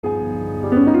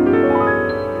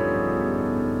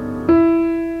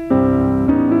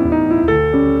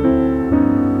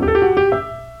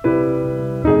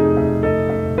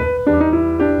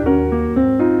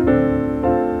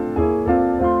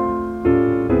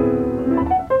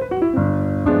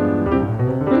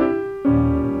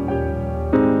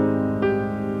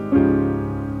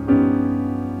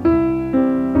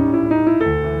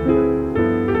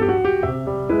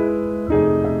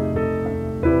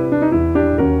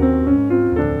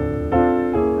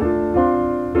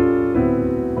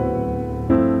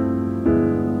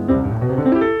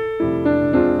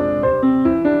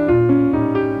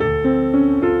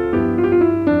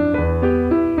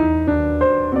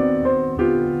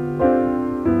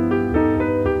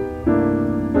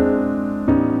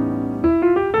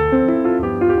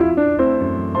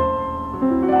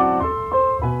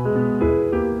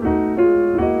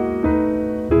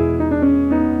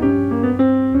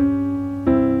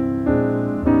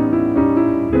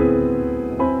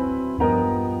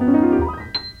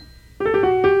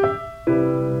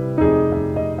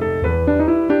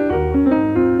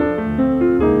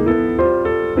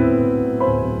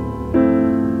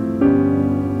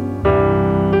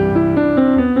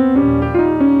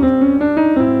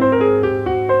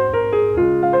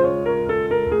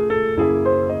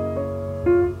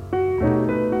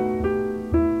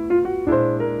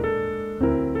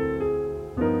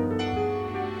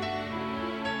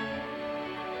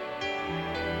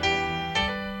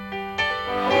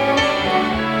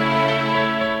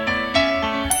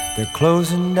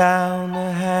closing down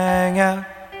the hangout.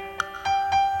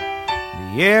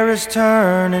 The air is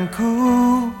turning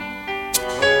cool,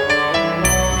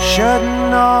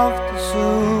 shutting off the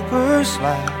super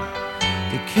slide.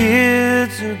 The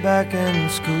kids are back in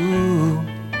school.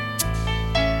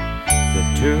 The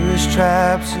tourist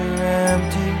traps are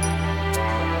empty,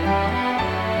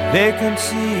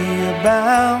 vacancy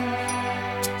abounds,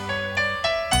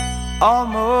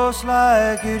 almost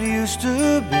like it used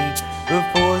to be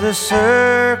before the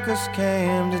circus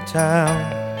came to town.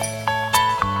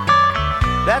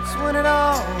 That's when it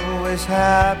always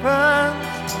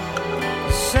happens,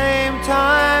 the same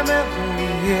time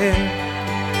every year.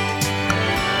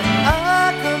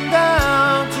 I come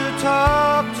down to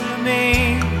talk to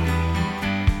me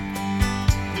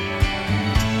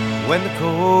when the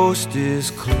coast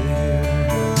is clear.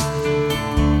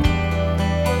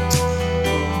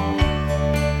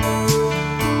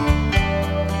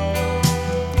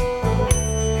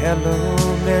 Hello,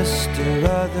 Mr.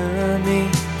 Other Me.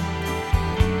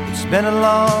 It's been a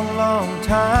long, long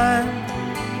time.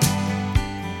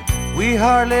 We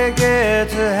hardly get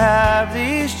to have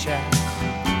these chats.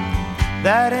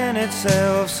 That in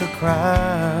itself's a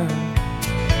crime.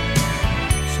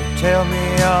 So tell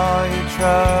me all your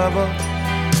trouble,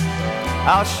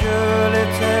 I'll surely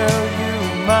tell you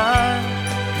mine.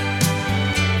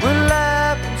 We'll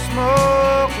laugh and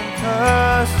smoke and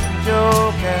cuss and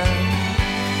joke and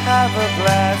have a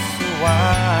glass of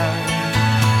wine.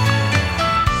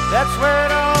 That's where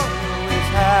it always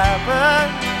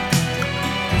happens,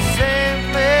 the same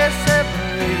place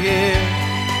every year.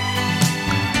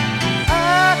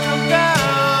 Come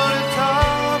down and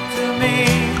talk to me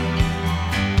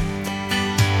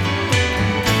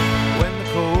when the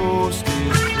coast is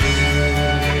clear.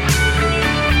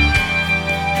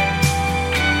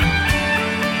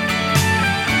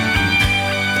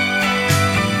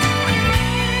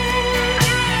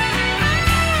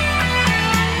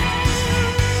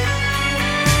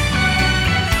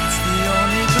 It's the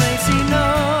only place he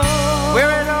knows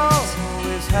where it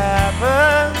always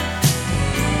happens,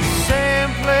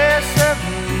 place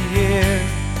every year.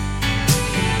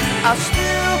 I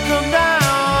still come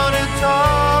down and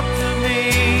talk to me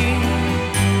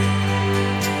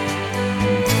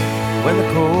when the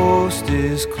coast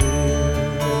is clear.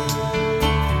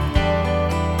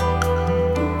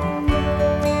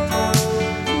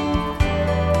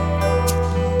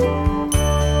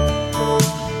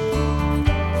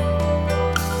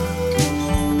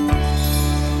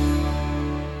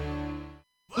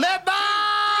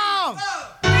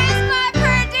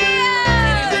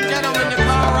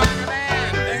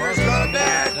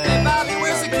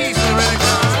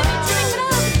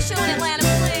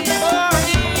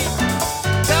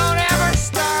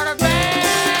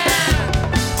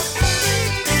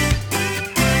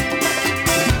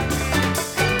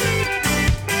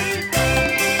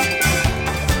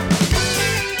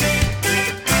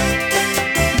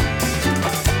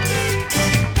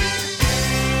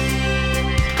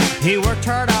 He worked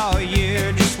hard all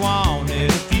year, just wanted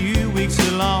a few weeks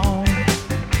alone.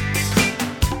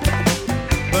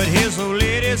 But his old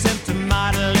lady's into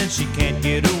model and she can't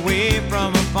get away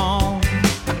from her phone.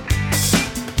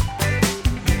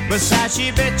 Besides, she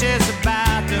bitches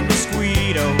about the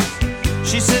mosquitoes.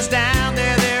 She says down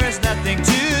there is nothing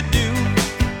to do.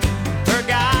 Her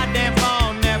goddamn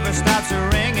phone never stops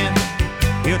ringing.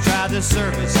 He'll try the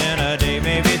service in a day,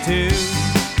 maybe two.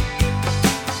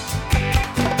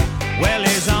 Well,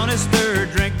 he's on his third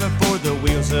drink before the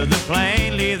wheels of the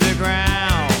plane leave the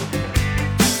ground.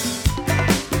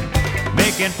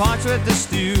 Making punch with the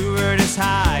stewardess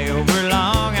high over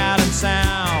Long Island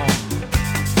Sound.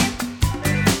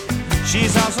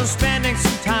 She's also spending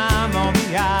some time on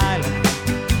the island.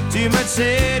 Too much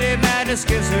city madness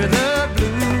gives her the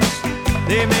blues.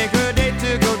 They make her date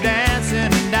to go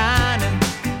dancing and dining.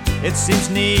 It seems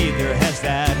neither has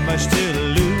that much to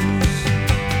lose.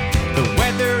 The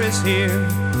weather is here,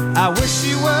 I wish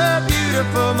you were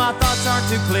beautiful. My thoughts aren't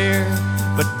too clear,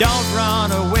 but don't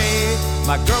run away.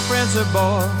 My girlfriend's a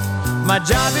bore, my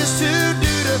job is too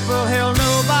dutiful. Hell,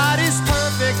 nobody's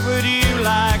perfect, would you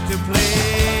like to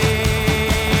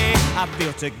play? I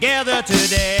feel together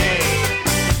today.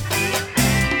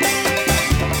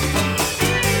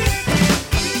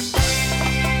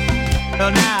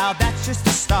 Well, now that's just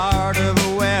the start of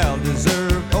a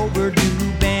well-deserved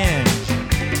overdue binge.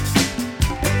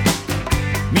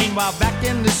 Meanwhile, back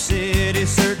in the city,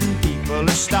 certain people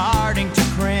are starting to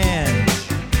cringe.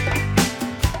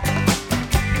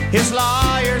 His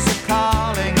lawyers are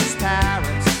calling his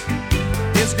parents.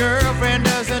 His girlfriend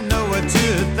doesn't know what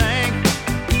to think.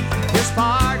 His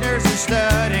partners are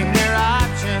studying their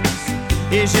options.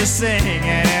 singing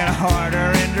and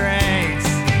ordering drinks.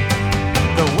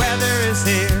 The weather is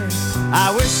here,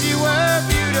 I wish you were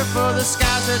beautiful. The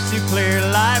skies are too clear,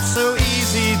 life's so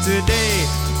easy today.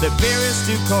 The beer is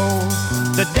too cold,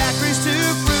 the daiquiri's too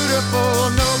fruitful.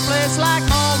 No place like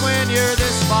home when you're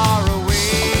this far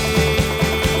away.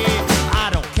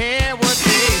 I don't care what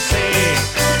they say.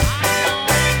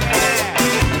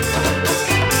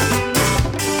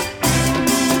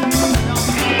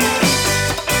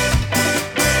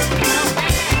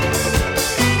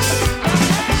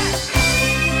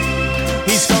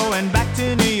 He's going back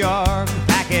to New York,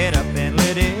 pack it up and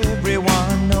let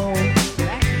everyone know.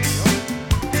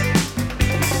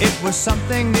 It was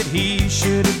something that he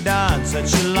should have done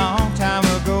such a long time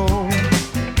ago.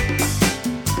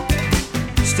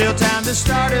 Still time to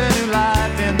start a new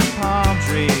life in the palm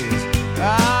trees.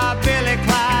 Billy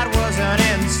Clyde wasn't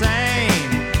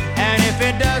insane. And if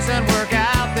it doesn't work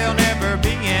out, there'll never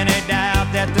be any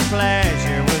doubt that the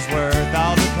pleasure was worth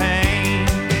all the pain.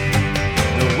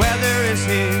 The weather is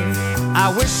here,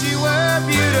 I wish you were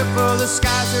beautiful. The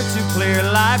skies are too clear,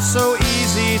 life's so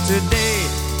easy today.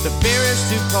 The beer is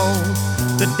too cold,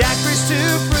 the daiquiri's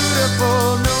too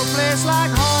fruitful. No place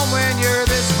like home when you're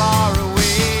this far away.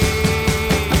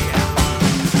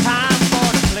 Time for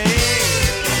to play,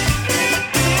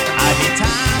 I need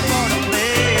time for to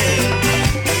play.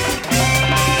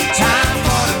 Time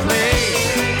for to play,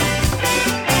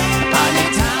 I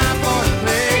need time for to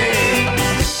play.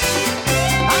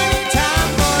 I need time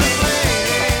for to play.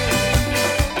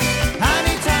 I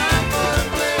need time for to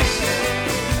play.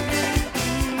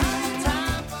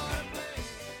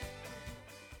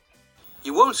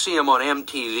 You won't see him on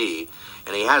MTV,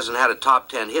 and he hasn't had a top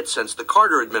 10 hit since the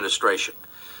Carter administration.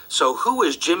 So who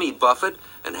is Jimmy Buffett,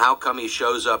 and how come he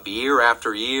shows up year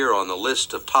after year on the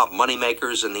list of top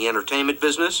moneymakers in the entertainment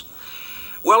business?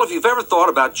 Well, if you've ever thought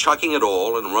about chucking it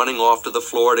all and running off to the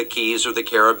Florida Keys or the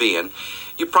Caribbean,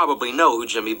 you probably know who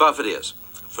Jimmy Buffett is.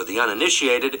 For the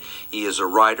uninitiated, he is a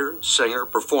writer, singer,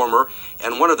 performer,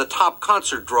 and one of the top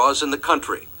concert draws in the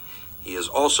country. He is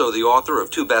also the author of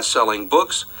 2 best-selling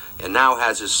books, and now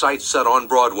has his sights set on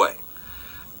Broadway.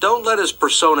 Don't let his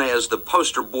persona as the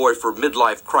poster boy for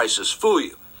midlife crisis fool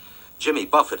you. Jimmy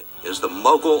Buffett is the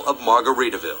mogul of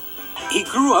Margaritaville. He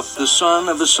grew up the son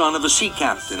of a sea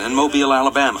captain in Mobile,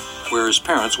 Alabama, where his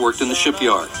parents worked in the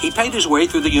shipyard. He paid his way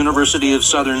through the University of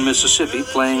Southern Mississippi,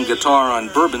 playing guitar on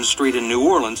Bourbon Street in New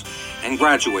Orleans, and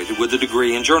graduated with a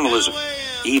degree in journalism.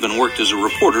 He even worked as a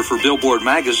reporter for Billboard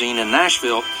magazine in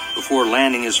Nashville before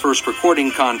landing his first recording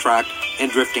contract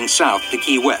and drifting south to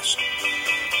Key West.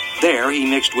 There, he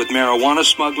mixed with marijuana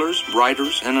smugglers,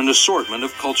 writers, and an assortment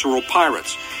of cultural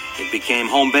pirates. It became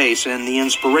home base and the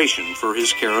inspiration for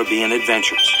his Caribbean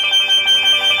adventures.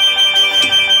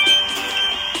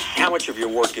 How much of your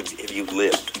work have you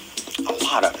lived? A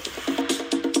lot of it.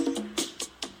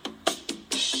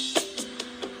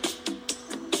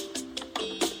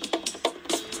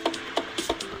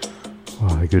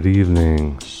 Hi, good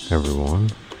evening,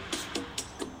 everyone.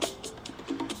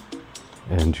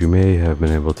 And you may have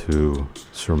been able to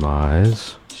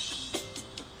surmise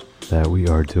that we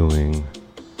are doing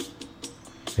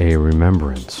a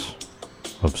remembrance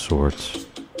of sorts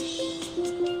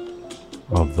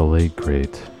of the late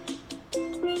great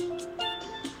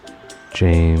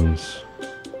James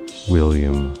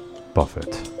William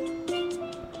Buffett,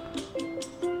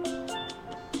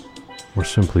 or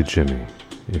simply Jimmy,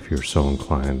 if you're so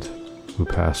inclined, who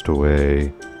passed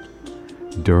away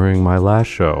during my last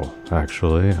show.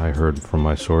 Actually, I heard from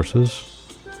my sources,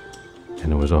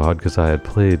 and it was odd because I had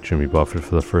played Jimmy Buffett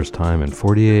for the first time in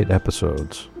 48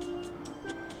 episodes,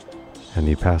 and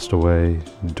he passed away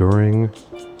during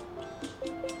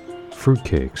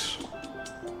Fruitcakes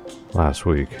last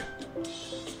week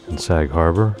in Sag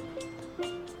Harbor,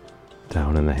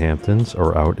 down in the Hamptons,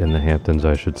 or out in the Hamptons,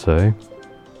 I should say.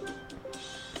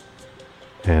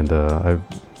 And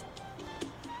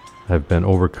I've been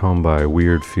overcome by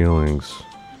weird feelings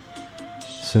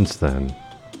since then,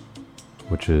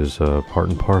 which is part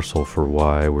and parcel for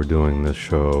why we're doing this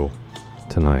show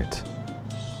tonight.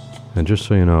 And just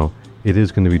so you know, it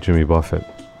is going to be Jimmy Buffett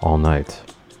all night.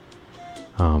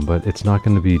 But it's not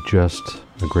going to be just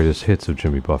the greatest hits of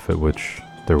Jimmy Buffett, which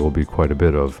there will be quite a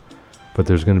bit of. But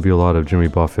there's going to be a lot of Jimmy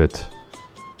Buffett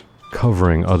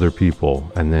covering other people,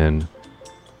 and then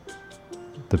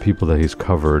the people that he's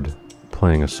covered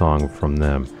playing a song from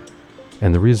them.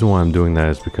 And the reason why I'm doing that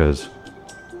is because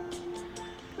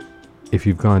if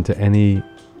you've gone to any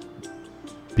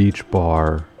beach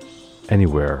bar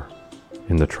anywhere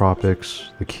in the tropics,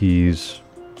 the Keys,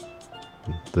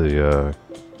 the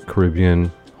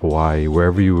Caribbean, Hawaii,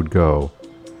 wherever you would go,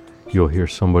 you'll hear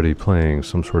somebody playing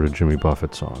some sort of Jimmy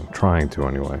Buffett song, trying to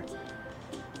anyway.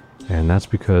 And that's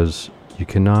because you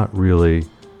cannot really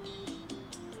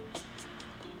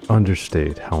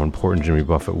understate how important Jimmy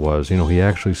Buffett was. You know, he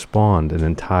actually spawned an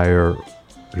entire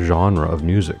genre of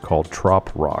music called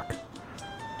trop rock.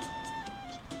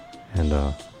 And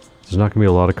there's not going to be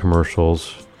a lot of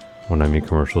commercials. When I mean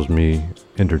commercials, me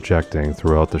interjecting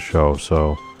throughout the show.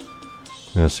 So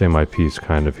I'm going to say my piece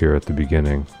kind of here at the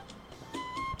beginning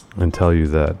and tell you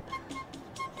that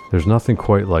there's nothing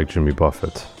quite like Jimmy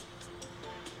Buffett.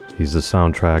 He's the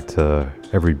soundtrack to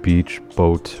every beach,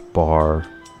 boat, bar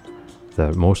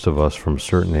that most of us from a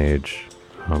certain age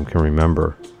can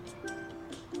remember.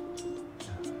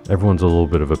 Everyone's a little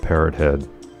bit of a parrot head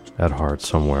at heart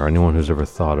somewhere. Anyone who's ever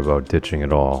thought about ditching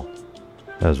it all,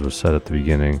 as was said at the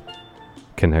beginning,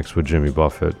 connects with Jimmy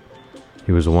Buffett.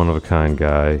 He was a one-of-a-kind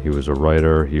guy. He was a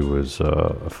writer. He was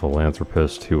a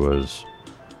philanthropist. He was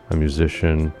a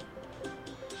musician.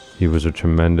 He was a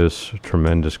tremendous,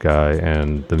 tremendous guy.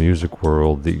 And the music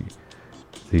world, the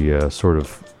sort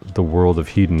of the world of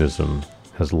hedonism,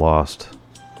 has lost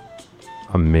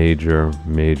a major,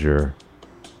 major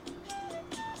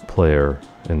player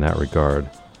in that regard.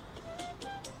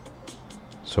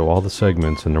 So all the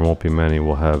segments, and there won't be many,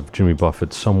 will have Jimmy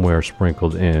Buffett somewhere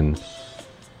sprinkled in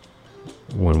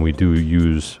when we do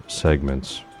use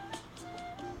segments.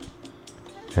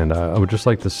 And I would just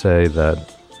like to say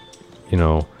that, you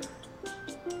know,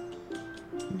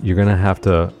 you're going to have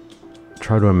to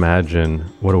try to imagine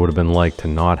what it would have been like to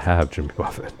not have Jimmy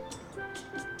Buffett.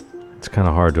 It's kind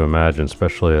of hard to imagine,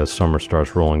 especially as summer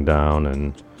starts rolling down,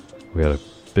 and we had a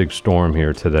big storm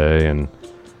here today, and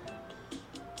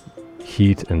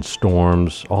heat and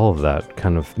storms, all of that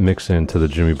kind of mix into the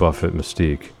Jimmy Buffett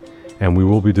mystique. And we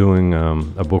will be doing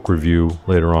a book review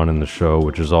later on in the show,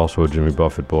 which is also a Jimmy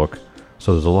Buffett book.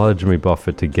 So there's a lot of Jimmy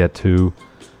Buffett to get to.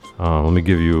 Let me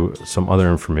give you some other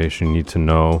information you need to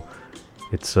know.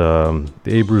 It's the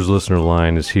Abruz listener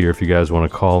line is here if you guys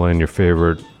want to call in your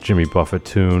favorite Jimmy Buffett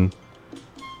tune.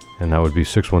 And that would be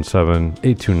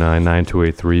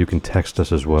 617-829-9283. You can text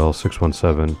us as well,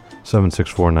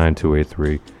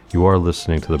 617-764-9283. You are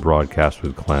listening to the Broadcast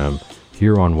with Clem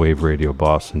here on Wave Radio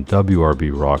Boston,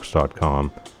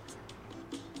 WRBRocks.com.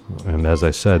 And as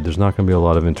I said, there's not going to be a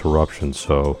lot of interruptions,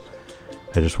 so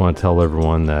I just want to tell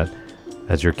everyone that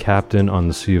as your captain on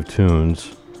the Sea of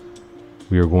Tunes,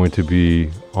 we are going to be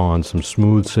on some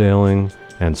smooth sailing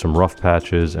and some rough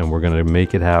patches, and we're going to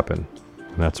make it happen.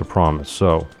 And that's a promise.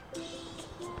 So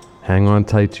hang on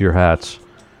tight to your hats.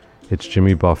 It's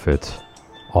Jimmy Buffett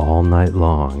all night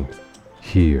long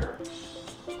here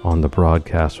on the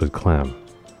Broadcast with Clem.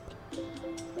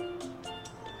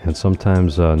 And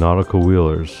sometimes nautical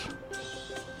wheelers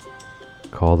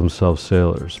call themselves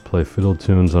sailors, play fiddle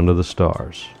tunes under the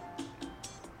stars.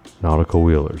 Nautical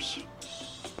Wheelers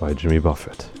by Jimmy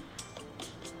Buffett.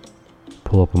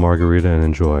 Pull up a margarita and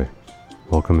enjoy.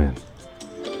 Welcome in.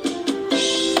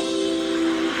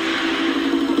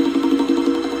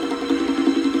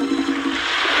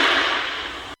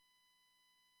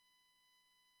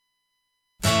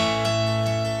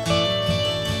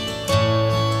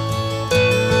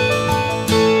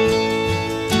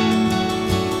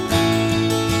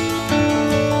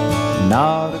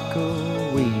 Nautical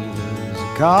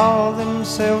wheelers call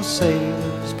themselves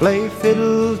sailors, play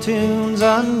fiddle tunes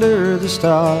under the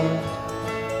stars.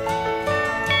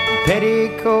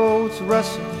 Petticoats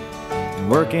rustle,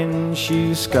 working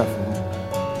shoes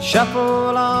scuffle,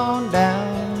 shuffle on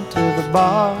down to the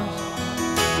bars,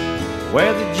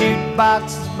 where the jukebox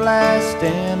is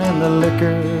blasting and the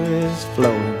liquor is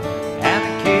flowing,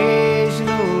 and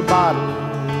occasional bottle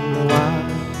of wine.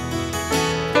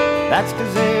 That's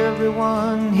 'cause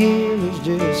everyone here is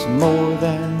just more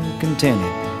than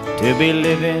contented to be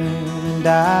living and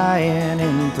dying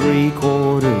in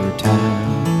three-quarter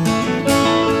time.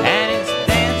 And it's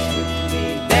dance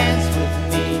with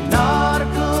me,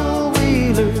 nautical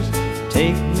wheelers,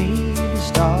 take me to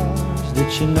stars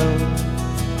that you know.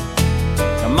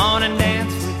 Come on and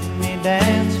dance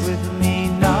with me,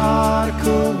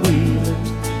 nautical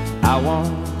wheelers, I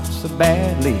want so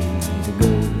badly to go.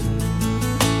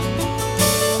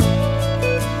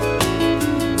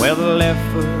 Well, the left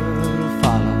foot will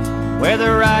follow where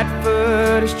the right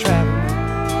foot is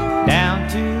traveling, down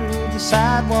to the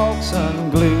sidewalks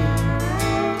unglued,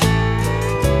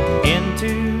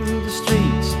 into the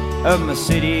streets of my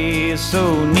city is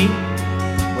so neat,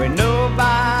 where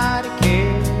nobody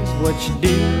cares what you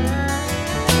do.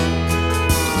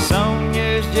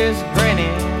 Sonia's just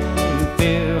grinning and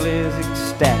Phil is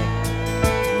ecstatic.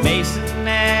 Mason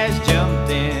has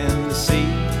jumped in the sea.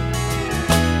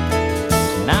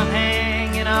 And I'm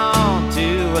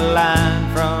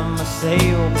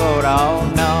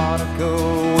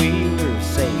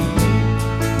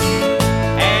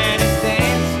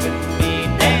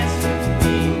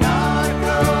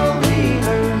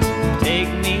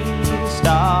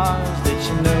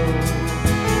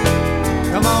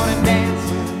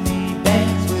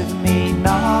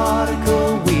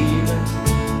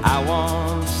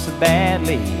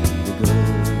badly to go.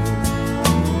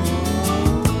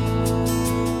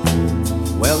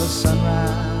 Well, the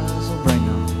sunrise will bring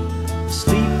on the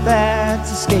sleep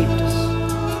that's escaped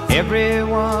us.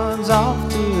 Everyone's off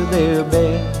to their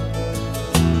bed.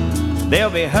 They'll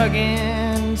be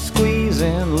hugging,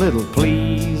 squeezing, little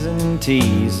pleasing,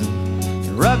 teasing,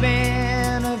 and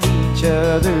rubbing of each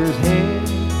other's head.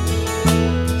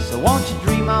 So won't you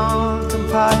dream on,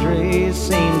 compadre?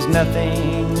 Seems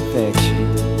nothing affects you.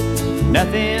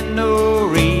 Nothing, no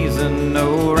reason,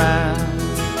 no rhyme.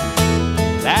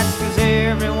 That's 'cause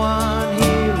everyone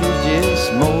here is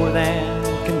just more than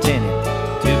contented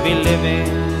to be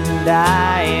living,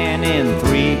 dying in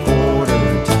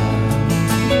three-quarter time.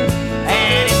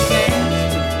 And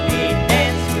it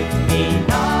dance with me,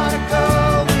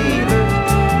 nautical wheeler.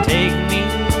 Take me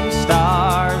to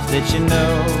stars that you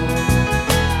know.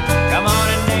 Come on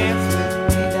and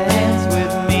dance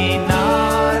with me,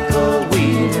 nautical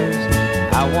wheelers.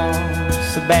 I want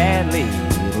so badly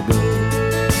to go.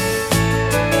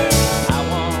 I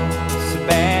want so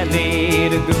badly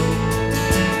to go.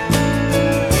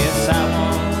 Yes, I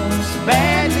want so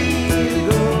badly to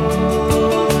go.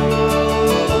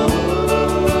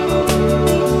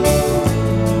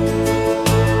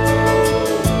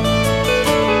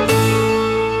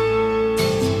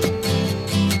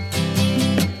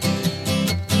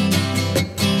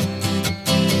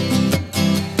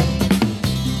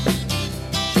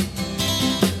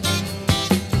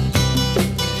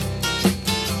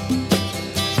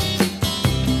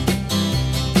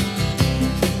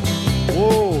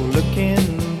 Whoa,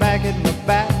 looking back at my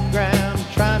background,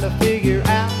 trying to figure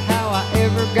out how I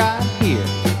ever got here.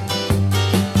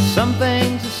 Some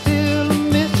things are still a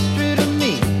mystery to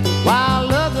me,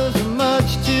 while others are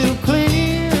much too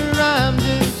clear. I'm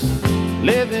just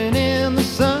living in the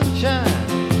sunshine,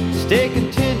 stay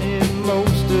contented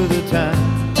most of the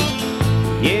time.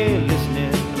 Yeah,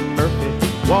 listening to Murphy,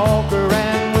 Walker,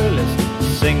 and Willis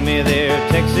sing me their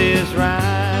Texas rhyme.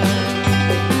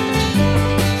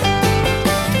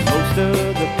 Most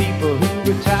of the people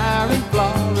who retire in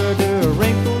Florida are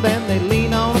wrinkled and they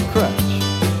lean on a crutch.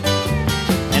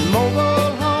 And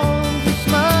mobile homes are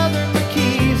smothered with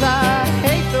keys. I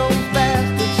hate those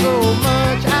bastards so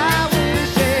much. I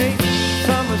wish a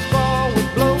summer's fall would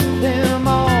blow them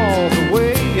all the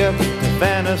way up to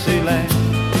Fantasyland.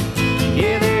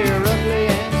 Yeah, they're ugly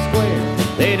and square.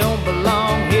 They don't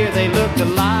belong here. They look a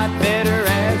lot better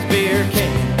as beer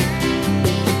cans.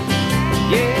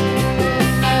 Yeah,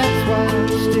 that's why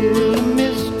it's still a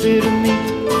mystery to me,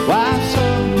 why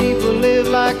some people live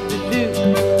like they do.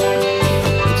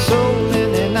 With so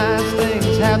many nice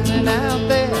things happening out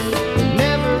there, they've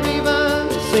never even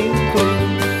seen the clue.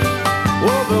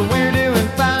 Oh, but we're doing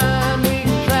fine. We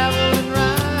can travel and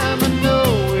rhyme. I know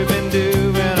we've been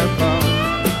doing our part.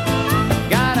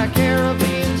 Got a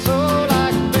Caribbean soul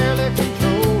I can barely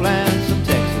control, and some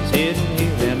Texas hidden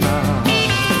here in my heart.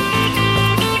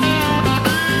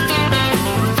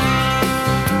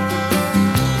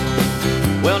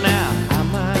 Well, now I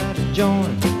might have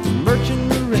joined the Merchant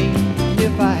Marine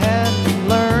if I hadn't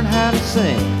learned how to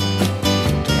sing.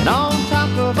 And on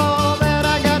top of all that,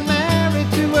 I got married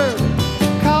too early.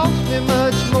 Cost me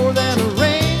much more than a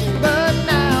ring. But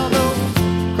now those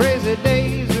crazy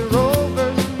days are over.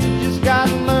 You just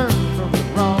gotta learn from the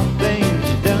wrong things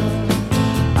you've done.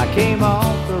 I came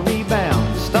off the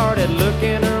rebound, started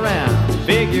looking around,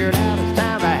 figured out it's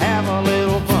time to have a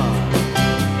little fun.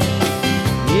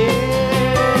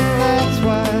 Yeah, that's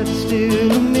why it's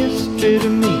still a mystery to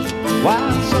me, why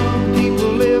some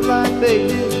people live like they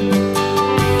do.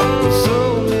 With so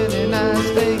many nice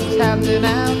things happening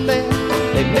out there,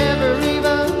 they've never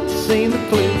even seen the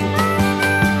clue.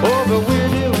 Oh, but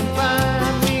we're doing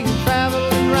fine. We can travel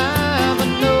and rhyme. I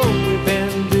know we've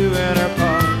been doing our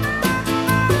part.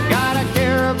 Got a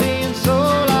Caribbean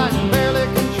soul I can barely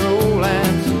control,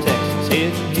 and some Texas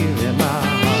hidden here in my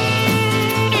heart.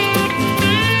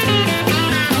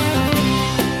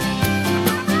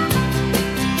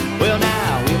 Well,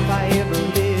 now, if I ever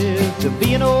live to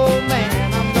be an old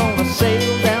man, I'm gonna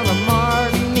sail down the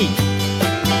Martinique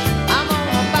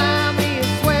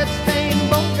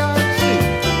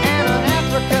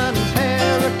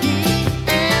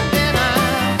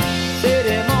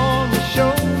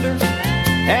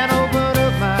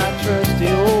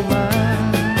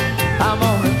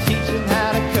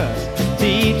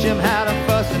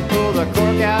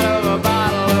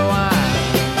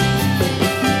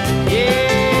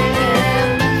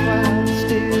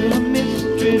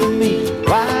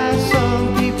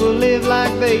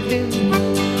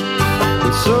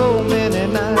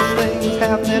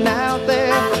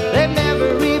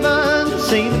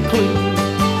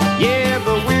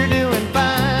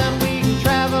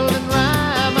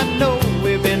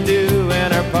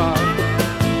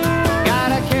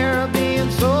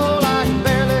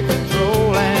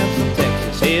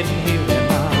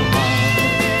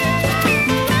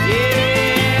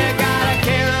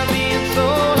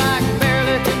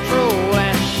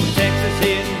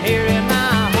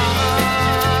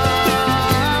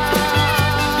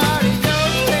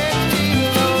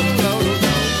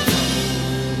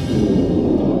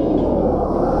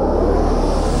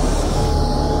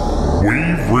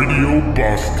Radio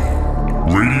Boston.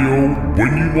 Radio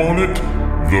when you want it,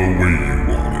 the way you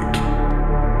want it.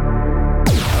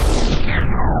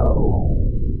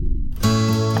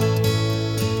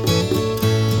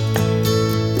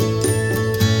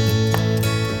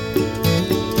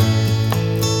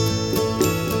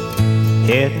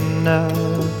 Heading up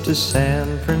to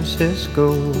San Francisco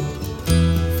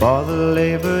for the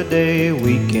Labor Day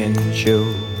weekend show.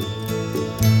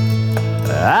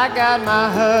 I got my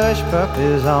hush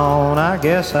puppies on. I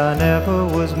guess I never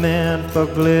was meant for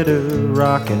glitter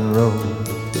rock and roll.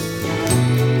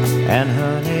 And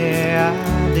honey, I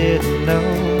didn't know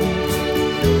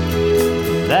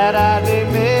that I'd be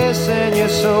missing you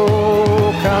so.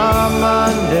 Come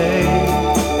Monday,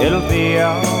 it'll be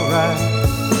alright.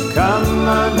 Come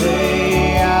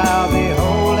Monday, I'll be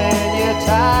holding you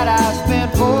tight. I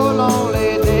spent 4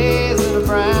 lonely days in a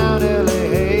brown LA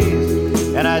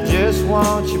haze, and I just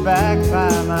want you back by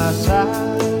my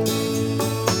side.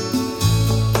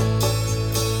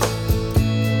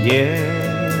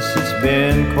 Yes, it's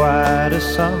been quite a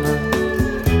summer,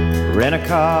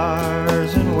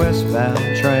 rent-a-cars and westbound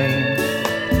trains,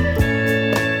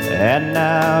 and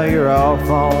now you're off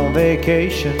on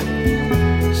vacation,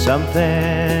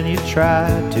 something you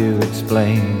tried to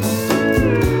explain.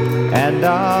 And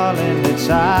darling, it's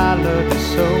I love you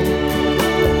so,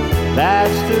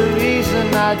 that's the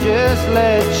reason I just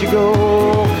let you go.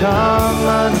 Come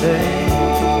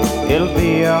Monday, it'll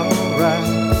be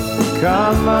alright.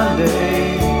 Come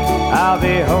Monday, I'll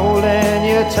be holding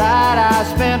you tight. I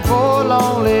spent 4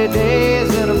 lonely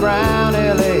days in a brown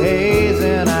LA haze,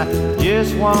 and I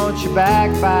just want you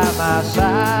back by my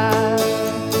side.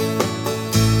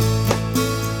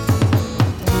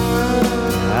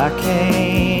 I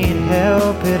can't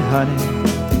help it, honey,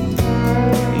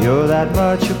 you're that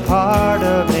much a part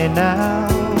of me now.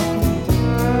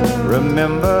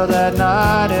 Remember that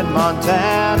night in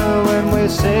Montana when we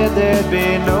said there'd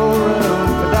be no room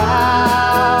for doubt.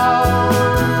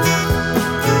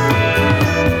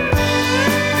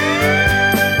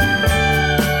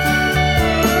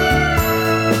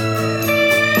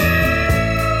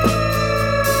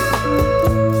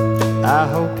 I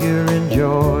hope you're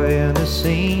enjoying the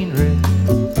scenery.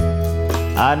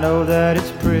 I know that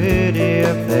it's pretty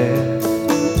up there.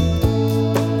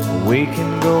 We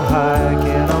can go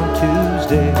hiking on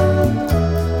Tuesday.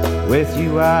 With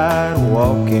you I'd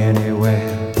walk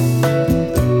anywhere.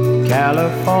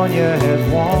 California has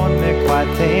worn me quite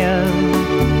thin.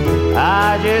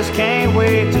 I just can't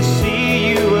wait to see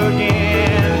you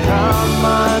again. Come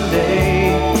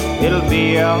Monday, it'll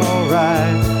be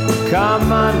alright. Come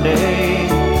Monday,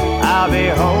 I'll be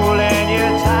holding you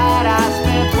tight. I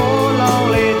spent 4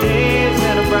 lonely days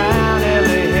in a brown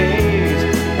LA haze,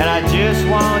 and I just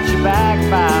want you back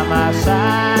by my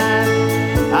side.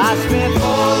 I spent 4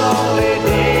 lonely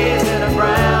days in a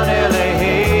brown LA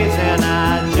haze, and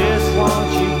I just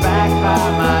want you back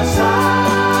by my side.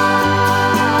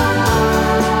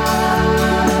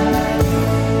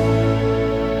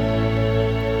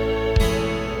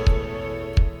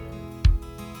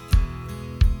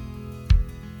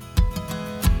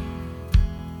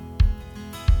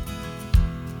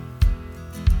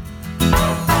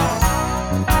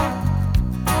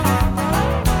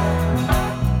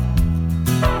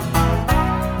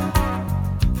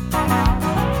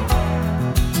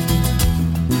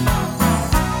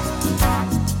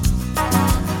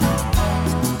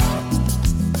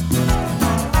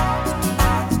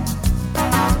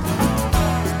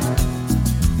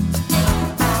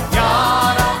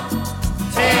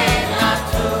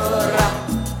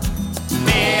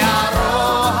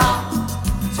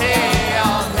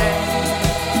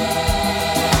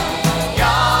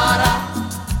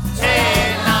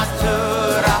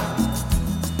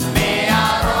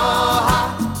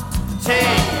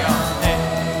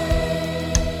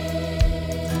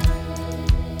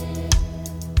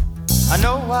 I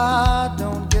know I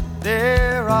don't get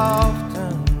there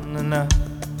often enough,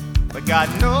 but God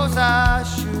knows I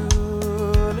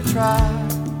surely try.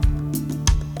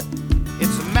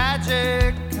 It's a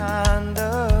magic kind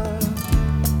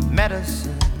of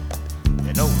medicine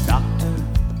that no doctor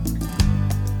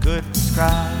could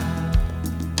prescribe.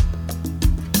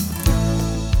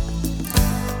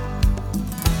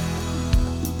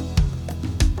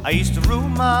 I used to rule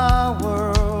my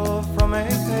world from a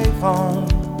payphone,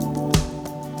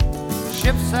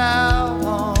 ships out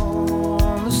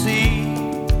on the sea.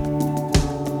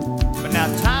 But now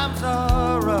times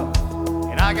are rough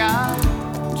and I got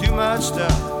too much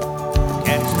stuff,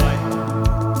 can't explain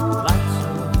life's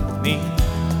so mean.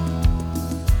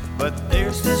 But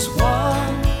there's this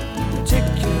one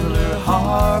particular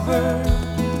harbor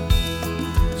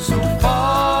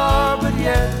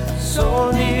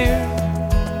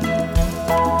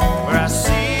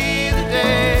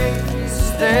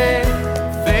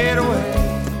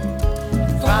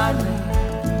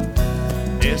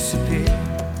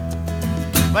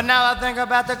now I think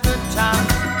about the good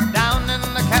times down in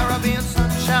the Caribbean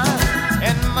sunshine.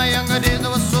 In my younger days I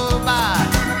was so bad,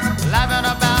 laughing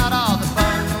about all the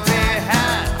fun we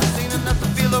had. Seen enough to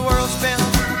feel the world spin,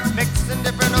 mixing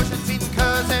different oceans, beating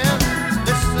cousins.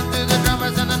 Listen to the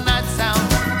drummers and the night sound.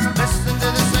 Listen to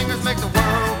the singers make the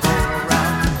world go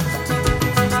round.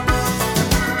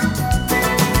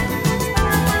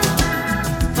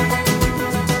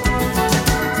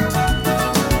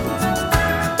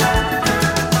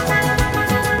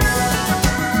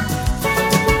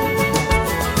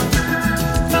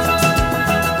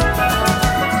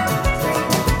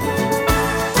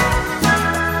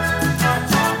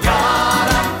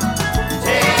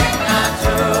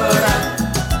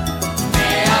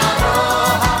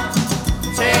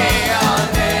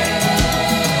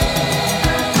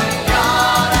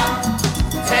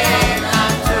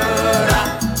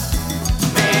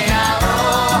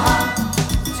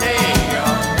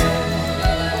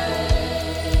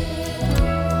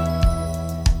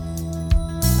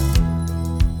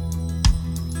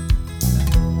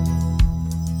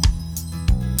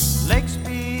 Lakes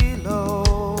below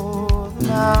the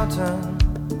mountain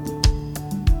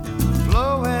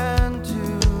flow into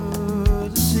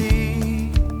the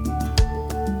sea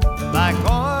like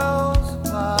oils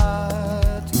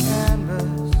applied to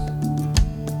canvas.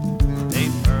 They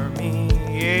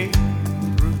permeate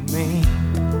through me.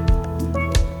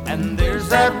 And there's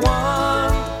that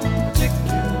one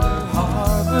particular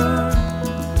harbor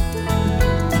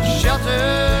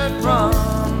sheltered from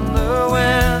the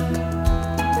wind,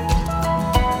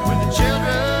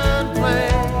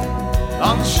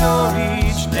 on the shore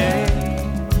each day,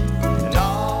 and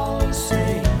all is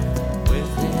safe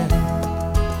within.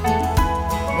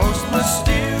 Most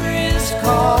mysterious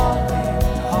calling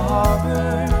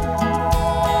harbor,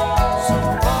 so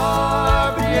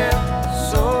far but yet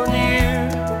so near.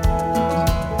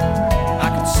 I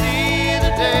can see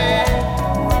the day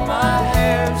when my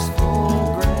hair's full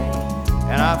gray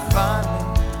and I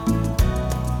finally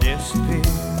disappear.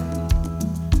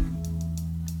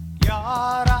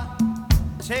 Yara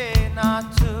te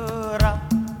natura,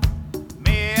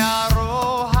 me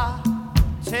aroha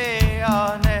te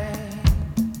ane.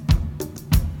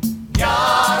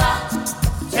 Yara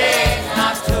te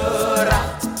natura,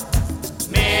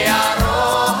 me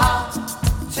aroha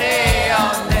te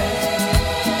ane.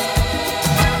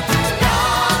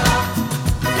 Yara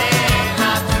te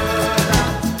natura,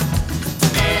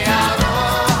 me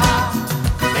aroha te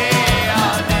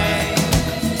ane.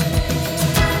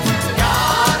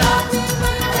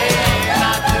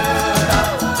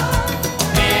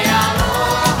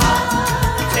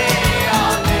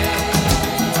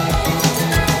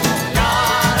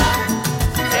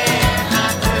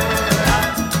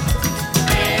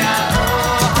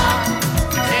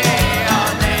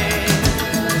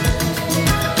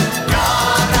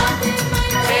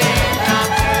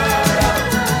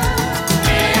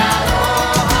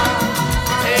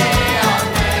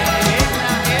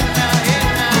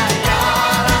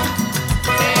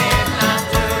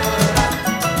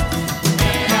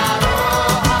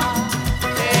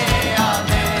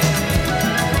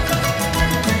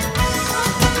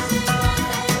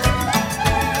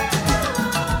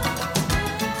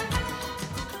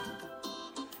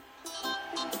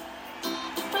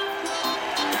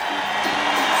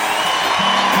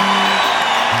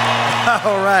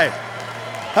 All right.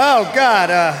 Oh God,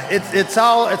 it's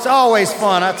always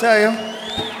fun. I tell you,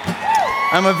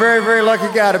 I'm a very, very lucky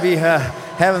guy to be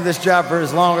having this job for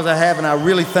as long as I have, and I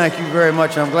really thank you very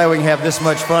much. I'm glad we can have this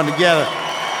much fun together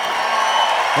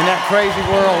in that crazy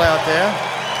world out there.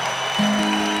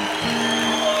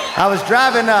 I was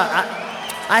driving.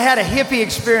 I had a hippie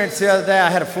experience the other day. I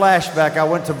had a flashback. I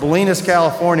went to Bolinas,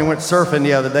 California, went surfing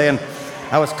the other day, and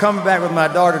I was coming back with my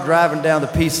daughter driving down the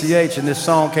PCH, and this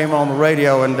song came on the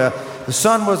radio, and the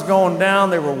sun was going down.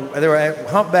 There were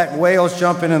humpback whales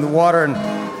jumping in the water, and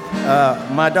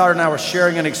my daughter and I were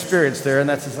sharing an experience there, and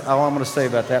that's all I'm going to say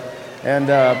about that. And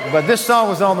but this song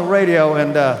was on the radio,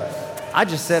 and I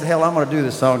just said, hell, I'm going to do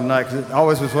this song tonight because it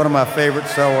always was one of my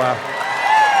favorites. So,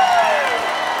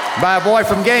 by a boy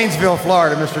from Gainesville,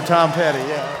 Florida, Mr. Tom Petty.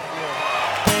 Yeah.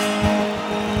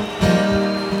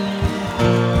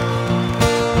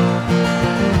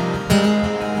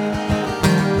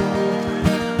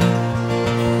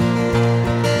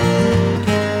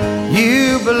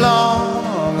 You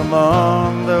belong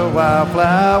among the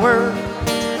wildflowers.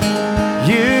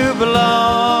 You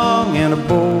belong in a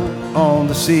boat on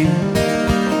the sea.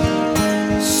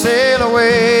 Sail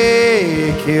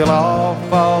away, kill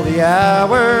off all the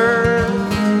hours.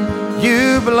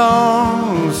 You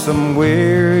belong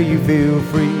somewhere you feel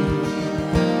free.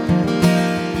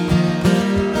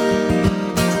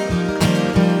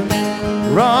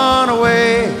 Run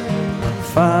away,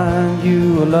 find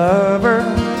you a lover.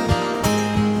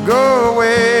 Go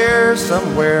away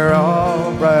somewhere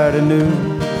all bright and new.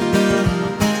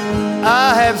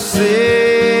 I have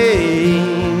seen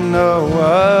no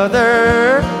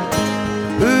other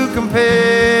who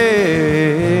compares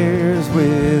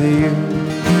with you.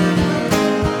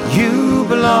 You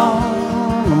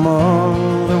belong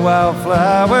among the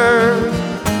wildflowers.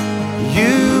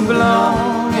 You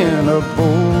belong in a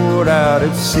boat out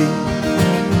at sea.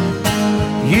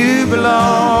 You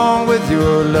belong with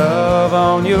your love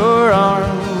on your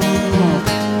arm.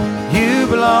 You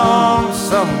belong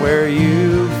somewhere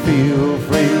you feel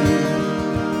free.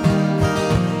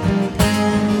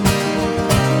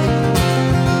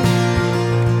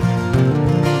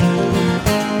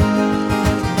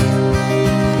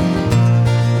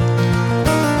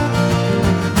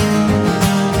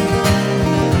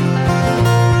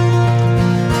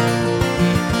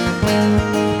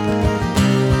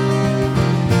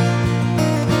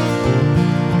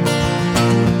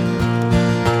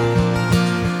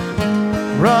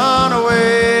 Run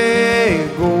away,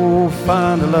 go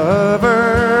find a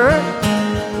lover.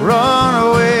 Run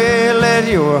away, let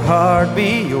your heart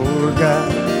be your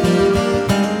guide.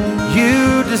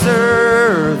 You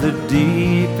deserve the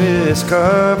deepest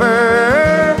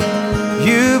cover.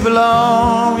 You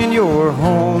belong in your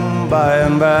home by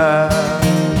and by.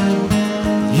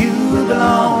 You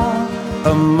belong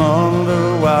among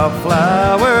the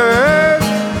wildflowers.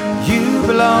 You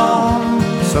belong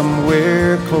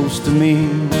somewhere close to me,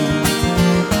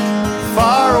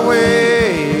 far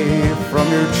away from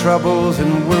your troubles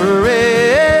and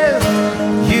worries.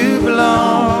 You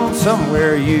belong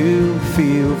somewhere you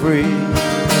feel free.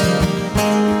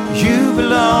 You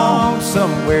belong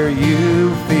somewhere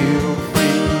you feel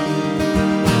free.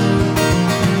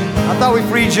 I thought we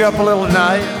freed you up a little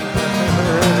tonight.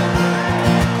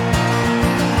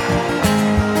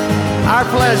 Our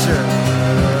pleasure.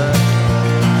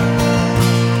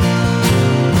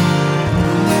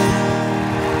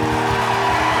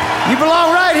 You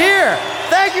belong right here.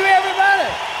 Thank you, everybody.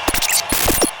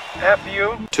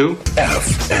 FU to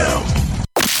FM.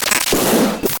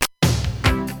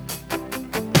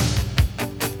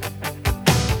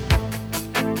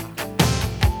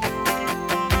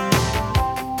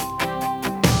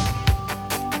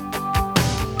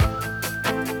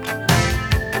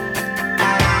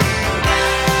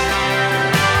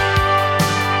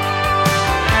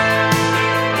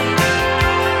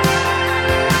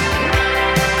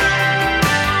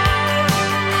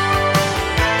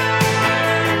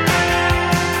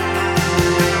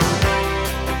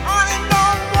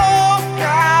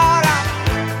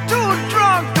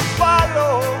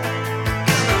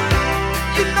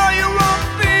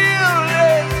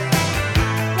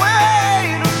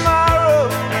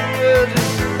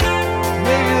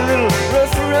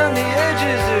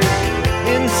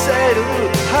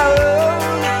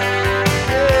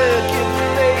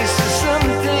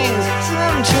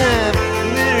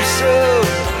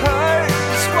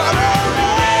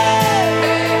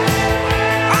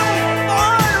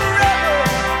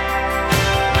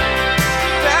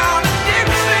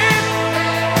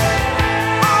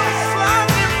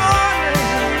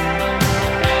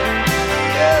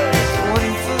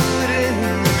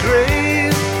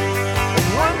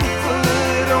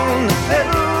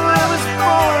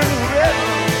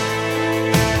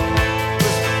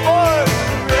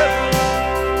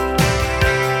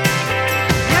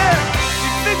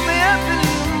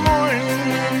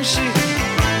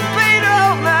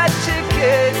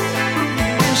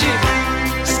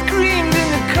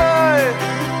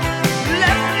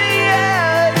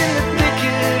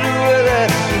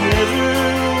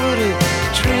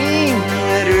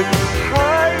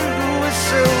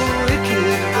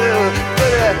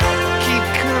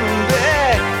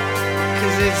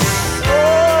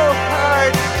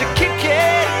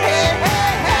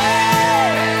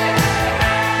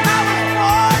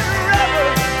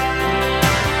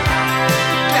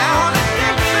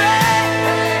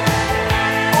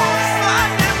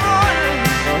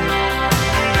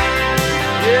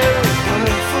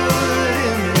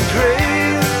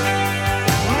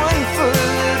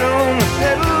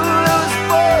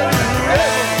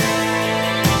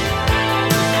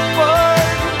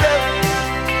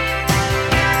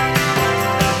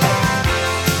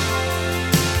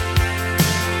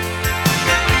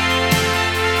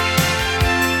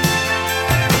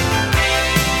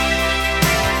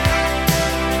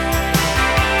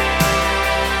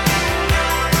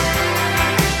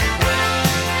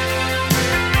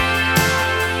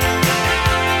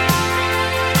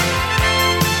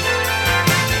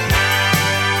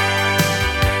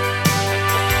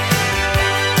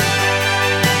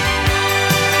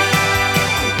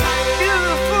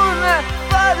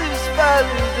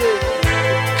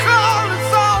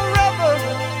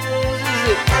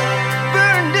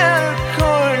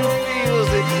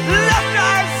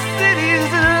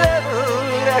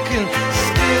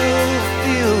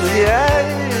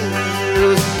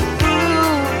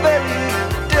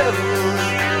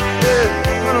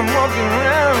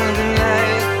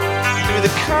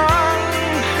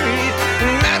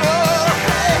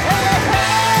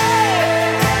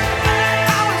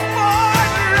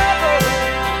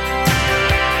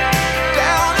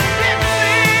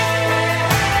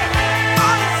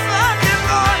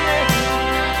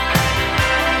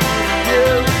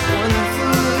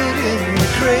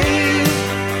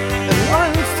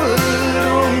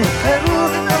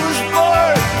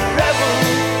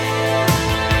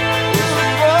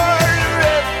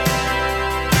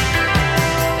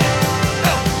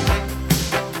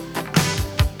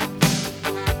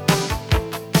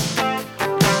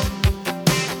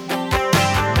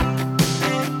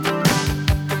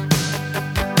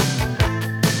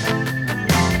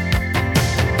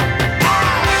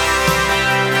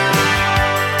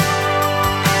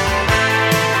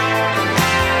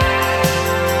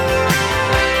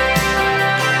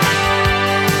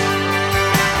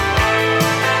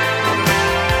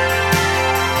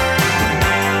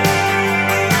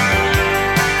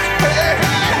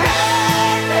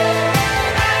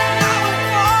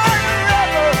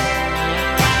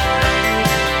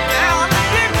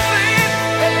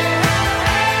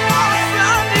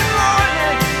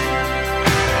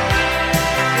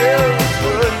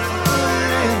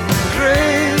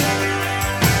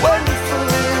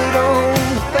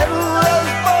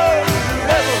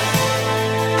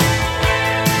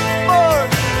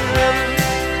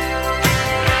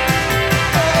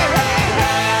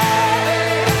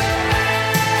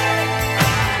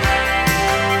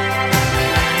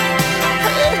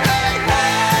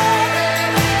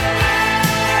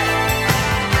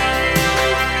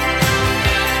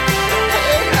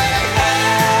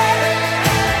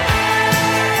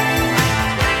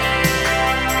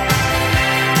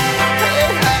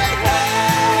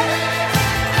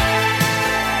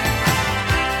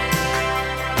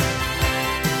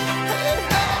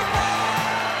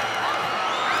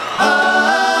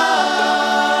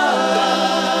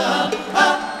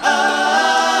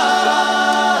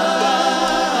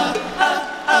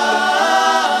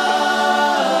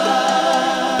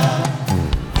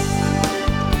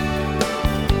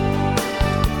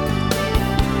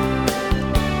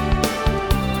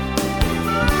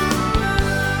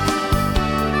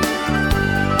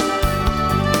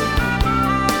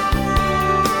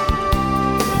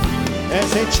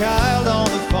 As a child on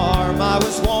the farm, I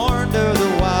was warned of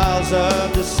the wiles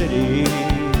of the city,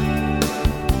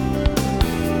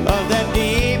 of that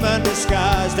demon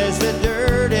disguised as the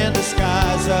dirt in the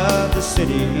skies of the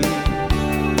city.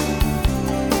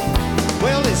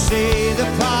 Well, they say the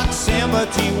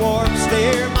proximity warps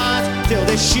their minds till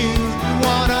they shoot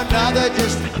one another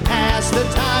just to pass the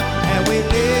time. And we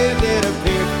lived, it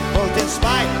appeared, both in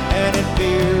spite and in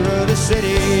fear of the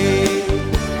city.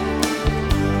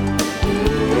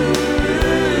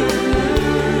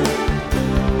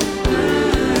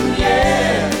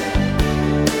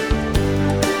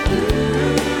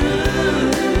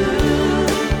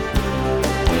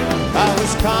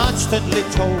 Constantly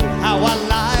told how our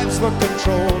lives were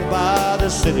controlled by the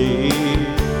city,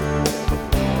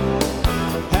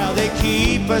 how they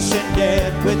keep us in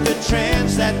debt with the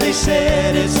trends that they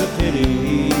said is a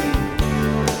pity,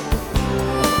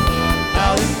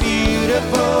 how the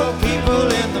beautiful people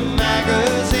in the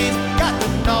magazines got the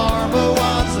normal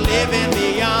ones living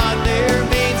beyond their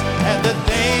means, and the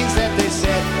things that they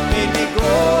said made me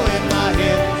go in my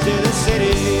head to the city.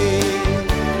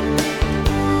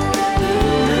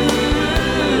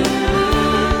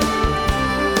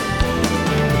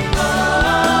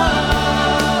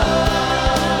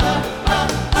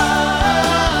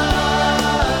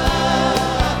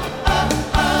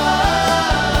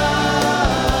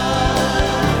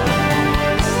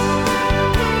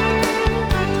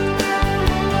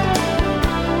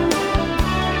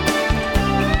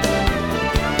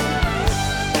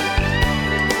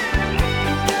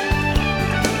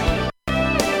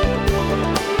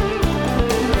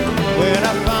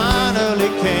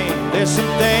 There's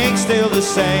some things still the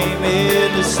same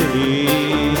in the city.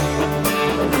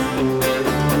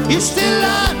 You're still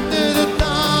under the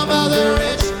thumb of the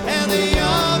rich and the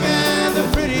young and the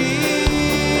pretty.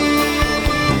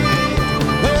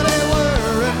 Well, they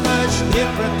weren't much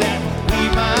different than we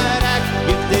might act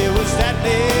if there was that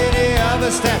many of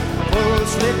us that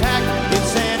closely packed.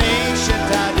 It's an ancient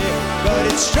idea, but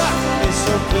it struck me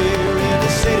so clear in the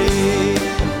city.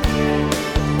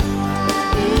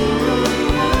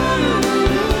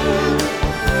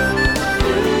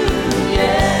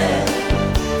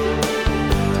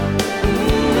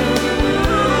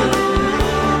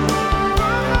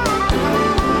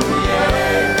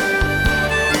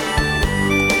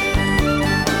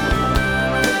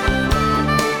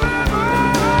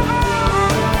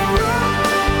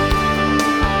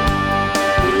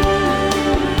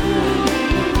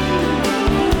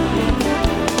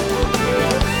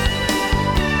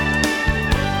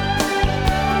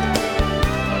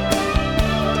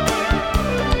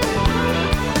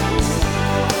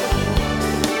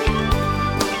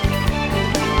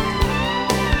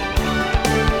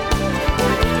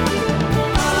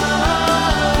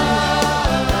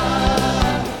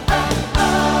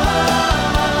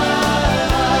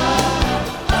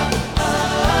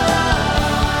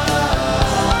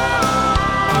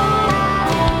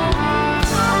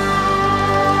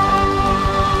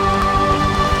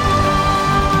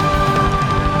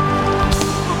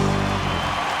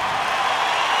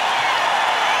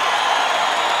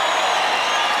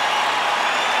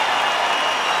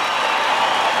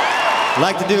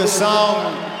 I'd like to do a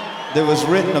song that was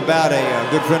written about a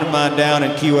good friend of mine down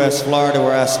in Key West, Florida,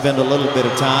 where I spend a little bit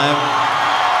of time.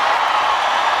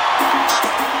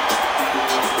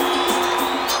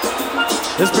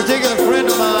 This particular friend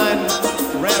of mine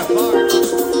ran a park.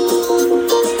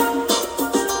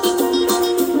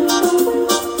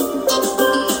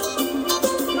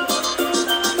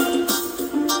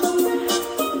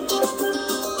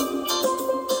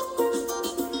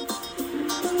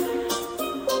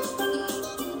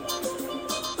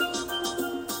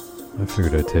 I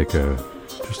figured I'd take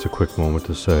just a quick moment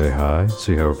to say hi,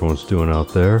 see how everyone's doing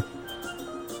out there.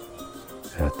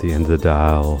 At the end of the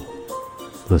dial,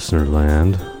 listener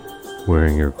land,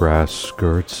 wearing your grass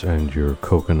skirts and your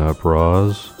coconut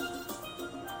bras.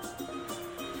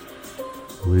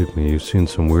 Believe me, you've seen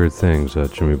some weird things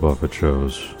at Jimmy Buffett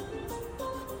shows.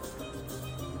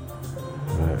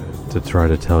 To try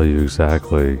to tell you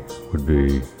exactly would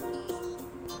be,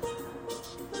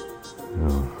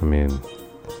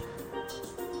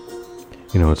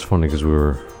 it's funny because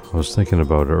I was thinking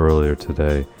about it earlier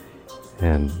today,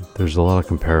 and there's a lot of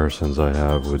comparisons I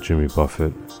have with Jimmy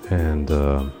Buffett and,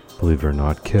 believe it or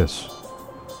not, Kiss.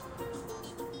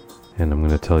 And I'm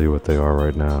going to tell you what they are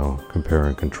right now, compare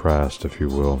and contrast, if you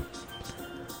will.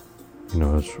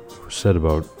 It's said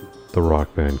about the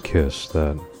rock band Kiss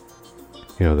that,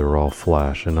 they were all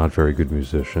flash and not very good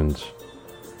musicians.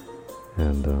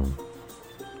 And,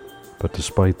 but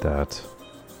despite that,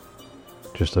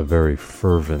 just a very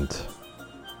fervent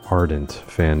ardent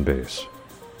fan base.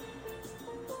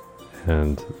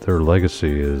 And their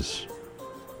legacy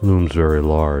looms very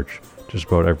large. Just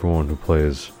about everyone who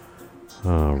plays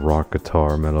rock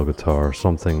guitar, metal guitar,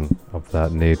 something of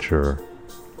that nature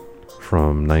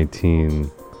from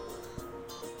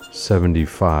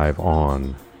 1975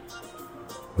 on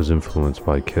was influenced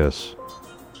by Kiss.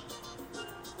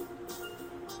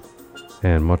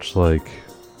 And much like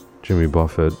Jimmy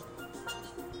Buffett,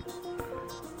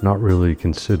 not really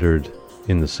considered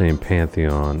in the same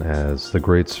pantheon as the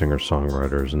great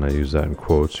singer-songwriters, and I use that in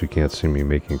quotes. You can't see me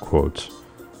making quotes,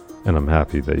 and I'm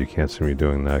happy that you can't see me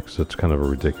doing that because it's kind of a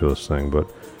ridiculous thing,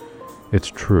 but it's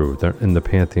true. They're in the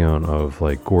pantheon of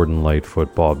like Gordon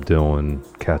Lightfoot, Bob Dylan,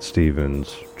 Cat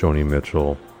Stevens, Joni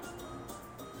Mitchell,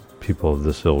 people of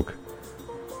this ilk.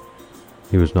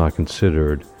 He was not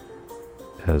considered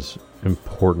as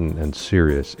important and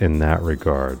serious in that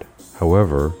regard.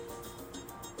 However,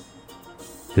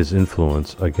 his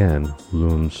influence, again,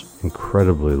 looms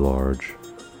incredibly large.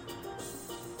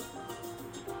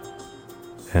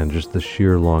 And just the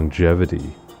sheer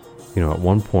longevity. You know, at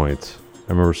one point,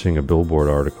 I remember seeing a Billboard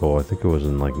article, I think it was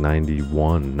in like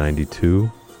 91,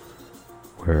 92,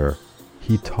 where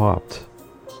he topped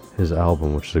his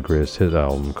album, which is the greatest hit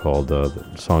album called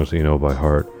Songs That You Know by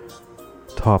Heart,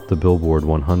 topped the Billboard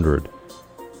 100.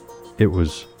 It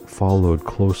was followed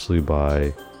closely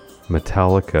by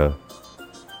Metallica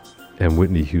and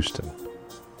Whitney Houston,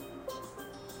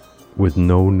 with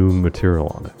no new material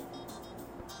on it.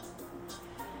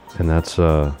 And that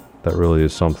really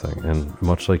is something. And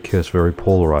much like Kiss, very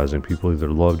polarizing. People either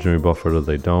love Jimmy Buffett or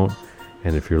they don't.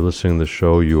 And if you're listening to the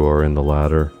show, you are in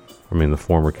the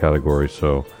former category.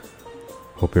 So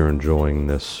hope you're enjoying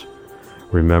this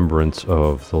remembrance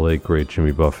of the late great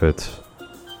Jimmy Buffett.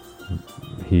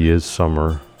 He is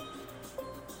summer.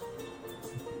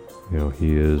 You know,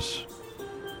 he is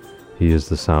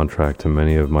the soundtrack to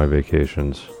many of my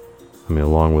vacations. I mean,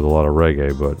 along with a lot of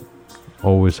reggae, but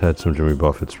always had some Jimmy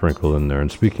Buffett sprinkled in there.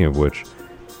 And speaking of which,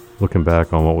 looking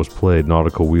back on what was played,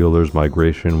 Nautical Wheelers,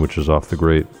 Migration, which is off the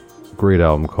great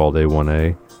album called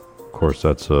A1A. Of course,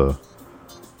 that's a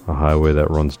highway that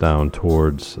runs down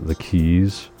towards the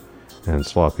Keys and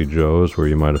Sloppy Joe's, where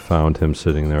you might have found him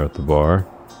sitting there at the bar.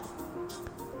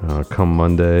 Come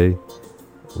Monday,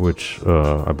 which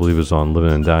I believe is on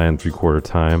Living and Dying 3/4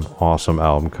 Time. Awesome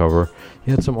album cover. He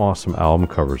had some awesome album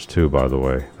covers too, by the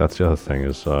way. That's the other thing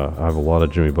is I have a lot of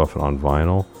Jimmy Buffett on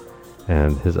vinyl,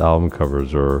 and his album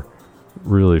covers are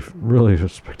really, really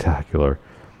spectacular.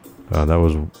 That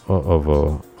was of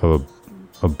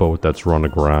a boat that's run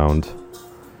aground,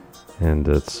 and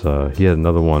it's he had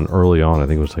another one early on. I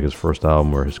think it was like his first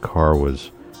album where his car was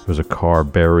a car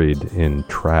buried in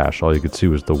trash. All you could see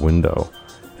was the window,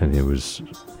 and he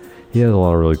had a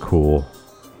lot of really cool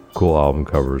album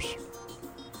covers.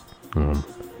 A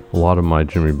lot of my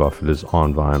Jimmy Buffett is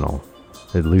on vinyl.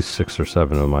 At least 6 or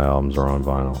 7 of my albums are on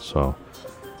vinyl, so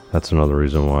that's another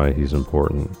reason why he's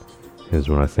important. Is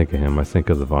when I think of him, I think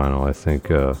of the vinyl. I think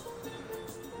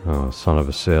Son of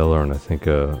a Sailor, and I think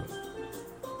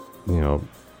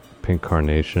Pink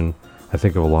Carnation. I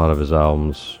think of a lot of his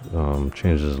albums,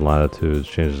 Changes in Latitudes,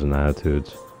 Changes in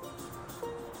Attitudes.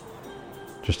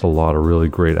 Just a lot of really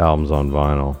great albums on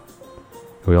vinyl.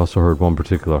 We also heard One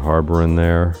Particular Harbor in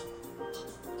there.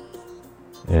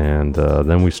 And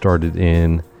then we started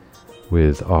in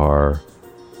with our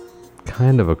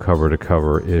kind of a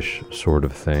cover-to-cover-ish sort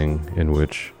of thing, in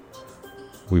which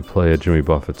we play a Jimmy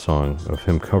Buffett song of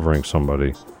him covering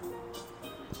somebody.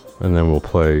 And then we'll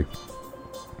play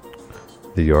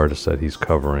the artist that he's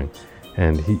covering.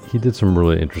 And he did some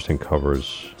really interesting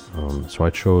covers. So I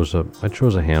chose a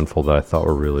handful that I thought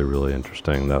were really, really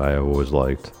interesting, that I always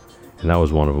liked. And that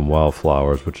was one of them,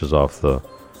 Wildflowers, which is off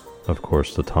of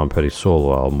course, the Tom Petty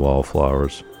solo album,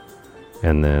 Wildflowers.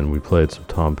 And then we played some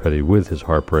Tom Petty with his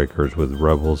Heartbreakers, with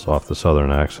Rebels off the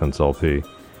Southern Accents LP.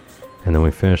 And then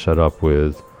we finished that up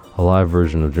with a live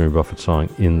version of Jimmy Buffett's song,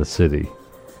 In the City.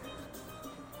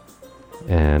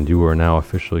 And you are now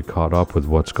officially caught up with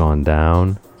what's gone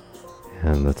down.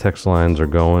 And the text lines are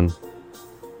going.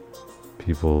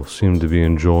 People seem to be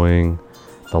enjoying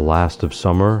the last of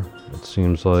summer, it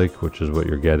seems like, which is what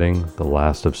you're getting, the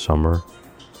last of summer.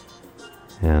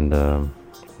 And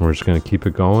we're just going to keep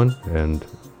it going, and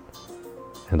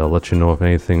I'll let you know if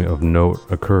anything of note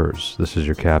occurs. This is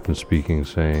your captain speaking,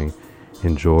 saying,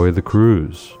 enjoy the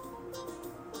cruise,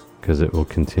 because it will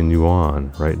continue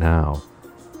on right now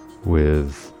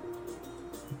with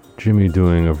Jimmy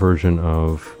doing a version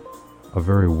of a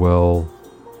very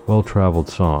well-traveled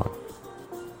song.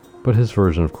 But his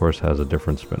version, of course, has a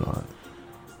different spin on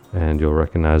it, and you'll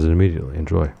recognize it immediately.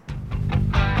 Enjoy.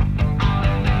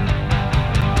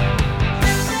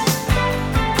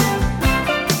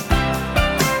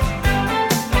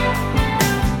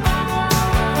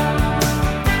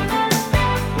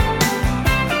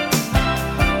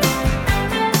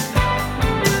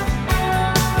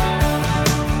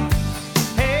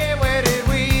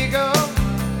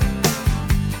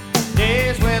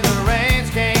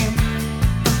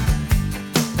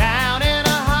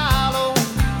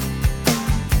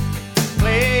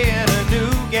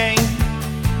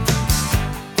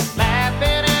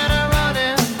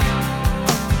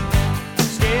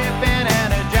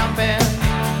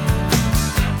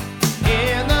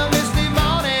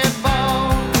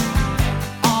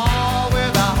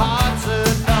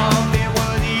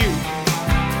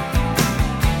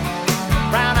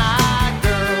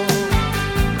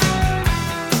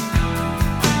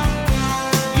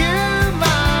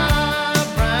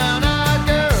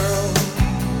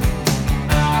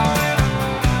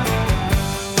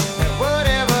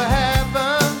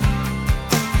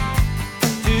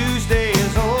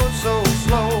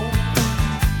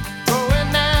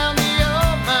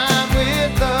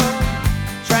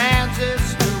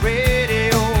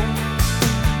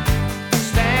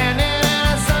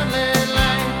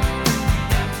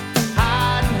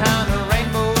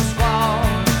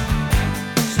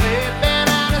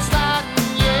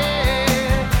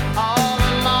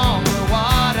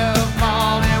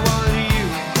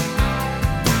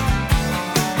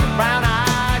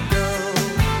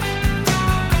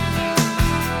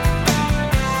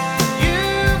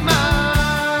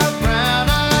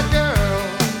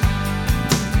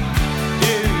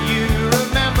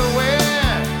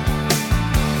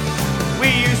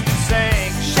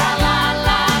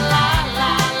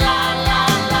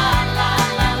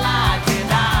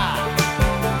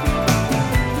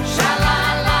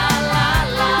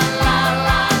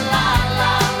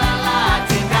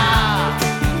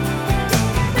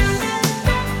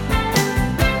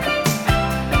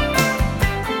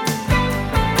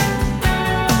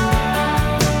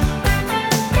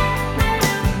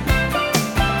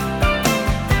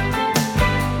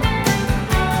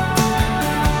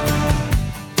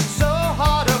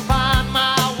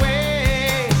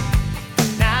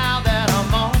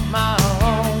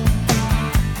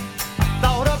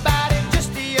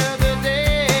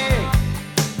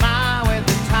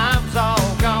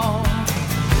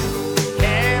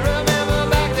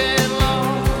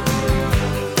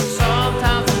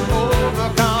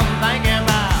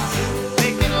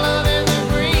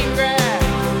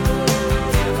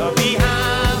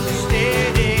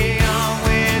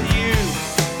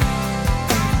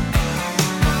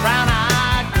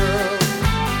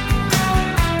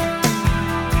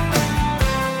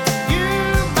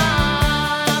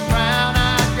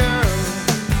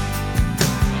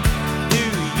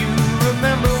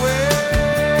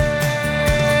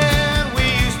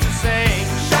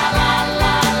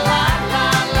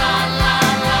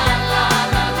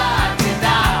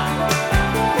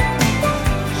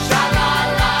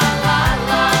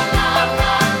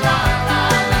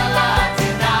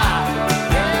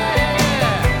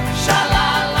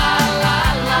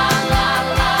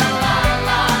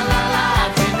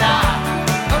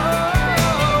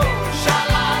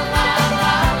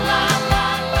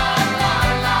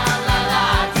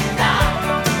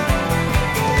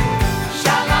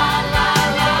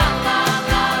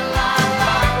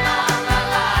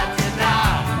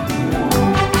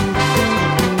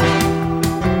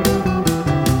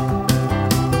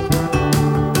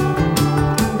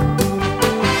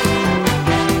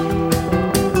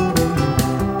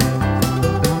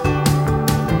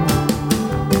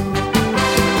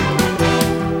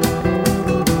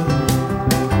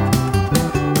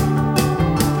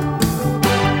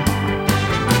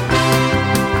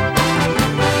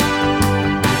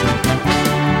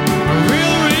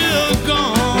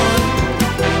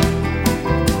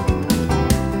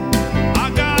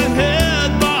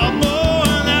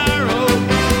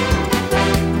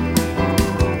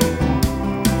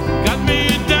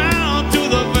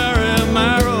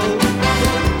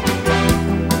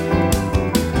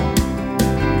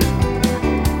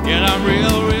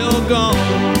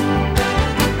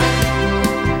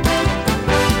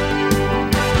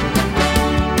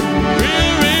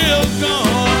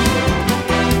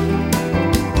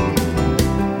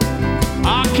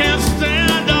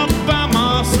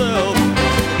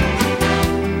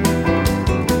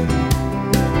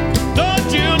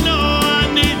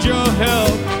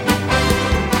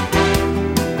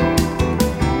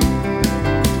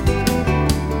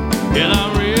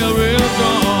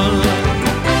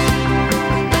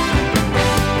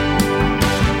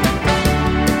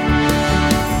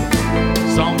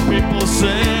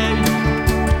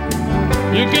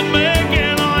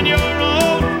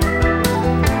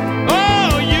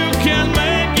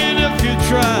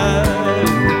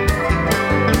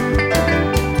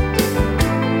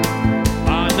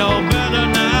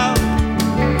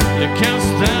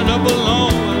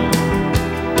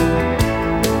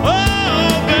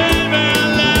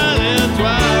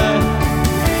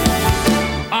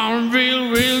 I'm real,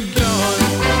 real gone.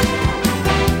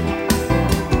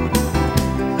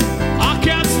 I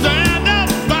can't stand up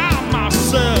by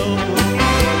myself.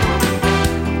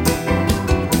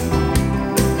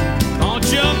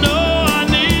 Don't you know I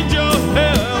need your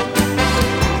help?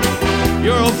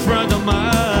 You're a friend of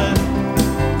mine.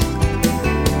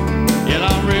 Yet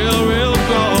I'm real, real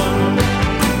gone.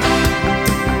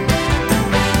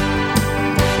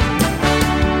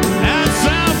 And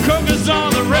Sam Cooke is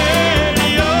on the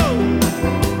radio,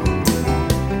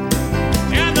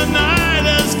 and the night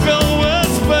is filled with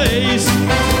space,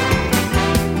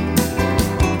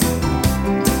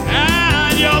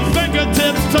 and your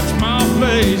fingertips touch my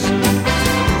face.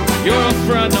 You're a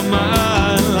friend of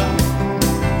mine,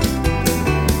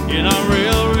 and I'm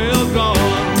real, real gone.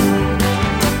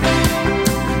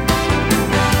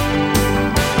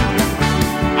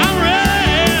 I'm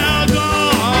real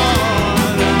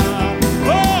gone.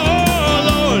 Oh,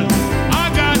 Lord, I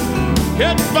got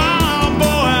hit by a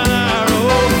bow and arrow.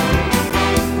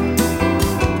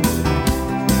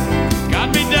 Got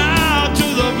me down to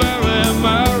the very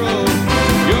marrow.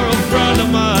 You're a friend of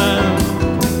mine,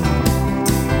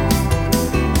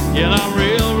 and I'm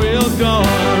real, real gone.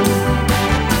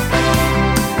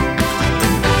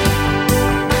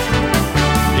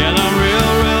 And I'm real,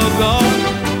 real gone.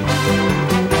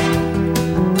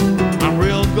 I'm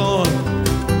real gone.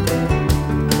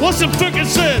 What's the fucking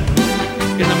said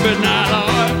in the midnight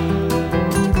hour?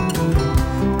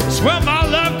 It's when my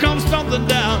love comes thumping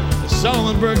down.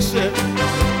 Solomon Burke said,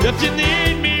 if you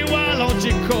need me, why don't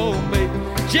you call me?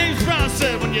 James Brown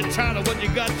said, when you're tired of what you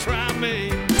got, try me.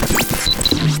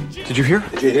 Did you hear?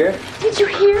 Did you hear? Did you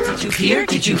hear? Did you hear?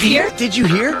 Did you hear? Did you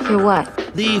hear? Hear what?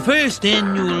 The first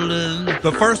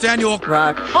annual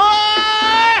rock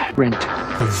Rent.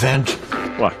 Event.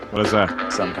 What? What is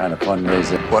that? Some kind of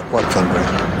fundraiser. What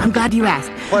fundraiser? I'm glad you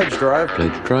asked. Pledge drive.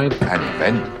 Pledge drive. An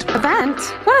event. Event?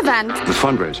 What event? The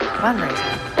fundraiser.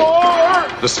 Fundraiser.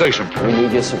 The station. We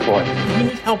need your support. We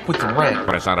need help with the rent.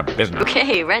 But it's not a business.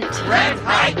 Okay, rent. Rent,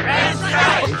 right, rent,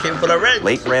 right. We came for the rent.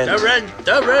 Late rent. The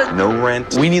rent. No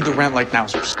rent. We need the rent like now.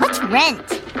 What's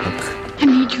rent? I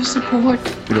need your support.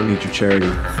 We don't need your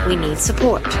charity. We need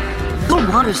support. You'll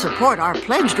want to support our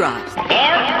pledge drive.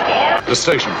 The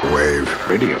station. Wave.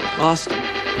 Radio. Austin.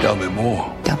 Tell me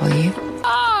more. W.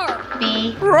 R.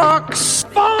 B. Rocks.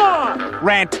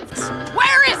 Rent.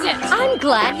 Where is it? I'm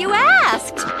glad you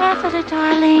asked. Taffeta,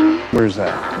 darling. Where's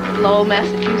that? Lowell,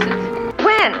 Massachusetts.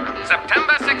 When?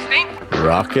 September 16th.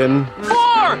 Rockin'.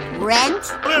 Rent?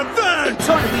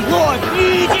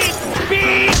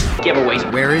 Giveaways.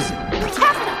 Where is it?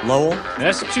 Taffeta. Lowell.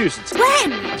 Massachusetts.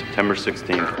 When? September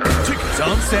 16th. Tickets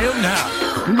on sale now.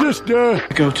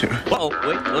 Go to. Oh,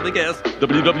 wait, let me guess.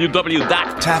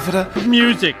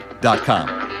 TaffetaMusic.com.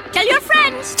 Tell your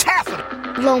friends.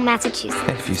 Lowell, Massachusetts.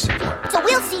 If you support. So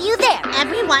we'll see you there,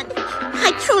 everyone.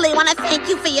 I truly want to thank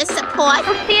you for your support.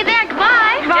 We'll see you there.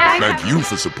 Goodbye. Bye. Thank you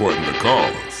for supporting the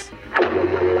cause.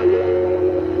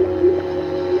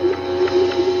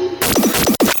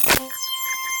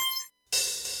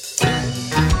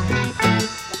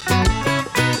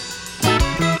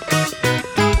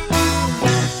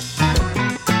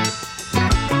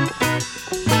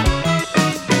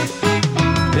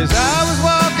 As I was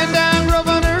walking down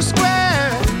Grosvenor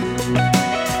Square,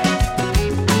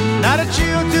 not a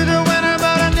chill to the winter,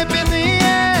 but a nip in the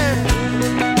air.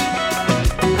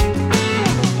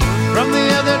 From the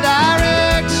other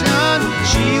direction,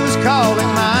 she was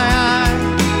calling my eye.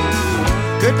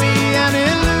 Could be an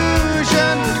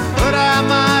illusion, but I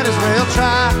might as well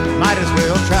try. Might as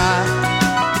well try.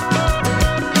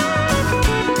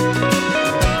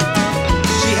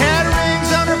 She had rings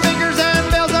on her fingers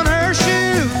and bells on her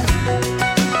shoes,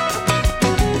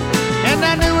 and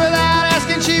I knew without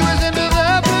asking she was into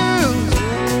the blues.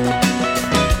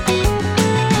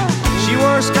 She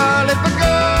wore scarlet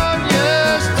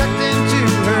begonias tucked into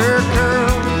her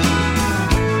curls.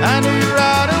 I knew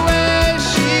right away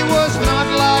she was not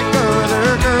like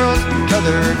other girls.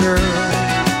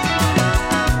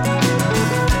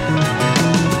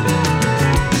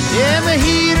 In the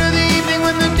heat of the evening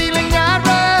when the dealing got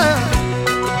rough,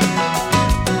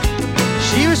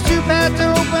 she was too bad to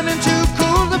open and too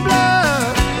cool to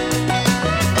bluff.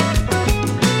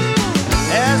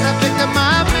 As I picked up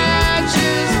my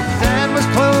matches and was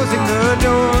closing the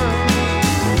door,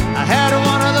 I had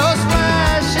one of those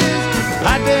flashes.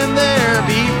 I'd been there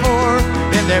before,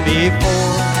 been there before.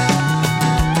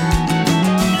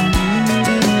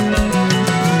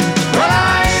 Well,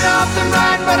 I ain't often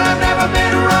right, but I've never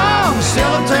been wrong.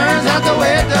 Seldom turns out the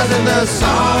way it does in the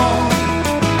song.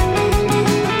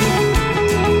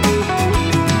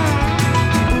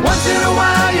 Once in a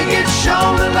while you get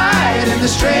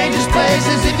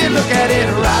look at it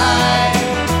right.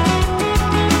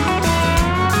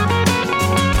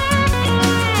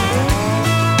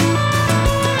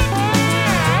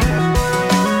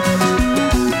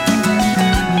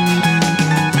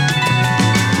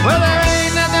 Well, there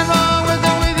ain't nothing wrong with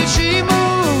the way that she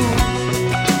moves.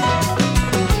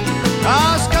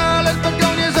 Our scarlet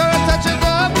begonias are a touch of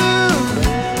the blues.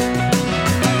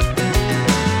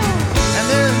 And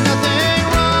there's nothing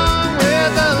wrong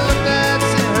with the look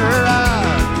that's in her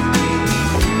eyes.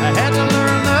 I had to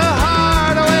learn the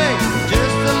hard way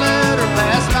just to let her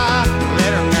pass by,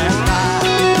 let her pass by.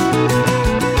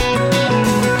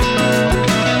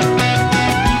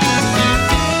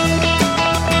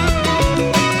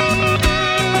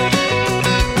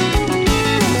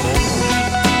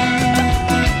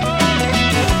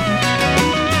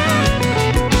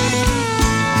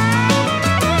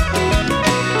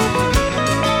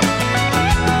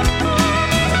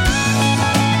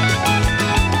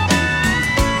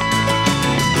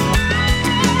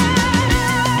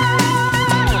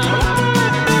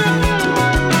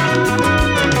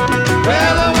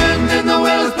 Well, the wind in the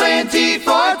willows playing T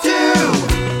for two.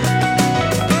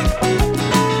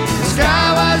 The sky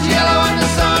was yellow and the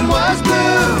sun was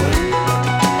blue.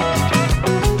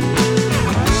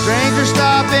 Strangers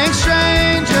stopping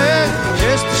strangers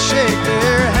just to shake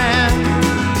their hand.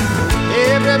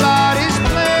 Everybody's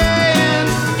playing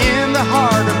in the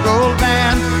Heart of Gold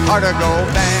band, Heart of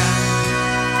Gold band.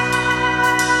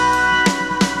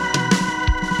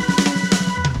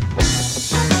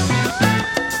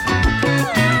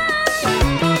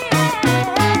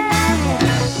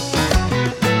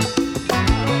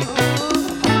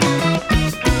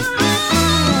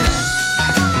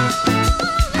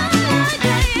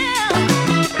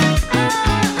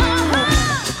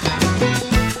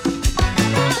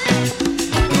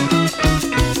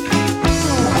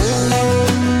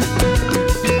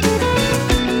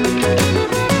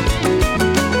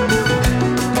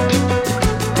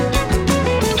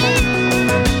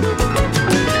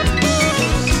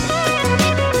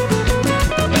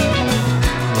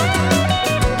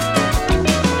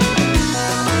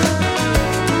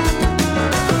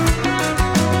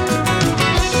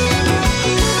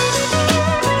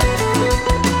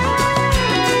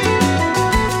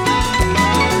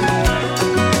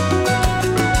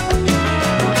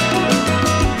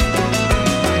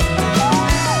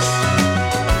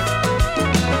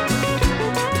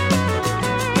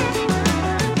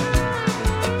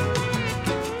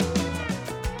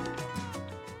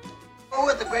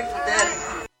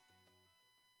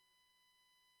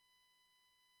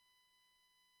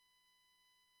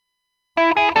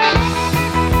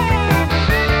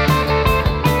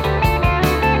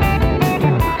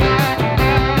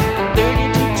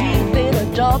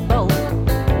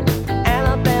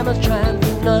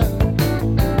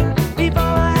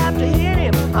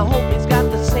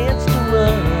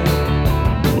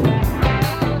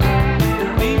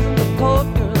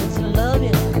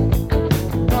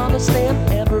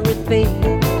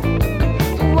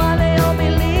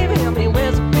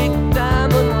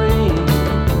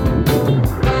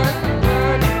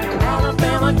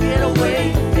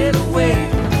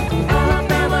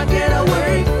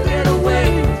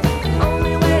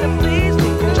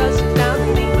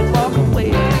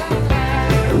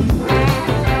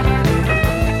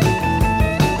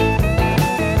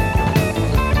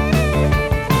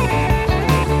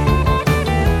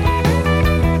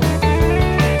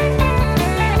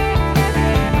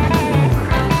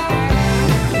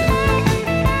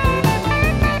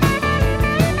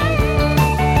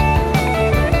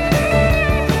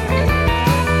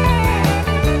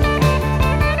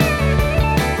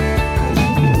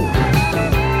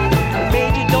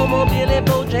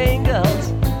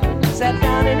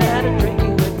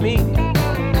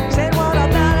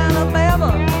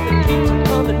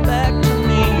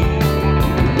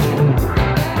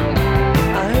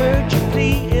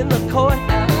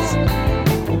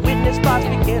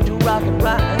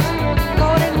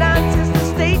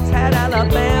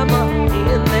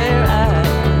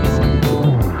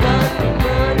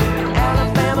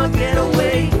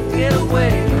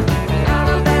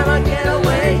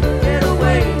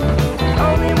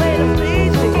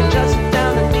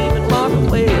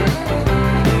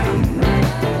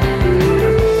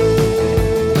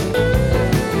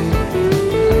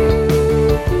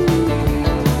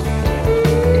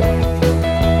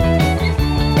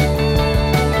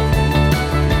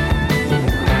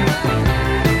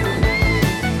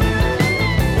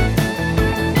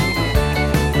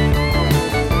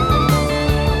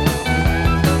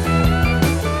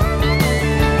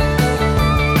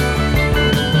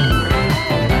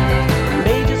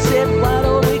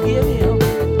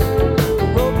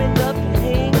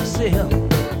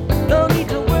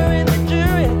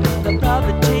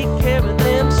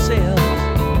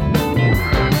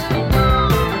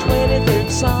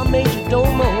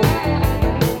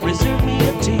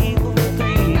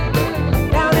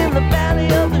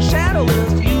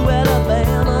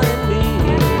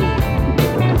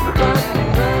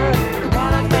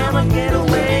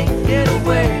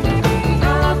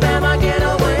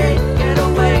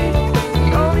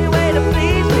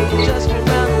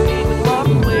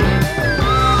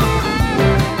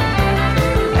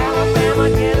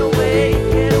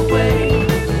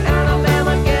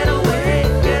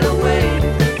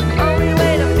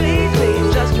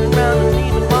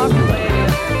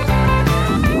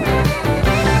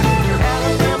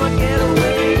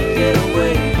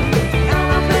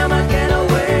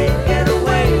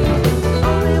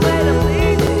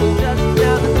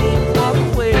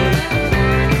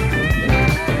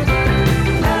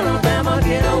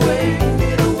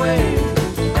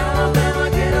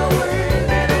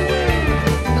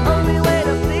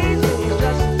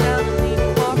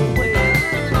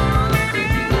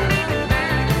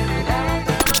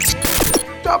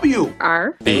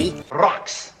 W-R-A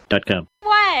Rocks.com.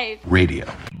 Wave. Radio.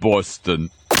 Boston.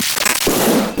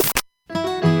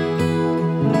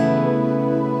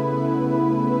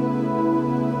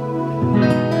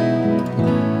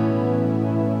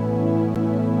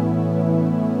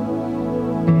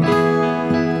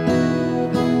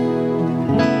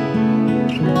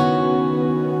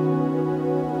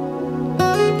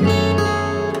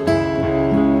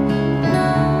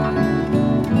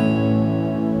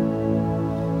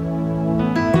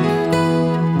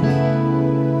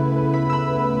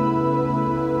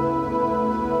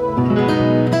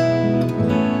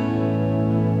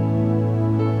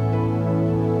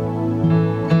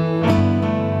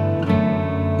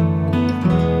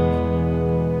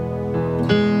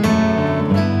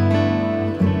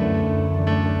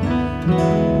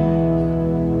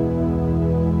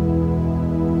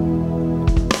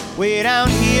 Way down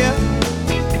here,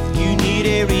 you need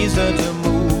a reason to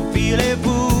move. Feel a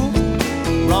fool,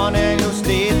 running your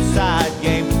stateside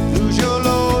game. Lose your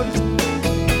load,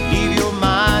 leave your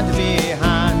mind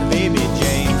behind, baby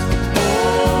James.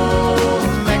 Oh,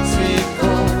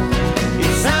 Mexico,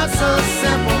 it sounds so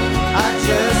simple, I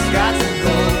just got to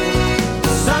go. The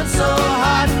sun's so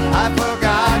hot, I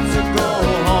forgot to go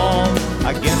home.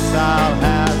 I guess I'll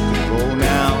have to go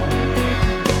now.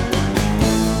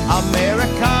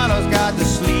 Americano's got the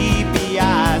sleepy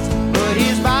eyes, but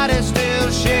his body's still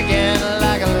shaking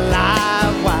like a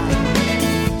live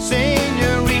wire.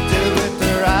 Senorita with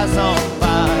her eyes on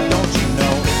fire, don't you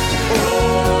know?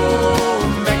 Oh,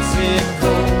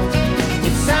 Mexico,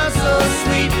 it sounds so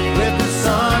sweet with the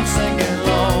sun singing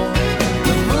low.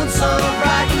 The moon's so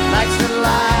bright, likes to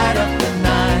light up the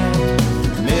night,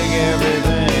 make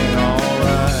everything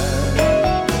alright.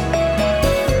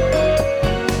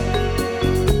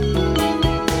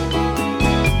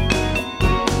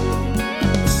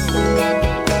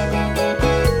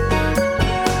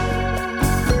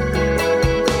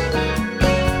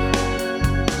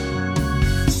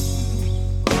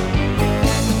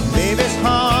 Baby's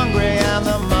hungry and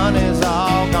the money's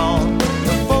all gone.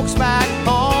 The folks back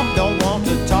home don't want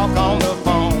to talk on the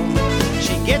phone.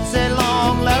 She gets a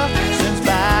long letter, sends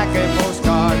back a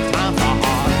postcard, time for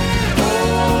heart.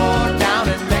 Oh, down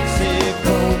in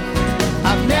Mexico,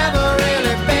 I've never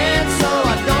really been, so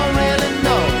I don't really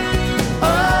know.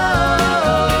 Oh,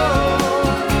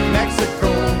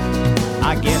 Mexico,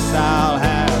 I guess I'll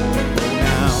have to go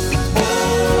now. Oh,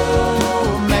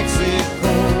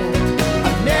 Mexico,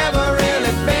 I've never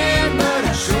really been, but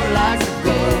I sure like to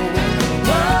go.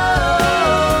 Whoa,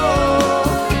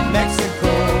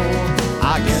 Mexico, I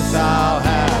guess I'll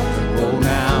have to go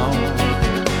now.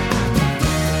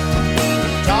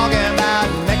 Talking about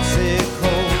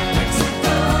Mexico,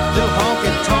 little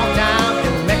honky tonk down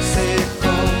in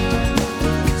Mexico,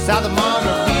 south of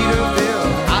Margaritaville,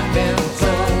 I've been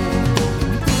told.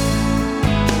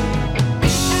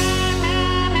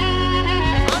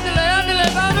 Underlay,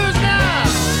 vamos now.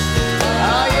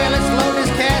 Oh yeah, let's load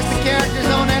this cast of characters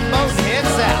on that boat and head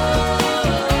south.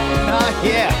 Oh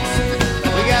yeah,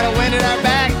 we got a wind at our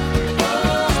back,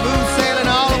 smooth sailing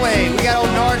all the way. We got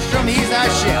old Nordstrom, he's our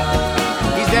chef.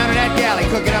 He's down in that galley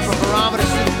cooking up a barometer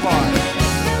soup for us.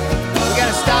 We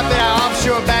gotta stop at our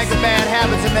offshore bank of bad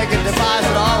habits and make a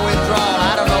deposit or withdrawal.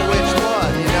 I don't know which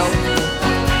one, you know.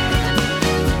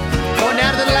 Going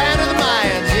down to the land of the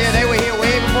Mayans. Yeah, they were here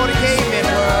way before the cavemen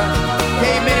were.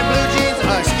 Cavemen in blue jeans?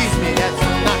 Excuse me, that's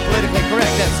not politically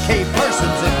correct. That's cave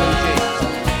persons in blue jeans.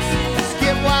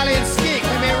 Skip, Wally, and Skink,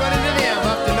 we may run into them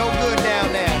up to no good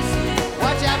down there.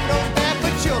 Watch out for those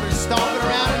barefoot children stomping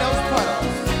around in those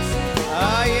puddles.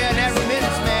 Oh yeah, and that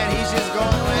remittance man, he's just going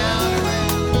around and around.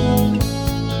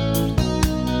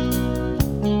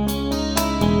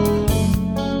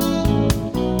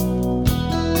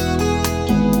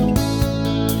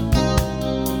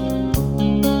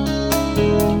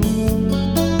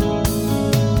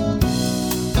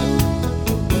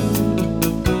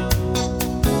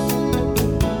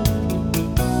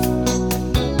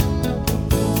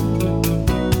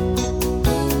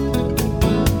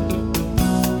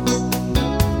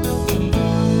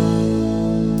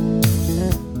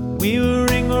 We were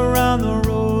ring around the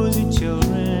rosy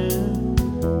children.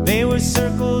 They were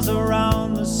circles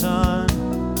around the sun.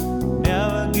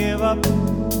 Never give up,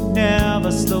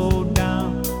 never slow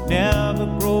down, never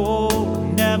grow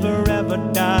old, never ever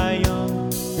die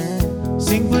young.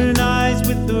 Synchronized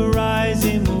with the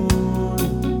rising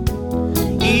moon,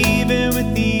 even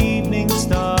with the evening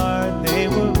star, they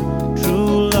were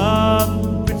true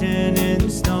love written in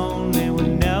stone. They were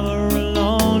never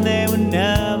alone, they were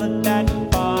never that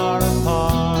far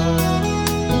apart.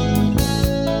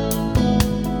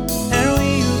 And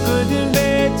we could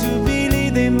invade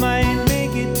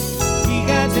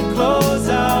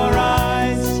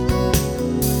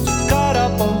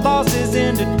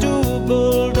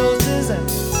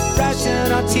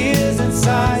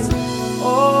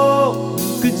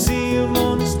could see them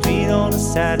on the street on a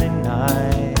Saturday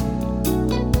night.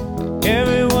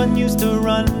 Everyone used to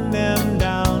run them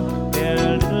down. They're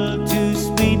a little too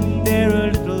sweet, they're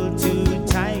a little too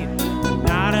tight.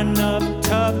 Not enough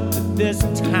tough for this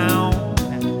town.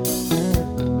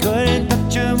 Couldn't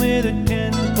touch them with a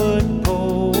 10-foot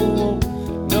pole.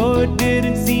 No, it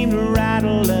didn't seem to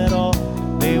rattle at all.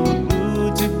 They were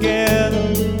glued together,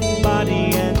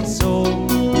 body and soul.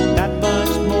 That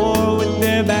much more with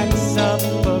their backs up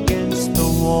against the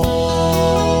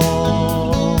wall.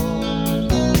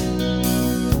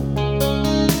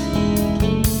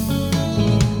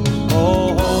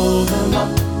 Oh, hold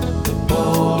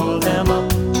them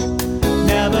up,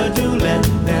 never do let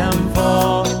them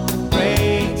fall.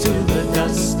 Pray to the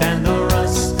dust and the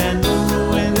rust and the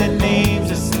ruin that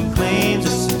names us and claims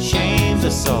us and shames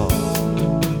us all.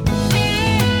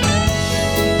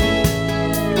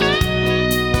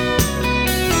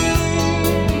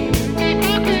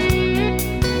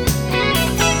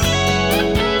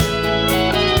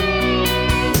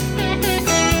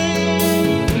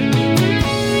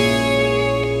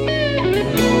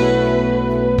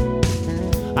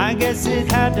 I guess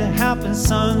it had to happen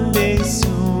someday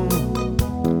soon.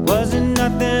 Wasn't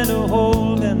nothing to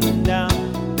hold them down.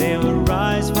 They would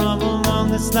rise from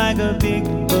among us like a big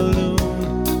balloon.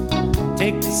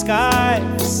 Take the sky,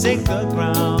 forsake the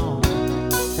ground.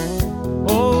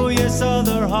 Oh yes, all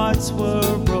their hearts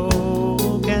were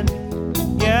broken.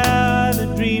 Yeah, the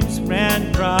dreams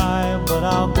ran dry. But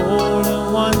our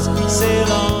golden ones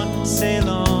sail on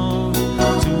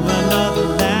to another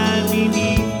land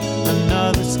beneath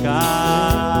another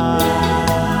sky.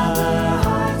 Their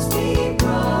hearts be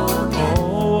broken.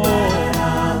 Oh, let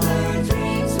other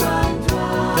dreams run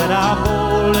dry. Let our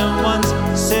golden ones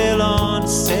sail on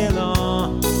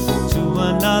to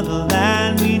another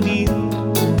land beneath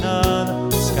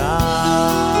another sky.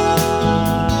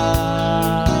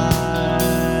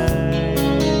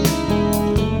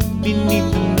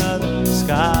 Beneath another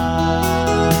sky.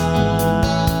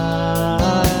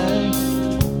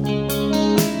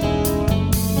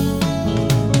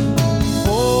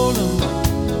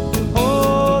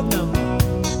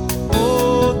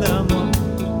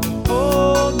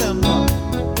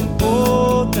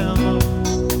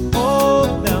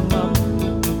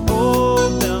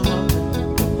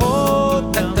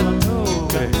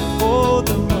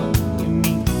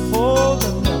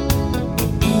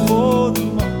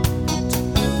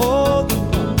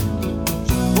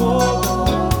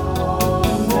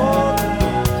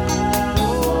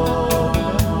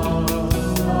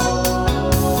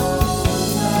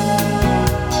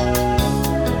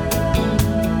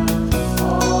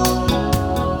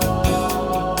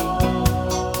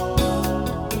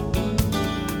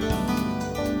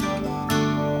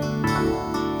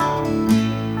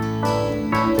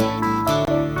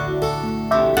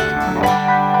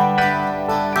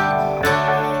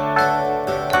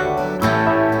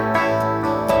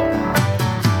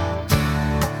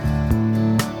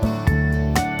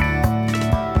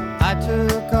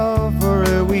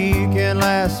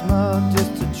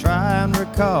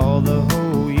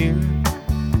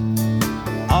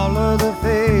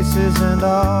 And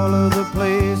all of the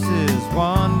places,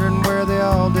 wondering where they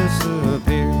all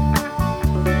disappeared.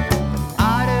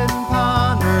 I didn't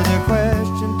ponder the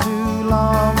question too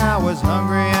long. I was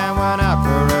hungry and went out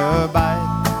for a bite.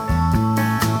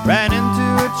 Ran into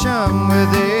a chum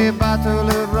with a bottle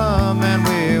of rum, and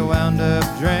we wound up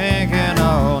drinking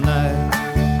all night.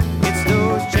 It's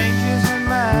those changes in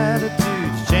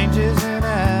latitudes, changes in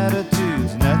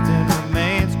attitudes, nothing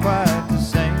remains quite the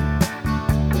same.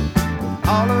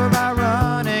 All of our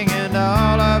running and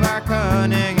all of our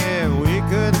cunning, if we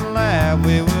couldn't laugh,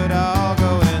 we would all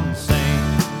go insane.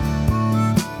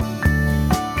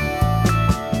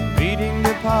 Reading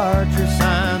departure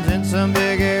signs in some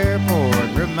big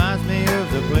airport reminds me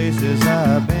of the places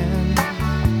I've been.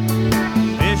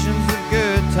 Visions of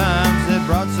good times that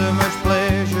brought so much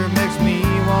pleasure makes me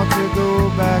want to go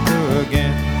back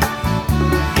again.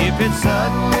 If it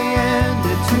suddenly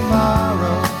ended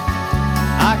tomorrow,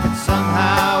 I could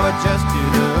somehow adjust to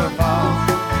the fall.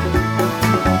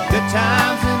 Good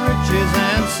times and riches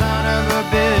and son of a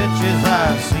bitches,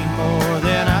 I've seen more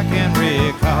than I can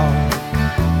recall.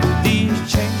 These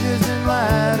changes in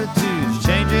latitudes,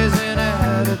 changes in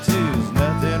attitudes,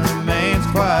 nothing remains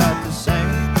quite the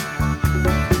same.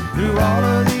 Through all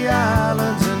of the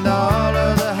islands and all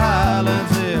of the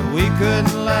highlands, if we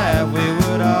couldn't laugh, we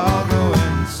would all go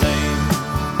insane.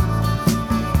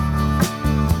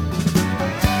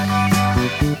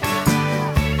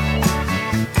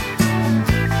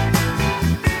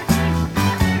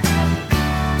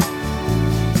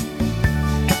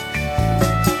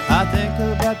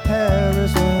 about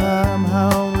Paris when I'm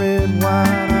high on red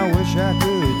wine. I wish I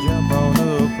could jump on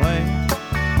a plane.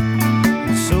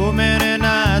 So many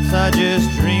nights I just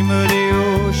dream of the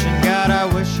ocean. God, I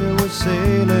wish I was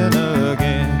sailing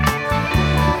again.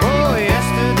 Oh,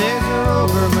 yesterdays are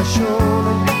over my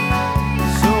shoulder,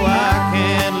 so I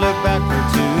can't look back for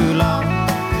too long.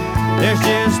 There's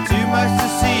just too much to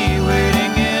see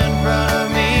waiting in front of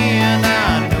me, and I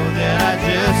know that I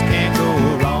just can't go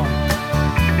wrong.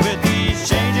 With these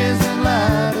changes in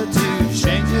latitude,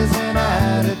 changes in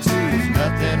attitudes,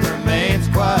 nothing remains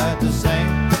quite the same.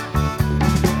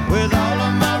 With all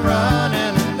of my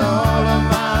running and all of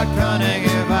my cunning,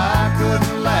 if I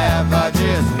couldn't laugh, I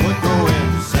just would go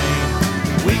insane.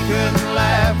 We couldn't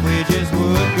laugh, we just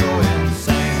would go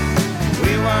insane.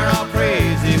 We weren't all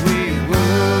crazy, we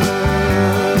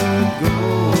would go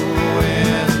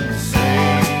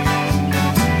insane.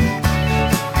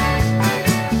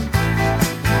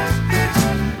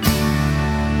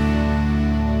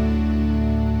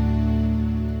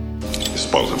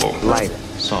 Disposable. Lighter.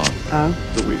 Song.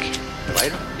 The week.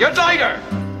 Lighter? You're lighter!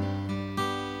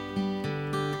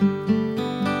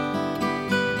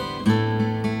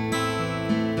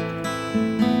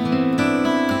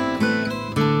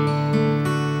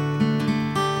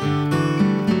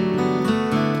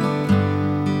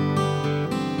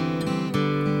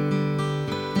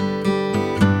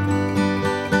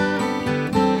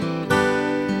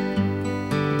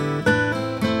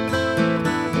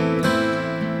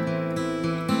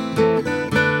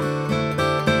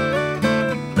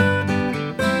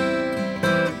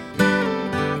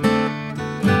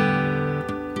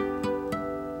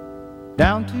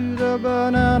 Down to the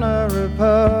Banana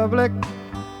Republic,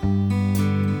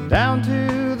 down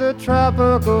to the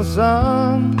tropical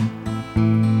sun,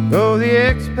 go the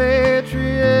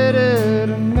expatriated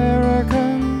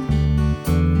Americans,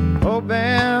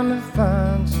 hoping to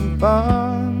find some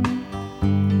fun.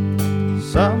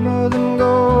 Some of them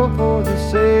go for the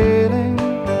sailing,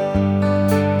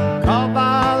 caught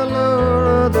by the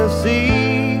lure of the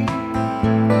sea,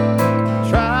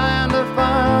 trying to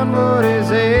find what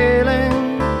is ailing,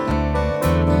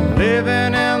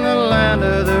 living in the land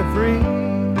of the free.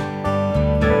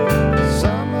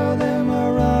 Some of them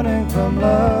are running from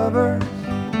lovers,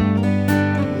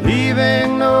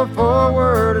 leaving no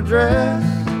forward address.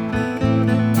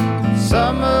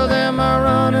 Some of them are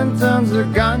running tons of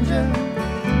ganja,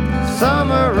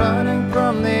 some are running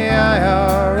from the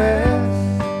IRS.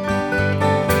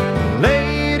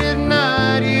 Late at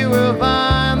night you will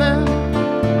find them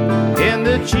in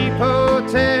the cheap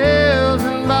hotels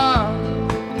and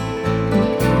bars,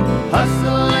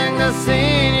 hustling the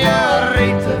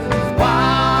senoritas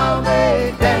while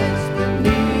they dance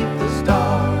beneath the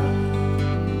stars,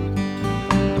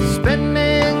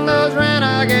 spending those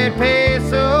renegade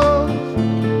pesos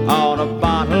on a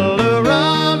bottle of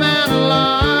rum and a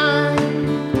lime,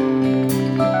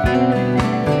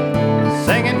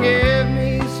 singing give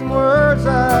me some words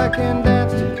I can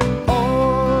dance to,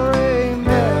 or a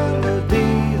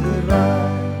melody that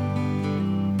rhymes.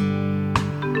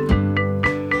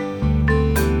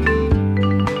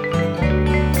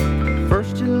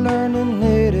 First you learn a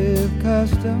native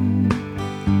custom,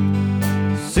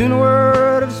 soon a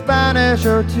word of Spanish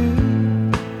or two.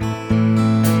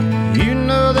 You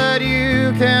know that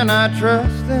you cannot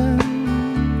trust them,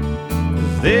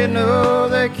 'cause they know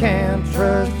they can't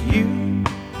trust you.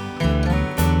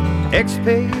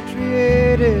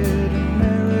 Expatriated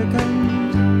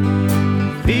Americans,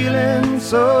 feeling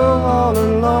so all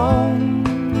alone,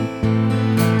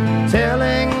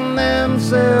 telling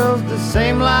themselves the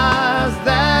same lies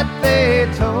that they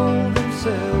told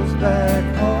themselves back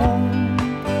home.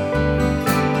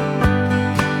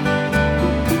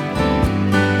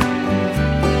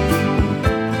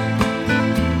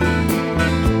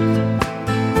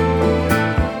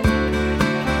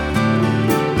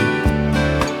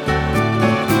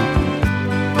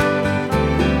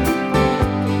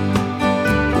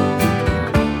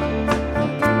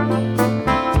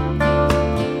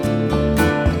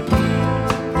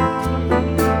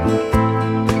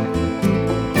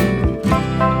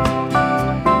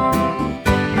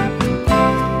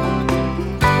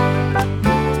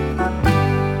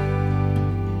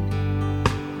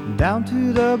 Down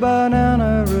to the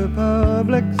Banana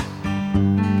Republics,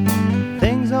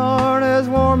 things aren't as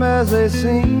warm as they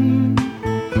seem.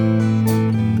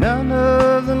 None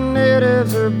of the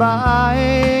natives are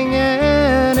buying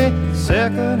any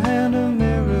second-hand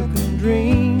American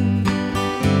dream.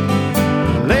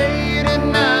 Late at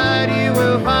night you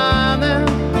will find them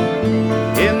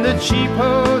in the cheap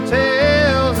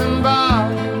hotels and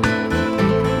bars,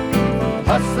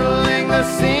 rustling the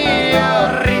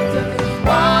señoritas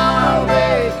while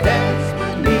they dance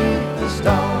beneath the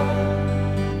stars,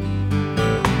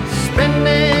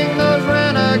 spending those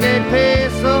renegade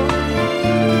pesos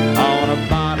on a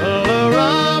bottle of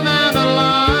rum and a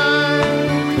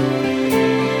lime,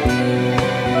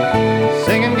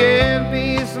 singing, give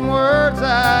me some words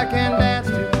I can dance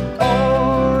to,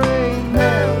 or a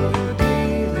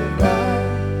melody that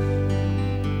rides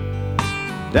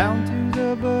down to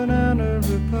the banana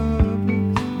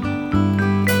republic,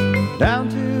 down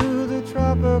to the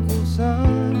tropical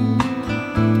sun.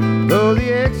 Though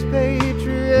the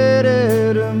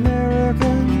expatriated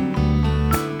American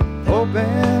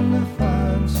hoping to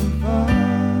find some fun.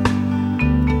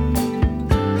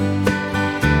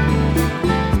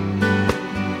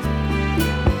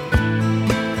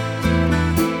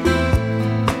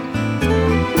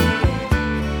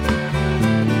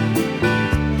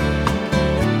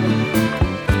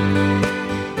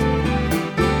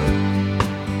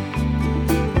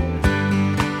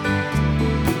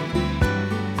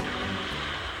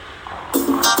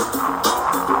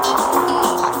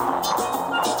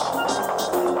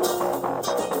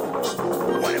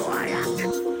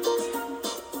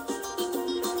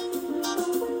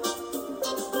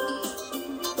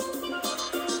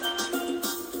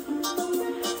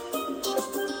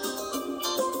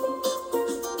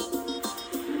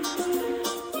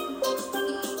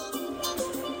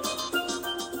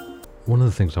 One of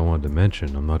the things I wanted to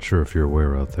mention, I'm not sure if you're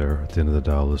aware out there at the end of the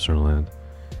dial, Listenerland,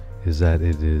 is that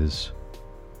it is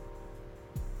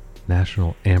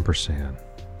National Ampersand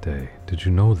Day. Did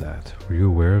you know that? Were you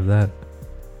aware of that?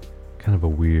 Kind of a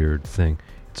weird thing.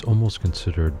 It's almost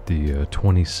considered the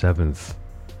 27th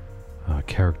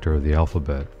character of the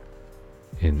alphabet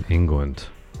in England.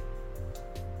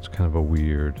 It's kind of a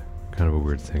weird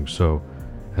thing. So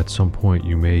at some point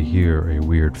you may hear a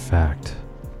weird fact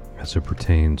as it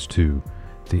pertains to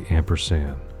the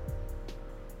ampersand.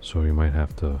 So you might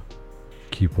have to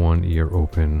keep one ear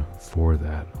open for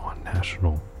that on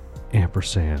National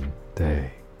Ampersand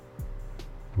Day,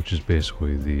 which is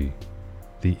basically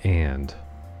the and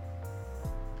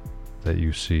that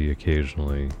you see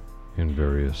occasionally in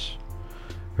various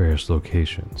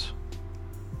locations.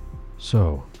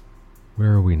 So,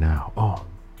 where are we now? Oh,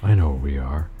 I know where we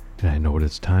are, and I know what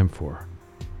it's time for.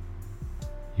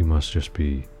 You must just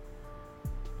be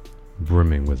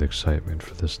brimming with excitement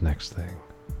for this next thing,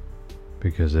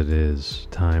 because it is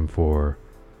time for,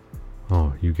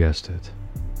 oh, you guessed it.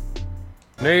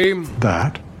 Name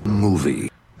that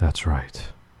movie. That's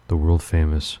right. The world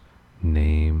famous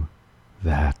Name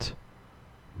That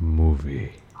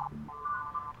Movie,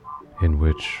 in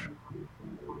which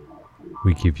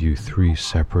we give you 3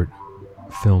 separate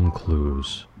film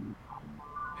clues,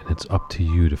 and it's up to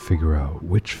you to figure out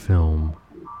which film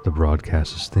the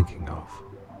broadcast is thinking of.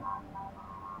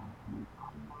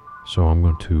 So I'm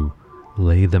going to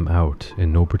lay them out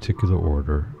in no particular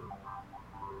order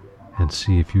and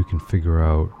see if you can figure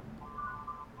out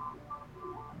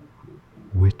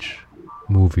which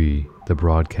movie the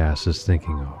broadcast is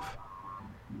thinking of.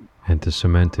 And to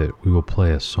cement it, we will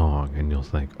play a song and you'll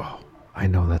think, oh, I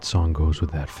know that song goes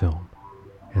with that film.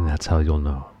 And that's how you'll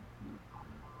know.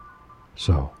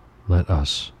 So, let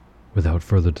us, without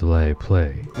further delay,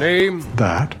 play Name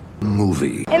That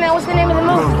Movie. Hey man, what's the name of the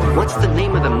movie? What's the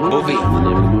name of the movie?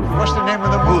 What's the name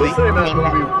of the movie?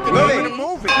 Name it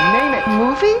movie. Name it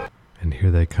movie? And here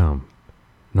they come.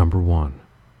 Number 1.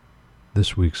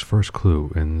 This week's first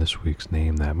clue in this week's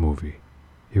Name That Movie.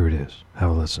 Here it is.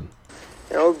 Have a listen.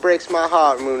 You know, it breaks my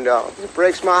heart, Moondog. It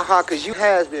breaks my heart because you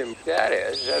has been. That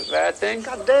is a bad thing.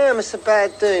 God damn, it's a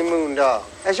bad thing, Moondog.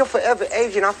 As your forever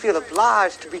agent, I feel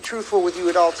obliged to be truthful with you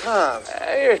at all times.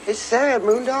 It's sad,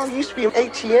 Moondog. You used to be an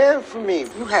ATM for me.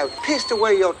 You have pissed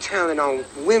away your talent on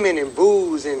women and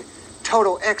booze and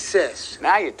total excess.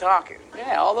 Now you're talking.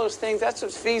 Yeah, all those things, that's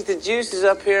what feeds the juices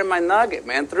up here in my nugget,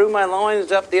 man. Through my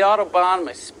loins, up the Autobahn,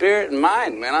 my spirit and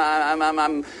mind,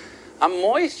 man. I'm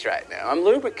moist right now. I'm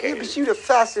lubricated. Yeah, but you the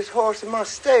fastest horse in my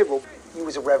stable. You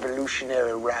was a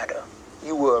revolutionary rider.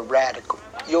 You were a radical.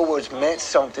 Your words meant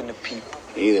something to people.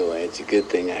 Either way, it's a good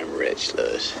thing I'm rich,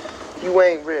 Louis. You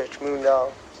ain't rich,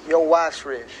 Moondog. Your wife's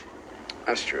rich.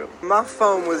 That's true. My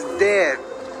phone was dead.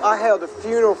 I held a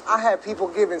funeral. I had people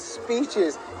giving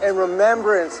speeches in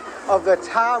remembrance of the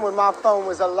time when my phone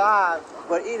was alive.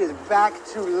 But it is back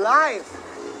to life.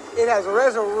 It has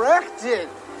resurrected.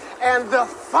 And the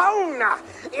phone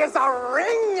is a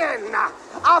ringing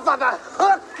off of the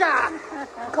hook.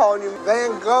 Calling you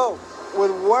Van Gogh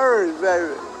with words,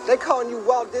 baby. They calling you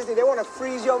Walt Disney. They want to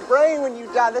freeze your brain when you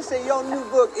die. They say your new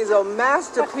book is a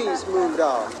masterpiece,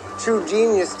 Moondog. True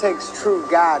genius takes true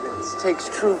guidance, takes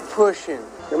true pushing.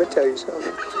 Let me tell you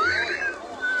something.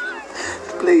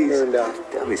 Please,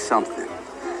 Moondog, tell me something.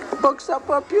 Books up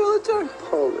for Pulitzer?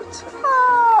 Pulitzer.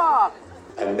 Ah!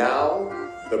 And now,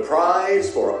 the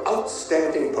prize for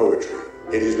outstanding poetry.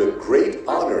 It is with great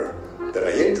honor that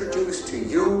I introduce to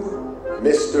you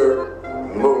Mr.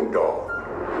 Moondog.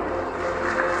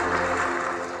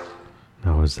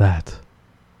 Now, is that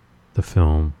the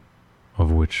film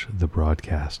of which the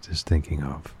broadcast is thinking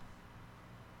of?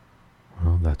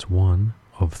 Well, that's one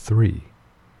of three.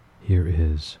 Here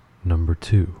is number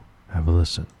 2. Have a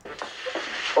listen.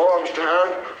 Oh, Mr.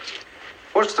 Hand,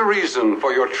 what's the reason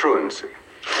for your truancy?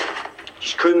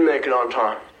 Just couldn't make it on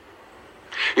time.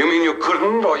 You mean you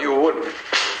couldn't or you wouldn't?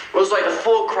 It was like a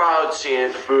full crowd scene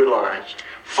at the food line.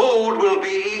 Food will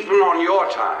be eaten on your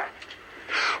time.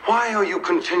 Why are you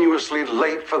continuously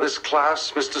late for this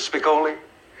class, Mr. Spicoli?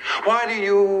 Why do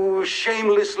you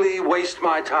shamelessly waste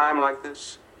my time like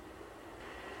this?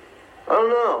 I don't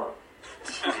know.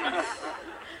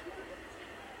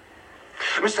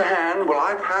 Mr. Hand, will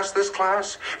I pass this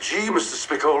class? Gee, Mr.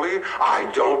 Spicoli,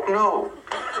 I don't know.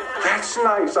 That's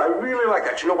nice. I really like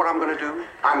that. You know what I'm going to do?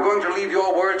 I'm going to leave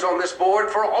your words on this board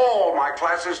for all my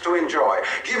classes to enjoy,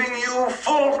 giving you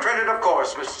full credit, of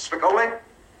course, Mr. Spicoli.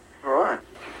 All right.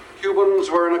 Cubans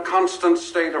were in a constant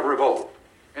state of revolt.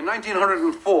 In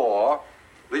 1904,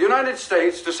 the United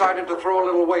States decided to throw a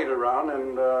little weight around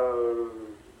and,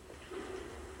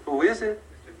 who is it?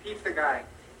 The pizza guy.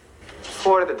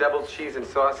 Order the double cheese and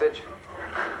sausage.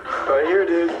 Right here,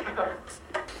 dude.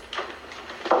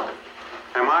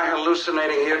 Am I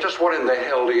hallucinating here? Just what in the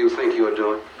hell do you think you are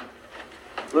doing?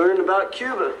 Learning about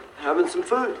Cuba, having some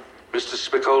food. Mr.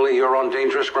 Spicoli, you're on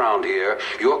dangerous ground here.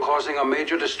 You're causing a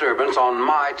major disturbance on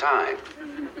my time.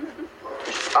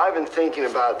 I've been thinking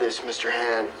about this, Mr.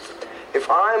 Hand. If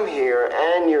I'm here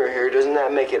and you're here, doesn't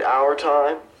that make it our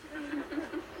time?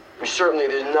 Certainly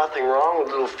there's nothing wrong with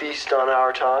a little feast on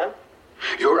our time.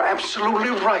 You're absolutely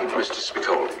right, Mr.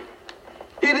 Spicoli.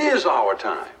 It is our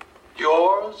time.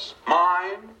 Yours,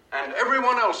 mine, and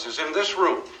everyone else's in this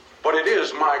room. But it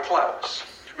is my class.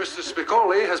 Mr.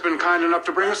 Spicoli has been kind enough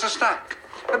to bring us a snack.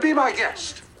 Be my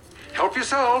guest. Help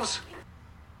yourselves.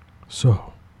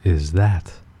 So, is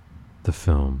that the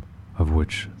film of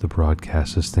which the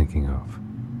broadcast is thinking of?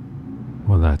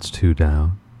 Well, that's 2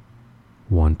 down,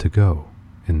 1 to go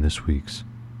in this week's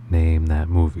Name That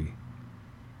Movie.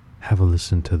 Have a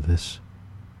listen to this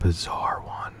bizarre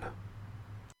one.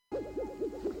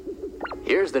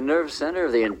 Here's the nerve center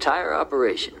of the entire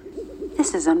operation.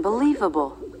 This is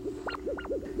unbelievable.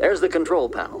 There's the control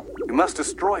panel. You must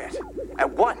destroy it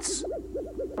at once.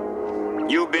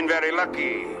 You've been very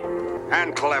lucky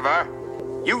and clever.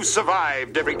 You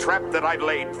survived every trap that I'd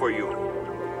laid for you.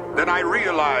 Then I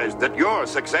realized that your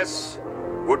success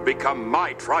would become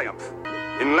my triumph.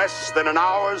 In less than an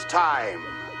hour's time,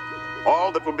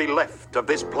 all that will be left of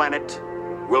this planet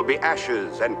will be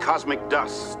ashes and cosmic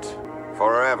dust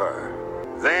forever.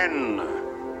 Then,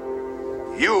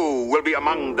 you will be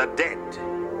among the dead.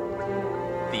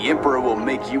 The Emperor will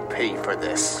make you pay for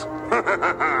this.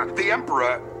 The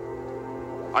Emperor?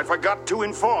 I forgot to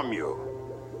inform you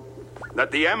that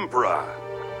the Emperor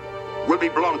will be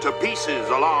blown to pieces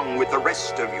along with the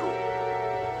rest of you.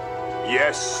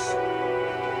 Yes,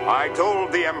 I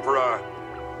told the Emperor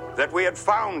that we had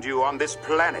found you on this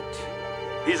planet.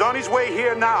 He's on his way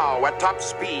here now at top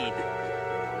speed.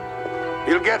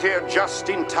 He'll get here just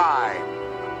in time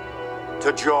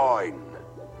to join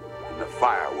in the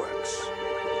fireworks.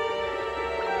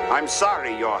 I'm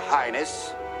sorry, Your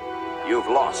Highness. You've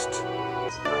lost.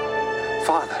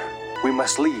 Father, we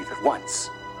must leave at once.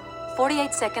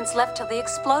 48 seconds left till the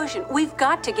explosion. We've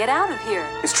got to get out of here.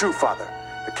 It's true, Father.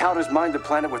 The Countess mined the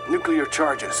planet with nuclear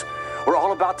charges. We're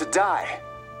all about to die.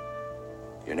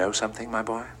 You know something, my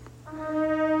boy?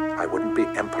 I wouldn't be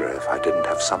Emperor if I didn't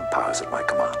have some powers at my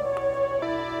command.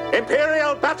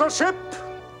 Imperial battleship,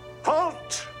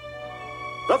 halt!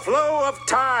 The flow of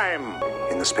time!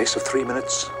 In the space of 3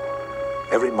 minutes,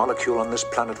 every molecule on this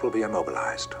planet will be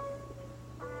immobilized.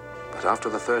 But after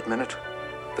the 3rd minute,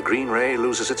 the green ray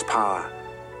loses its power.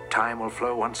 Time will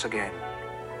flow once again.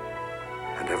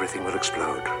 And everything will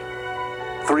explode.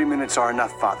 3 minutes are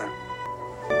enough, Father.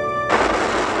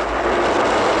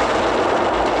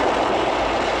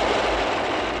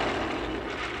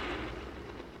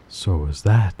 So is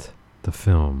that the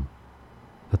film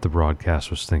that the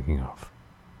broadcast was thinking of?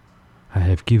 I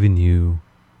have given you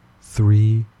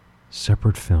 3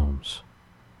 separate films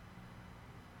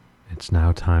It's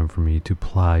now time for me to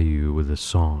ply you with a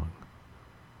song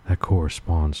that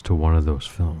corresponds to one of those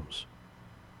films.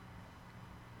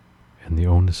 And the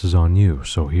onus is on you,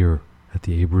 so here at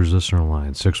the Abers listener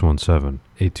line,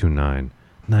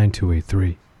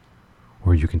 617-829-9283,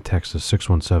 or you can text us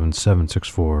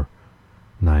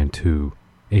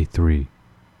 617-764-9283.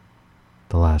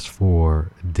 The last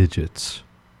 4 digits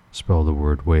spell the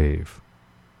word wave.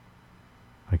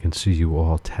 I can see you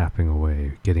all tapping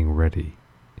away, getting ready,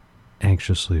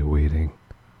 anxiously awaiting.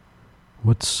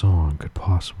 What song could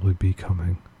possibly be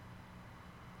coming?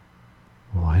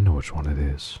 Well, I know which one it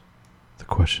is. The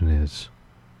question is,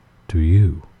 do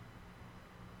you?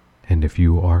 And if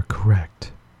you are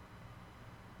correct,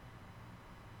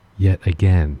 yet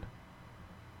again,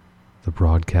 the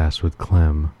Broadcast with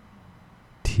Clem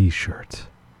t-shirt.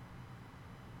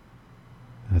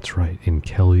 That's right, in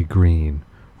Kelly green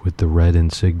with the red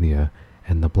insignia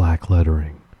and the black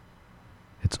lettering.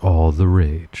 It's all the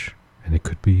rage, and it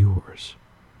could be yours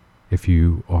if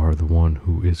you are the one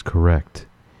who is correct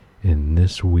in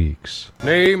this week's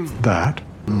Name That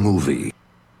Movie.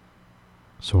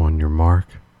 So on your mark,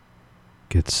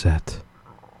 get set,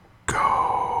 go.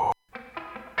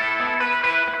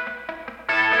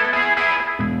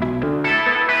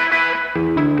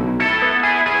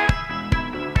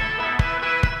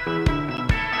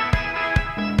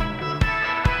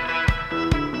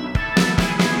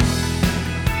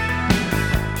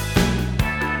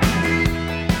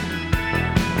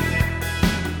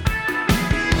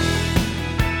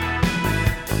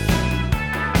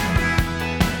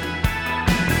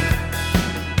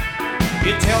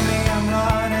 You tell me I'm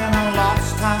running on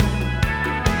lost time.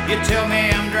 You tell me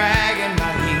I'm dragging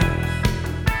my heels.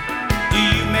 Do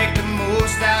you make the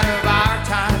most out of our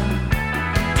time?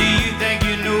 Do you think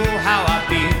you know how I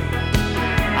feel?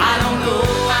 I don't know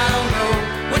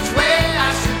which way I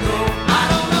should go. I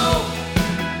don't know.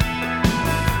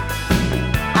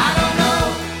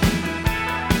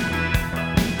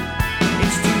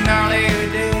 It's too gnarly a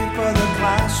day for the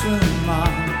classroom,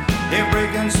 Mom. They're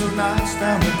breaking so nice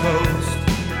down the coast.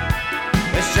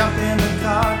 Let's jump in the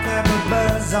car, have a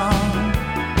buzz on.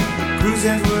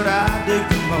 Cruising's what I dig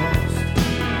the most.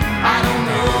 I don't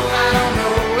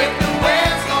know if the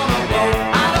wind's gonna blow.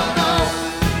 I don't know.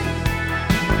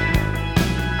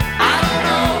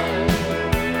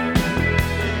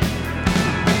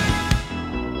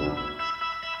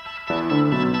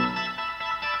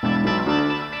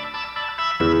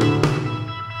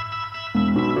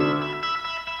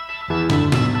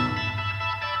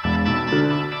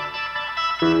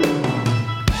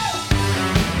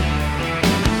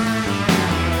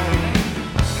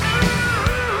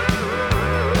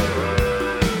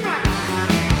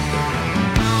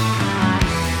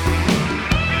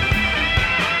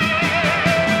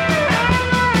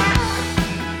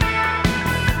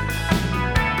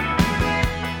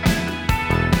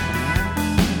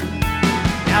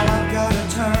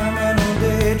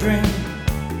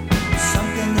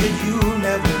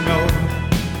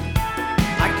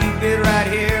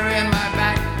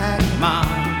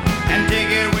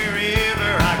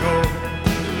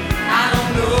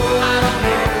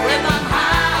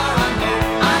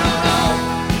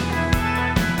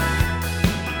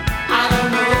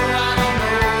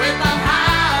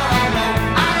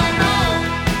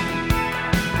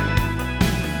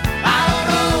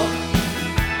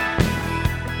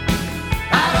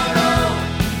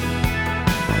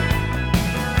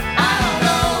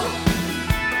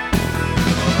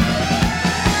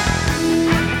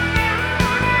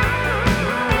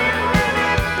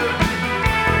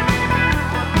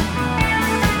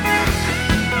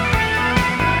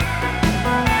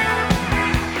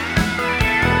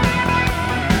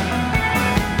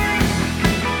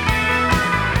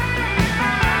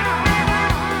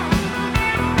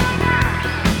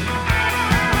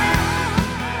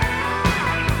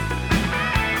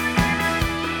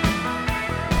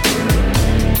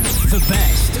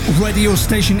 Radio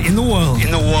station in the world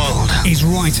is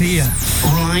right here,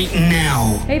 right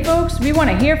now. Hey folks, we want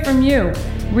to hear from you.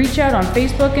 Reach out on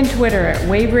Facebook and Twitter at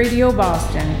Wave Radio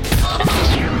Boston.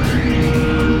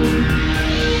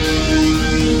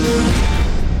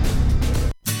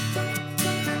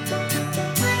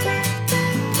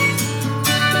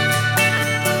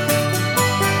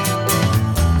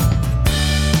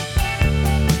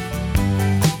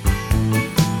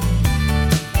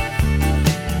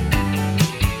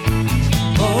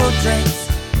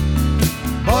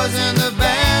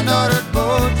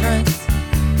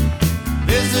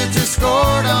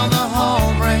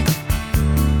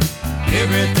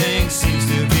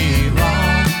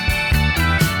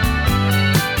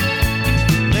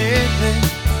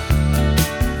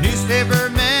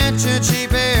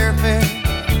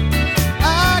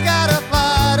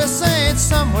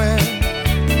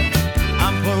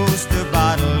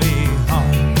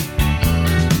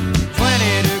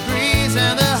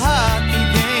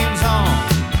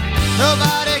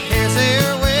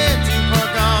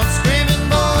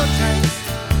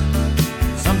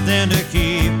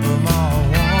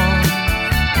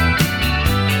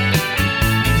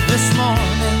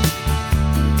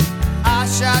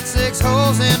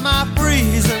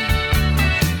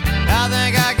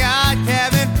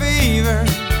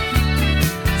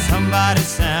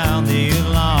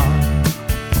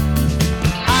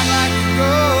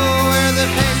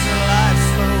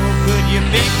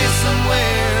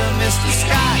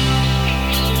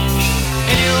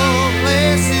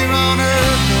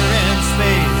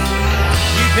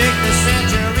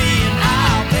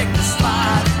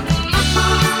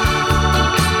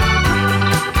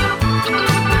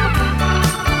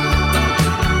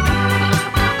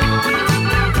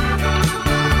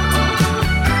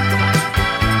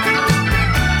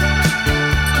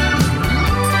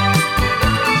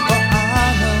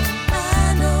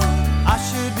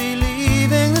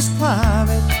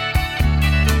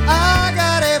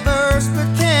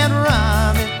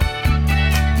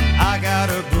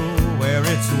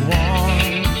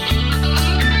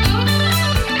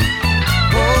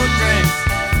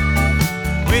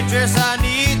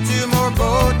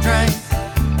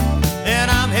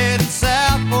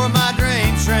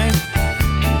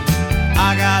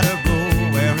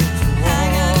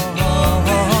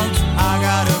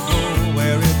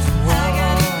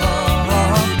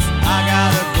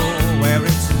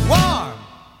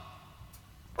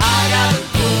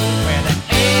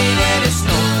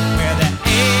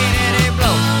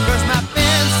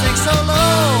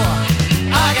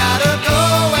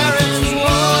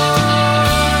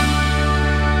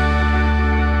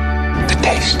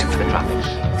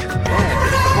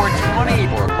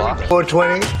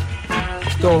 420.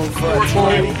 Stolen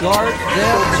 420. Guard,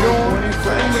 Del, Jones,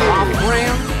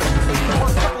 Brown.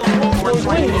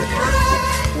 420.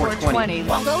 420.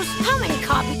 Well, those humming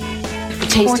copies.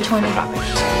 Taste 420.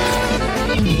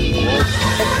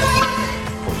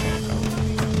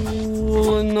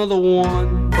 Another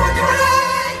one.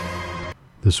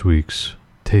 This week's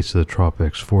Taste of the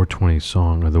Tropics 420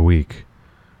 Song of the Week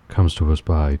comes to us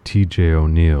by TJ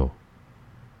O'Neill,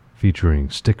 featuring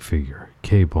Stick Figure,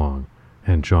 K-Bong,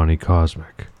 and Johnny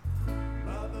Cosmic,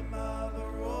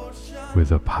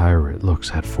 with A Pirate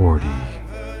Looks at 40.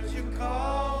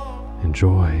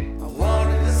 Enjoy. I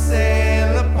wanted to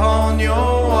sail upon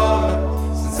your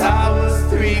water since I was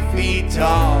 3 feet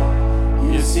tall.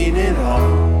 You've seen it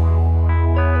all.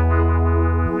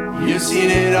 You've seen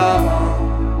it all.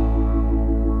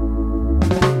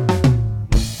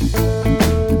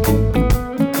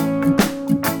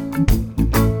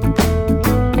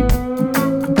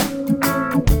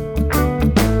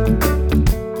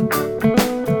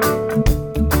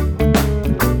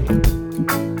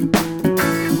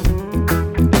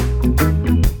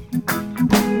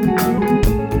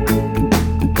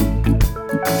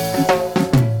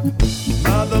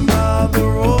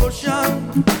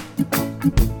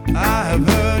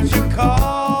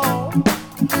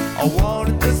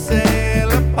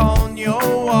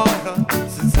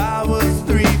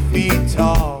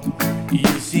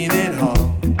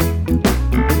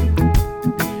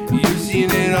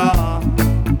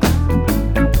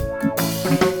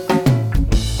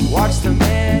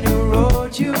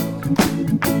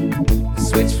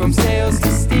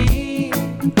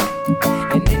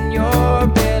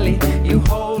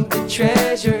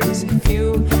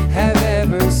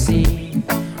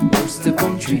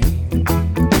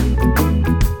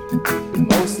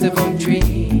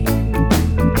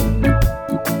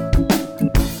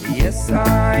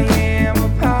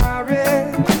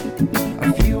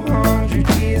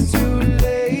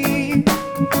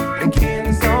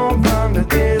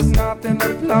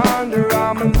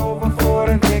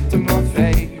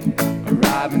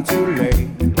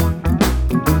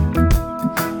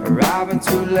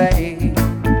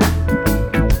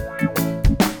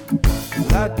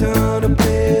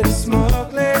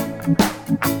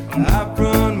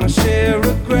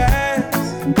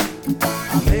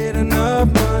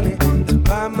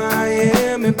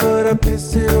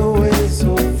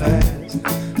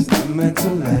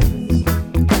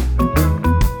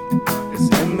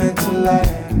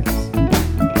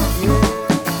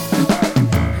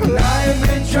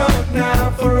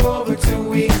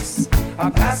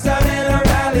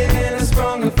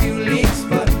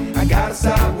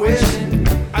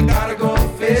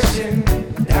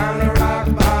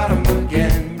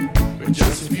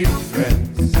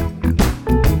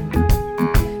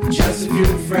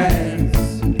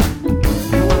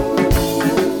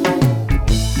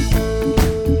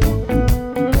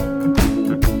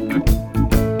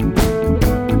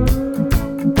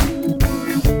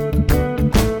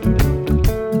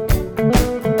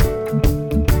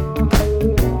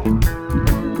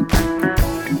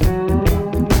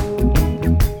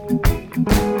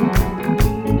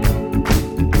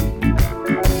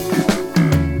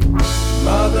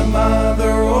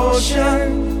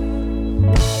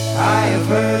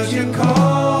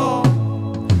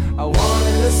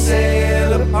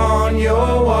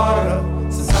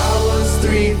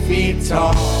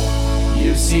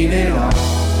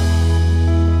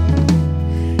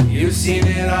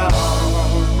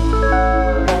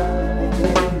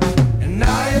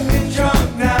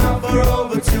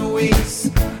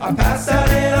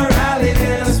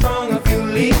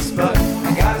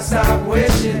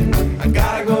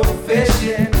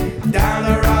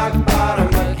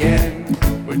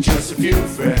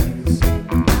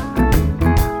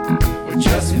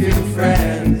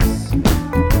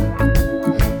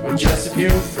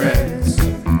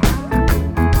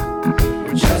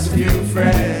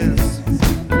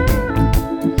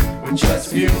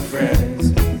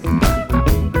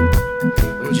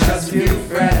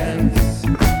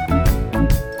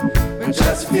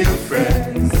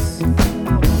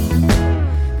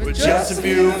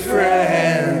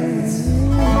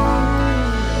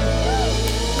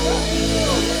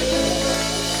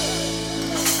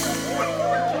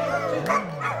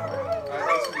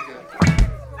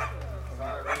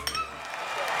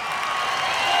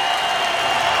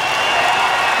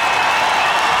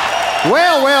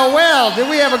 Well, did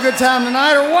we have a good time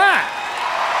tonight or what?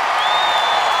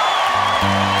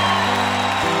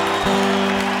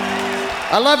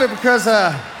 I love it because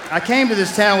I came to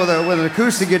this town with an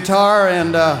acoustic guitar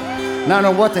and not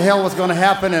know what the hell was going to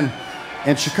happen, and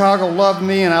And Chicago loved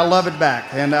me, and I love it back,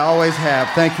 and I always have.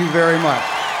 Thank you very much.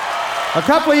 A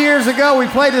couple of years ago, we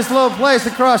played this little place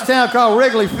across town called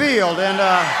Wrigley Field, and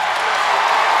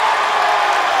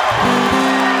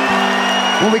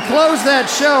when we close that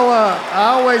show,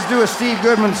 I always do a Steve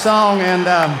Goodman song, and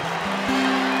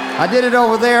I did it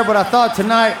over there, but I thought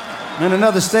tonight in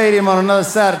another stadium on another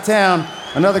side of town,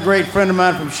 another great friend of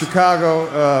mine from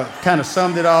Chicago kind of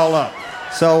summed it all up.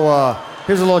 So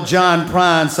here's a little John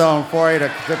Prine song for you to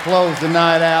close the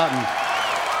night out.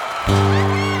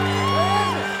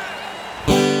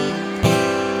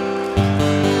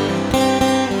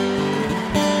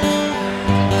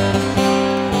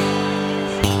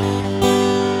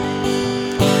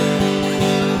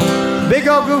 Big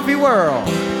old goofy world.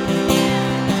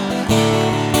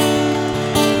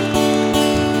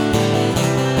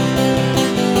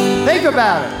 Think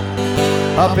about it.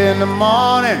 Up in the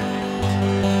morning,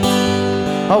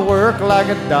 I work like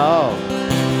a dog.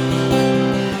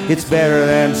 It's better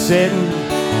than sitting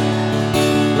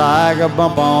like a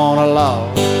bump on a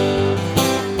log.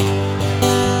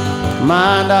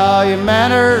 Mind all your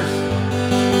manners,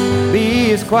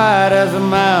 be as quiet as a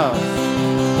mouse.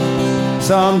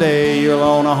 Someday you'll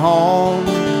own a home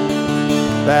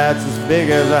that's as big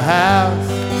as a house.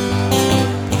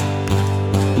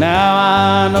 Now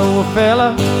I know a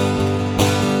fella,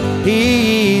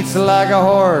 he eats like a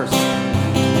horse,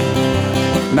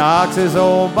 knocks his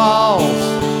old balls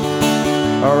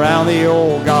around the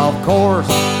old golf course.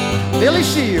 Billy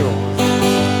Shields,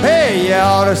 hey, you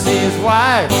ought to see his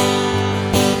wife.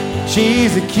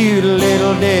 She's a cute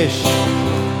little dish,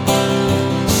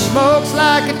 smokes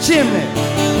like a chimney,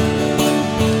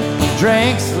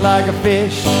 drinks like a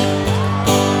fish.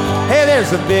 Hey,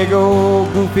 there's a big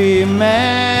old goofy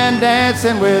man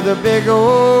dancing with a big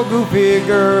old goofy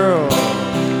girl.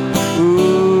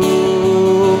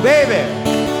 Ooh, baby,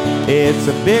 it's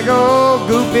a big old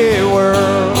goofy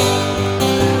world.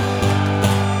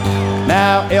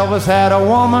 Now Elvis had a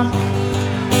woman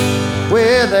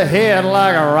with a head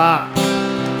like a rock.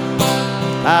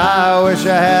 I wish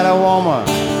I had a woman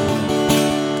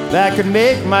that could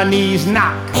make my knees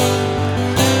knock.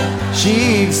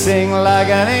 She'd sing like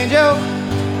an angel,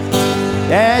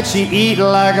 and she'd eat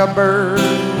like a bird.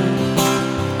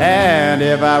 And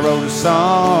if I wrote a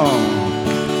song,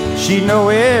 she'd know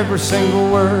every single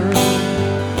word.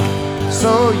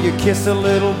 So you kiss a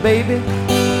little baby,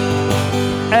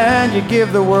 and you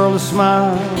give the world a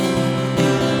smile.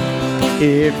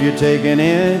 If you take an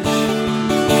inch,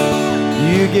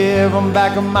 you give them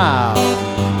back a mile.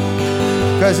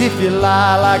 'Cause if you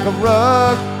lie like a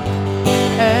rug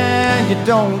and you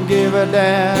don't give a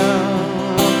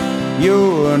damn,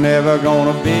 you're never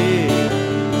gonna be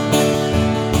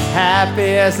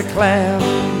happy as a clam.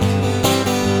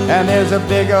 And there's a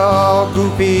big old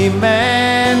goofy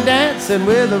man dancing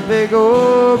with a big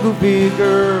old goofy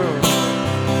girl.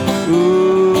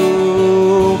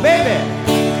 Ooh, baby,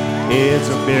 it's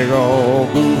a big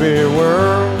old goofy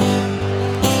world.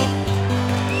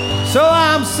 So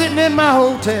I'm sitting in my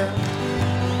hotel,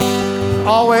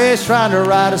 always trying to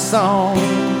write a song,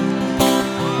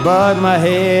 but my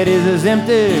head is as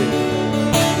empty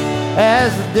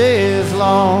as the day is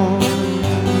long.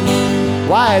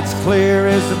 Why, it's clear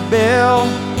as a bell,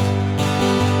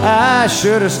 I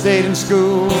should have stayed in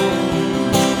school.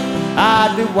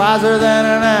 I'd be wiser than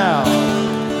an owl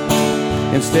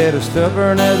instead of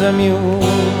stubborn as a mule.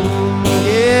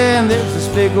 Yeah, and there's this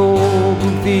big old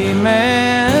goofy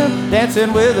man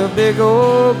dancing with a big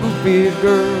old goofy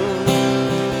girl.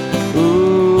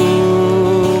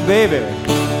 Ooh, baby,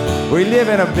 we live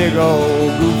in a big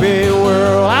old goofy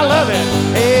world. I love it.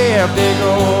 Hey, a big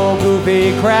old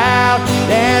goofy crowd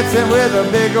dancing with a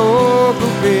big old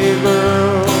goofy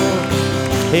girl.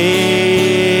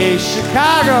 Hey,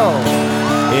 Chicago,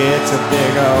 it's a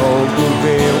big old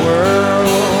goofy world.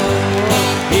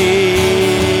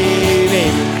 Hey,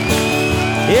 baby,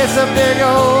 it's a big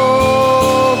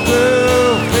old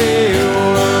goofy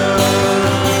world.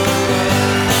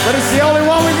 But it's the only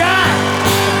one we got.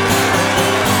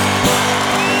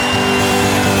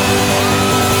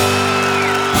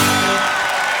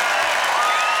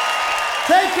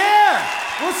 Take care.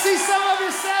 We'll see some of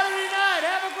you Saturday night.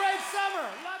 Have a great summer.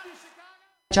 Love you,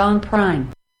 Chicago. John Prine.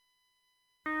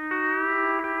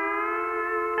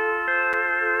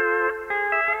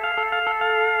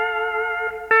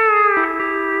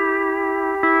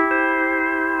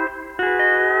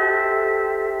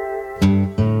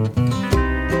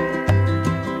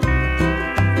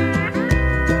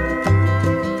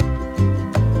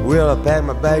 Well, I packed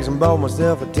my bags and bought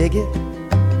myself a ticket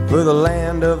for the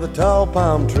land of the tall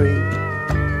palm tree.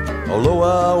 Although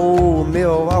I owe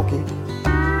Milwaukee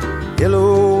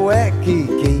Hello,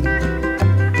 Waikiki.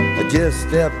 I just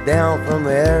stepped down from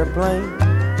the airplane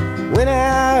when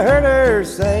I heard her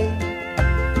say,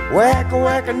 wacka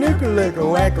wacka nuka licka,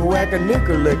 wacka wacka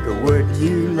nuka licka, would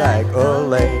you like a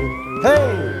lay?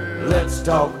 Hey, let's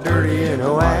talk dirty in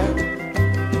Hawaii,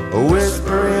 a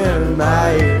whisper in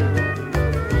my ear.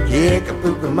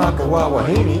 Kiekapuka maka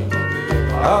wawahini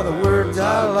are the words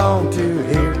I long to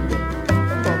hear.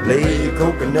 Lay a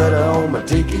coconut on my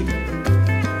tiki,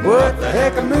 what the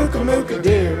heck a mooka mooka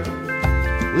dear.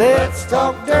 Let's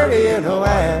talk dirty in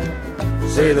Hawaii,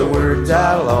 say the words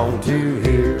I long to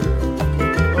hear.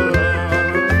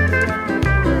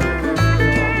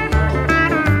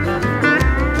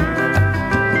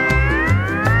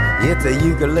 It's a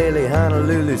ukulele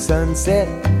Honolulu sunset.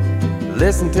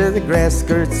 Listen to the grass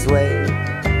skirts sway.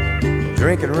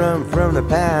 Drinking rum from the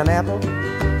pineapple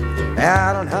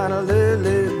out on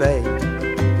Honolulu Bay.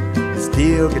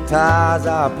 Steel guitars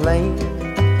are playing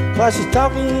while she's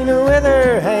talking with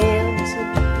her hands.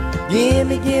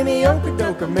 Gimme, gimme,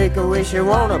 oka-doka, make a wish you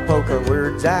wanna poke her,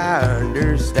 words I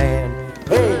understand.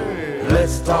 Hey,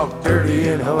 let's talk dirty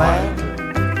in Hawaii,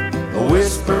 a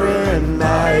whisper in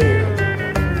my ear.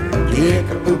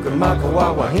 Kiekapuka maka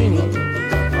wawahini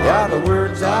are the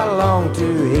words I long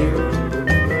to hear.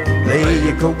 Lay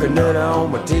your coconut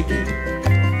on my tiki,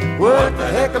 what the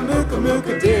heck a mooka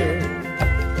mooka dear.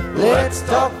 Let's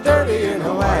talk dirty in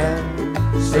Hawaii,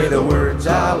 say the words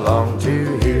I long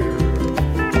to hear.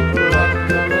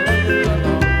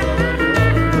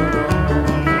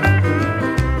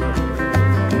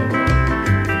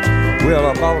 Well,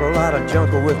 I bought a lot of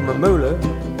jungle with my moolah,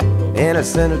 and I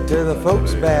sent it to the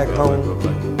folks back home.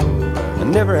 I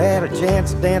never had a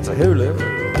chance to dance a hula.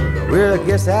 Well, I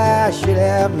guess I should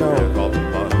have known.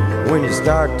 When you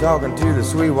start talking to the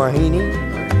sweet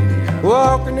wahine,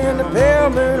 walking in the pale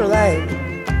moonlight,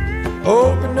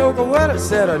 Okanoka, what I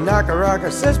said, a Nakaraka,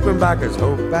 Sispinbakers,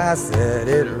 hope I said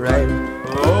it right.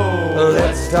 Oh,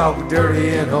 let's talk dirty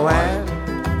in Hawaii,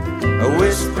 a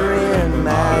whisper in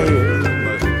my ear.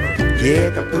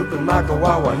 Kiekapuka maka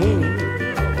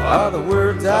wawahini are the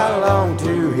words I long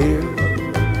to hear.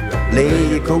 Lay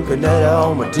your coconut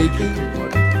on my tiki,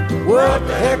 what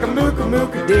the heck a mooka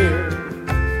mooka dear.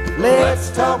 Let's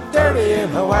talk dirty in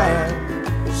Hawaii,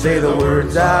 say the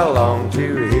words I long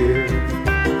to hear.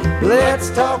 Let's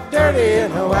talk dirty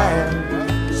in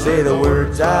Hawaii, say the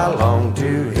words I long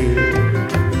to hear.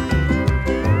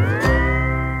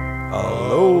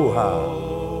 Aloha.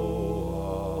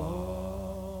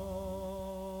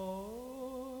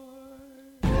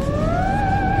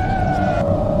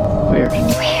 Weird.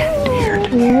 Weird.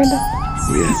 Weird. Weird.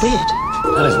 Weird.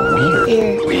 That is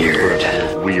weird.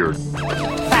 Weird. Weird.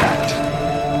 Fact.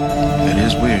 It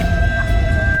is weird.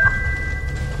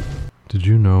 Did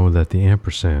you know that the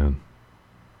ampersand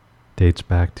dates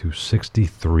back to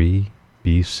 63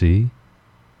 BC?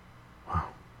 Wow,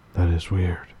 that is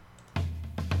weird.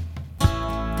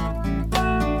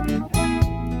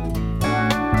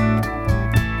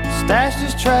 Stashed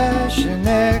his trash in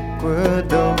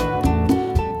Ecuador,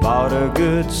 bought a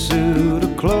good suit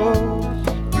of clothes,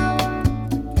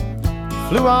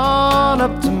 flew on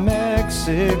up to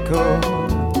Mexico,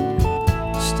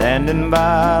 standing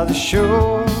by the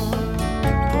shore,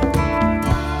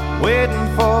 waiting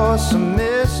for some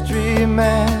mystery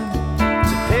man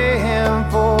to pay him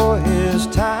for his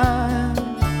time.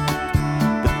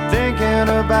 But thinking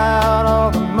about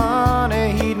all the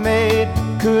money he'd made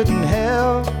couldn't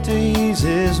help to ease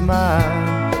his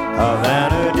mind.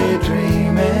 Havana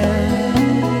daydreaming,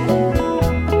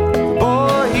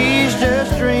 boy, he's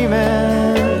just dreaming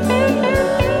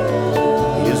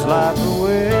his life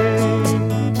away.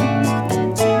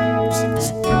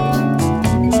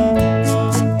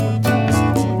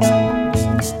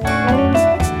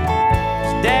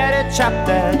 Chopped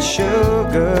that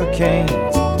sugar cane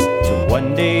till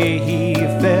one day he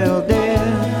fell dead.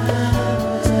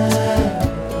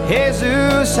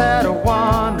 Jesus had a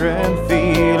wandering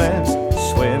feeling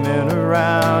swimming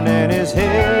around in his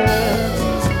head.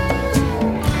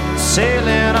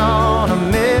 Sailing on a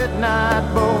midnight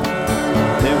boat,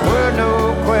 there were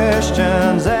no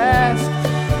questions asked.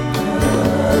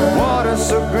 The water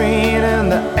so green and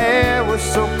the air was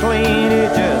so clean, he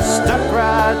just stuck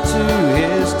right to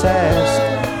his task.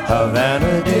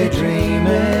 Havana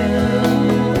daydreaming,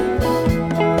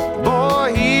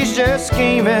 boy, he's just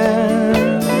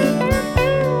scheming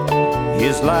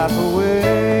his life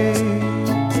away.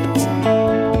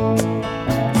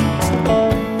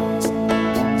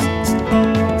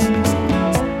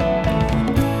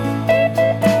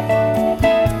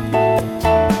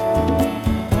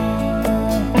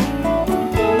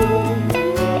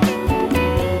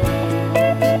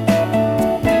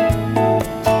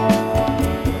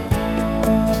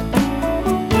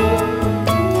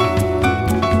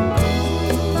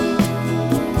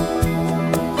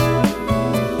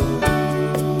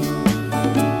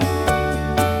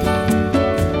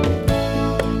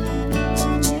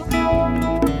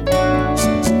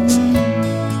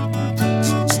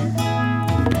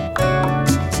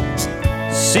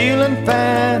 ceiling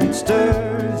fan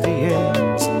stirs the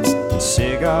air, and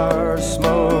cigars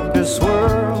smoke to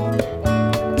swirl.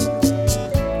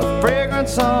 A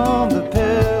fragrance on the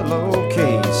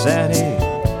pillowcase, and he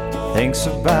thinks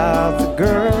about the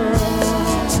girl.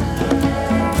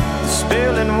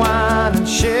 Spilling wine and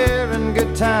sharing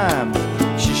good time,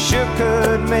 she sure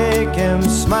could make him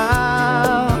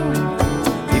smile.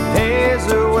 He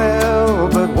pays her well,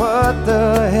 but what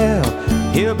the hell,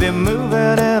 he'll be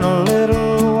moving in a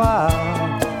little while.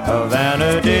 A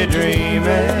vanity dreaming,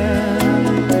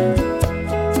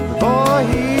 boy,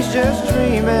 he's just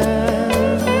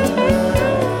dreaming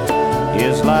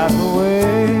his life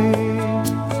away.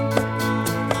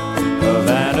 A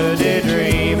vanity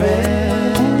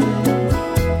dreaming,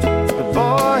 but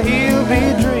boy, he'll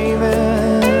be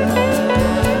dreaming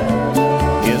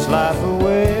his life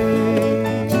away.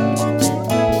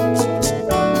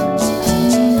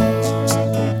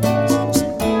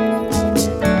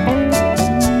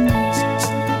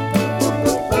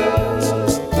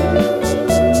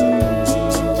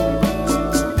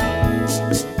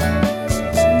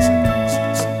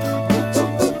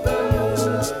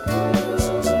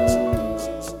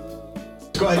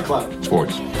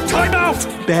 Sports. Time out!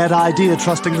 Bad idea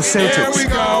trusting the Celtics. Here we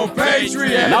go,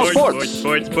 Patriots! And now sports.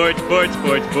 Sports. Time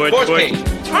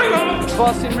out!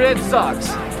 Boston Red Sox.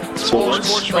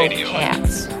 Sports radio.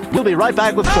 Cats. We'll be right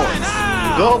back with sports.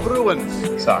 Go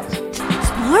Bruins. Sox.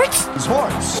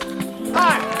 Sports.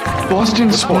 Hi.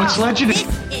 Boston sports legend. This is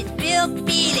Bill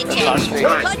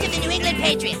Belichick, coach of the New England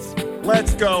Patriots.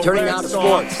 Let's go. Turning out to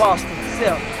sports. Boston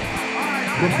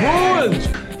Celtics. The Bruins.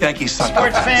 Yankees suck.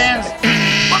 Sports fans.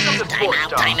 Welcome to Sports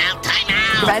Time out.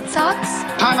 Red Sox?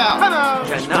 Time out.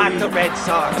 Not the Red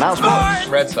Sox. Now sports.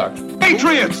 Red Sox.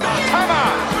 Patriots. Time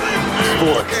out.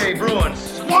 Sports. Okay,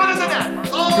 Bruins. One in the net.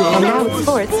 And now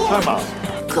sports. Time out.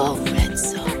 Go Red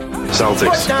Sox.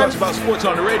 Celtics. Talks about sports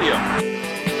on the radio.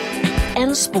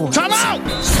 And sports. Time out.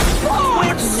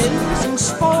 Sports and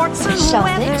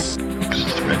Celtics. This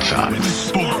is the Red Sox. It's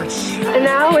sports. And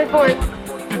now with sports.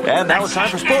 And now it's time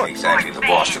for sports. Exactly, the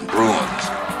Boston Bruins.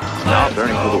 Now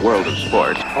learning through the world of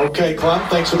sport. Okay, Clem,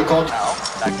 thanks for the call. Now,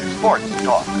 back to sports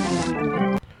talk.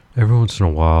 Every once in a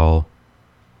while,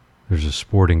 there's a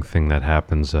sporting thing that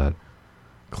happens that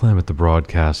Clem at the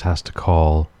broadcast has to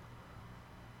call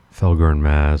Felger and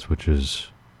Maz, which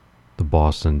is the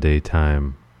Boston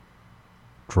Daytime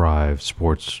Drive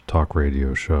sports talk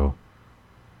radio show.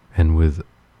 And with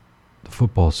the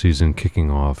football season kicking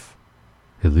off,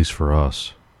 at least for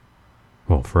us,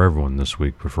 well, for everyone this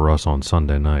week, but for us on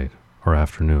Sunday night or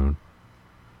afternoon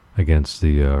against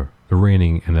the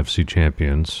reigning NFC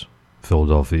champions,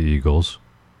 Philadelphia Eagles,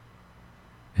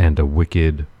 and a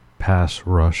wicked pass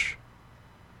rush.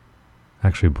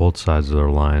 Actually, both sides of their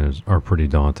line are pretty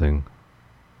daunting,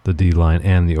 the D-line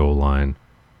and the O-line.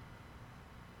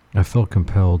 I felt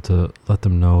compelled to let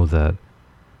them know that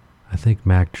I think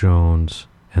Mac Jones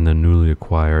and the newly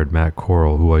acquired Matt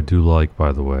Corral, who I do like,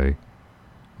 by the way,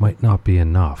 might not be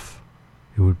enough.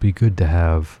 It would be good to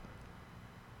have,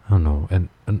 I don't know,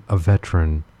 a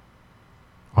veteran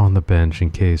on the bench in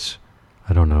case,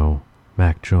 I don't know,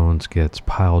 Mac Jones gets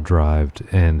pile-drived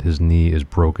and his knee is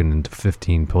broken into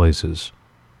 15 places.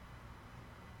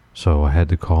 So I had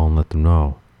to call and let them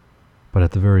know. But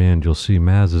at the very end, you'll see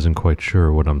Maz isn't quite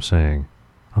sure what I'm saying.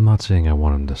 I'm not saying I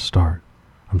want him to start.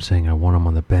 I'm saying I want him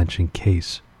on the bench in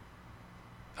case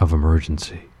of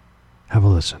emergency. Have a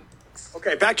listen.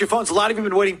 Okay, back to your phones. A lot of you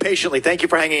have been waiting patiently. Thank you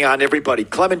for hanging on, everybody.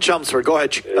 Clem and Chelmsford. Go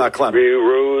ahead, Clem. Every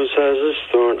rose has its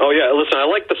thorn. Oh, yeah, listen, I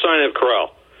like the signing of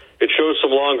Corral. It shows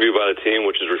some long view by the team,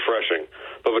 which is refreshing.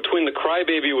 But between the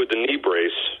crybaby with the knee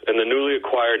brace and the newly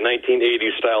acquired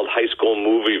 1980s-styled high school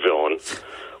movie villain,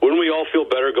 wouldn't we all feel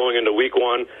better going into week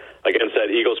one against that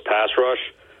Eagles pass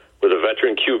rush with a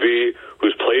veteran QB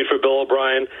who's played for Bill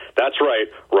O'Brien? That's right,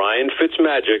 Ryan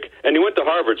Fitzmagic. And he went to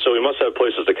Harvard, so he must have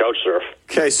places to couch surf.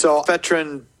 Okay, so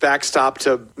veteran backstop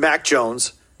to Mac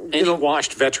Jones. And a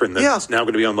washed veteran that's now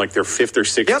going to be on like their fifth or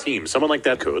sixth team. Someone like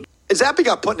that could. Zappy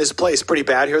got put in his place pretty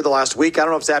bad here the last week. I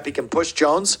don't know if Zappy can push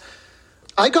Jones.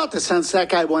 I got the sense that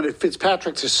guy wanted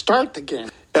Fitzpatrick to start the game.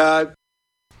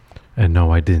 And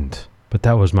no, I didn't. But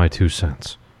that was my 2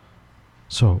 cents.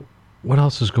 So, what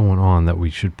else is going on that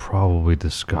we should probably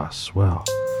discuss? Well,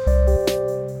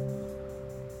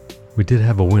 we did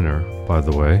have a winner, by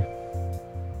the way,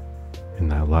 in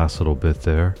that last little bit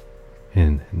there,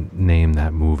 in Name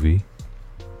That Movie.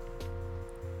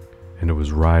 And it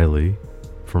was Riley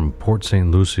from Port St.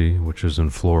 Lucie, which is in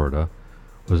Florida,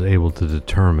 was able to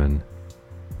determine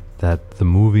that the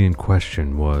movie in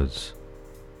question was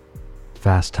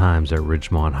Fast Times at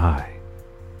Ridgemont High.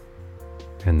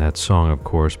 And that song, of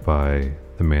course, by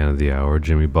the man of the hour,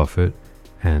 Jimmy Buffett,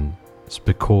 and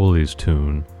Spicoli's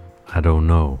tune, I Don't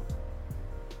Know.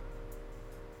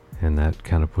 And that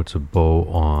kind of puts a bow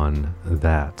on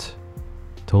that.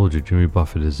 Told you, Jimmy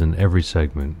Buffett is in every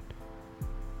segment.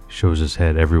 Shows his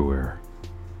head everywhere.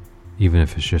 Even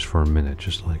if it's just for a minute,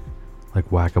 just like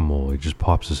whack-a-mole, he just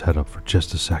pops his head up for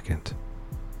just a second.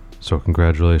 So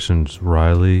congratulations,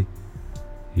 Riley.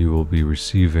 You will be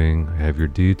receiving, I have your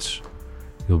deets,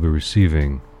 you'll be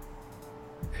receiving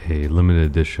a limited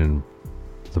edition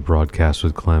The Broadcast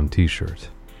with Clem t-shirt,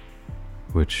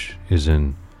 which is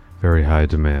in very high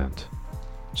demand.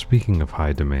 Speaking of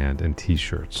high demand and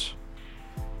t-shirts,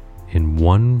 in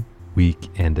 1 week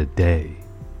and a day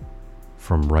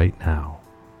from right now,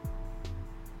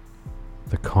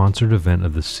 the concert event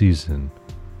of the season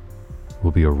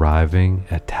will be arriving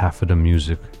at Taffeta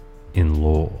Music in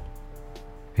Lowell,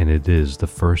 and it is the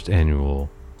first annual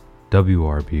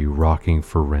WRB Rocking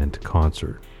for Rent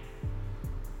concert.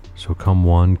 So come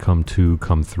 1, come 2,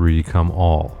 come 3, come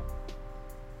all.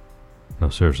 No,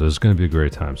 seriously, this is going to be a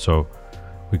great time. So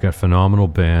we got phenomenal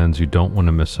bands you don't want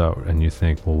to miss out. And you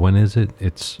think, well, when is it?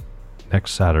 It's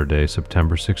next Saturday,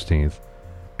 September 16th.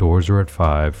 Doors are at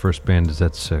 5. First band is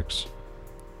at 6.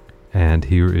 And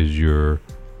here is your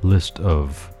list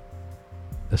of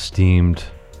esteemed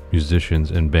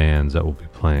musicians and bands that will be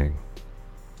playing.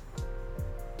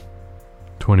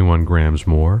 21 Grams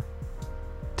More,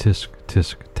 Tisk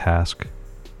Tisk Task,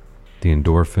 The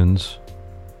Endorphins,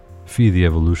 Fee the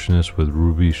Evolutionist with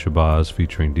Ruby Shabazz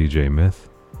featuring DJ Myth,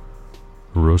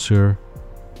 Rosir,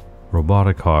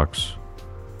 Robotic Hawks,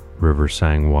 River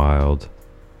Sang Wild,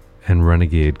 and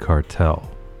Renegade Cartel.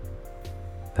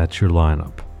 That's your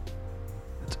lineup.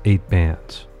 That's 8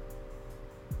 bands.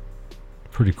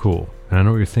 Pretty cool. And I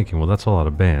know what you're thinking, well, that's a lot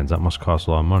of bands. That must cost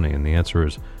a lot of money. And the answer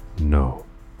is no.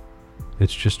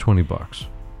 It's just $20.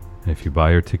 And if you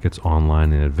buy your tickets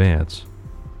online in advance,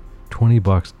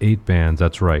 $20, 8 bands,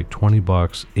 that's right,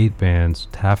 $20, 8 bands,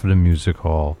 Taffeta Music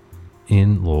Hall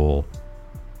in Lowell.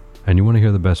 And you want to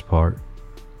hear the best part?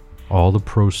 All the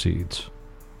proceeds,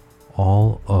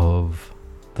 all of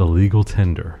the legal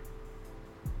tender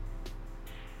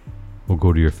will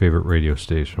go to your favorite radio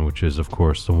station, which is, of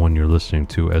course, the one you're listening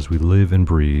to as we live and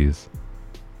breathe,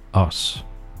 us.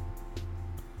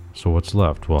 So what's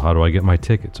left? Well, how do I get my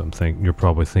tickets? You're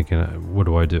probably thinking, what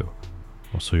do I do?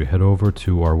 Well, so you head over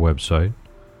to our website,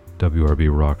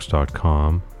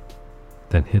 wrbrocks.com,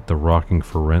 then hit the Rocking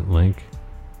for Rent link,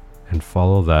 and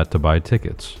follow that to buy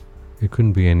tickets. It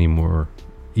couldn't be any more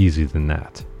easy than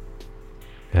that.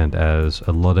 And as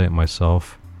a Luddite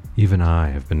myself, even I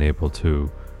have been able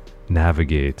to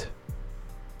navigate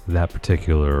that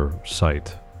particular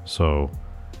site. So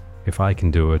if I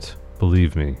can do it,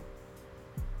 believe me,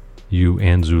 you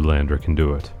and Zoolander can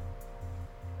do it.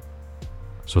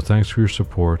 So thanks for your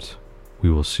support. We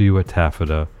will see you at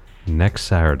Taffeta next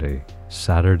Saturday,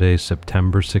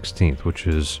 September 16th, which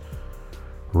is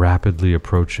rapidly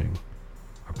approaching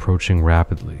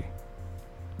rapidly.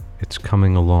 It's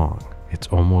coming along. It's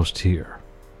almost here.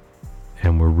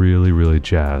 And we're really, really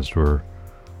jazzed. We're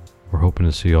hoping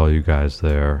to see all you guys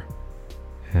there.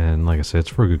 And like I said, it's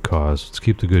for a good cause. Let's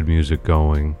keep the good music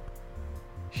going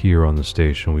here on the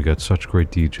station. We got such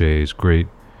great DJs,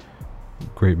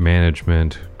 great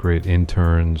management, great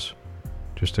interns,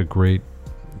 just a great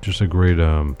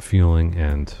feeling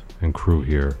and crew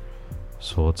here.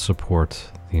 So let's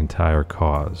support the entire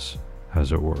cause,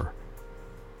 as it were.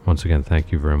 Once again,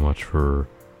 thank you very much for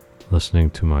listening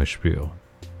to my spiel.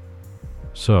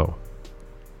 So,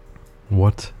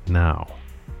 what now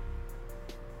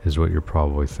is what you're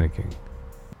probably thinking.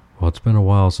 Well, it's been a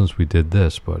while since we did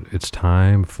this, but it's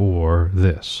time for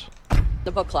this.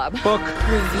 The book club. Book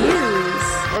reviews.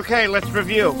 Okay, let's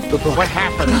review. What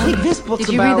happened? I think this book's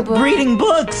Did you read the book? reading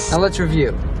books. Now let's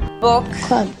review. Book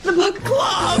club. The book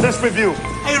club. Let's review.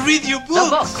 I read your books. The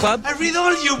book club. I read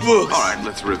all your books. All right,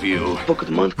 let's review. Book of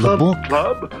the month club. The book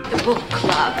club. The book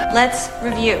club. Let's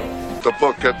review. The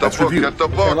book at the book at the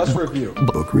book. Let's review.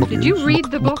 Book review. Did you read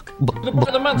the book? The book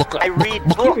of the month club. I read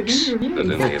books. And in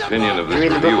the opinion of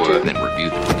this reviewer, then review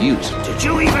the reviews. Did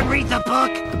you even read the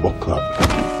book? The book club.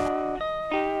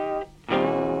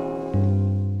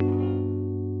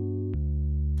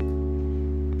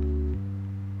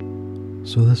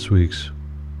 So this week's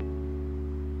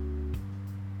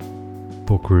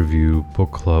book review,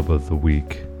 book club of the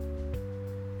week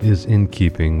is in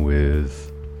keeping with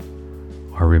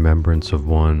our remembrance of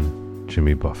one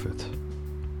Jimmy Buffett.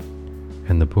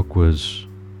 And the book was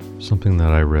something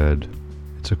that I read.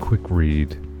 It's a quick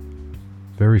read,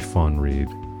 very fun read.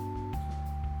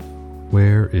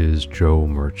 Where is Joe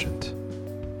Merchant?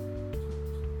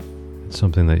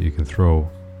 something that you can throw,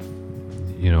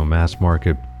 mass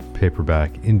market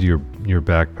paperback into your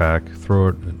backpack, throw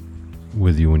it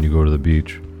with you when you go to the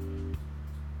beach.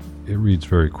 It reads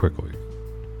very quickly.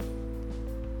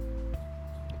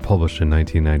 Published in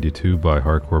 1992 by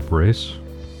Harcourt Brace.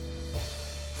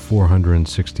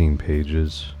 416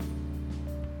 pages.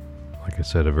 Like I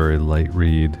said, a very light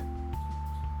read.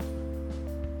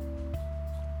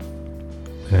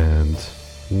 And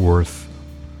worth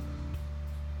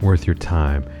your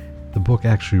time. The book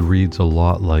actually reads a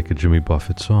lot like a Jimmy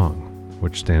Buffett song,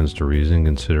 which stands to reason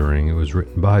considering it was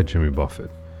written by Jimmy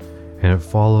Buffett. And it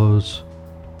follows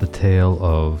the tale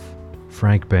of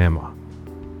Frank Bama,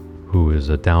 who is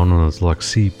a down-on-his-luck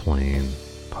seaplane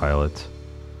pilot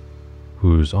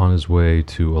who's on his way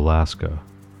to Alaska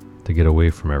to get away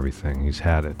from everything. He's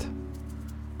had it.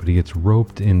 But he gets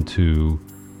roped into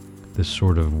this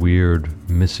sort of weird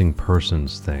missing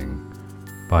persons thing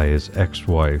by his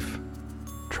ex-wife,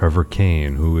 Trevor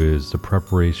Kane, who is the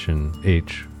Preparation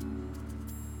H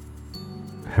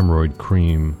hemorrhoid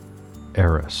cream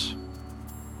heiress.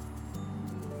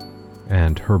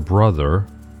 And her brother,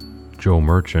 Joe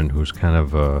Merchant, who's kind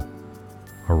of a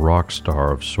rock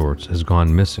star of sorts, has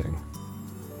gone missing.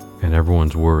 And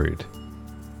everyone's worried.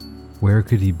 Where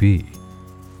could he be?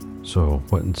 So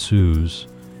what ensues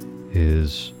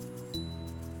is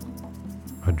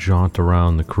a jaunt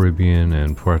around the Caribbean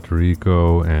and Puerto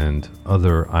Rico and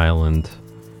other island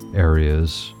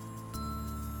areas,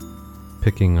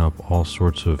 picking up all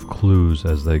sorts of clues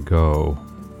as they go.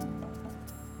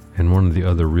 And one of the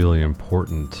other really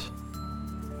important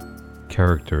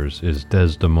characters is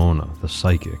Desdemona, the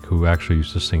psychic, who actually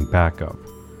used to sing backup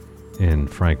in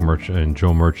Frank Merchant and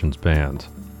Joe Merchant's band.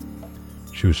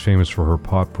 She was famous for her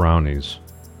pot brownies,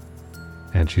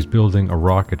 and she's building a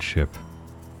rocket ship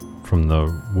from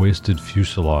the wasted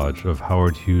fuselage of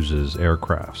Howard Hughes's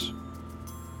aircrafts.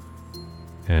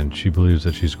 And she believes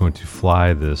that she's going to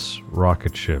fly this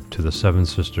rocket ship to the Seven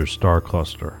Sisters star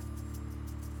cluster.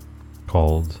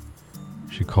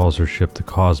 She calls her ship the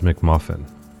Cosmic Muffin.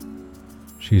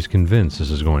 She's convinced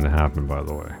this is going to happen, by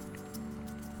the way.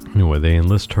 Anyway, they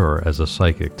enlist her as a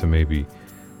psychic to maybe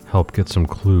help get some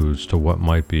clues to what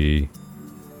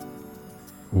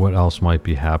else might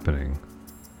be happening.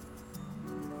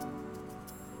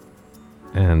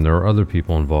 And there are other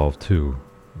people involved too.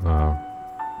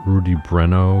 Rudy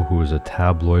Breno, who is a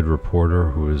tabloid reporter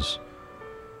who is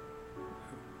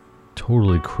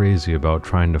totally crazy about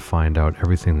trying to find out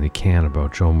everything they can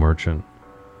about Joe Merchant.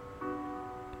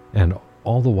 And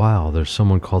all the while, there's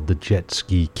someone called the Jet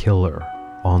Ski Killer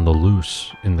on the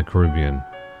loose in the Caribbean.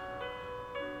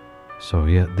 So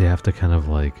yeah, they have to kind of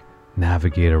like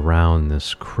navigate around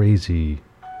this crazy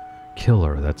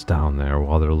killer that's down there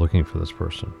while they're looking for this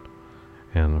person.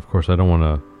 And of course, I don't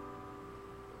want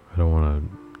to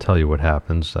tell you what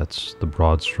happens. That's the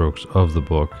broad strokes of the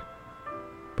book.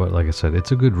 But like I said,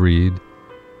 it's a good read.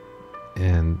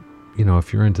 And,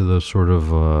 if you're into those sort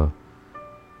of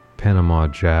Panama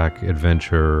Jack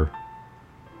adventure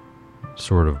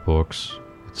sort of books,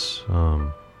 it's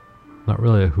not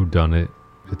really a whodunit.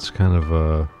 It's it's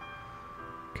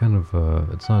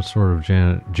not sort of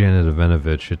Janet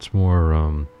Evanovich. It's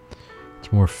more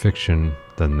fiction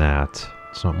than that.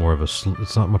 It's not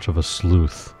it's not much of a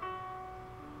sleuth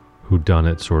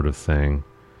whodunit sort of thing.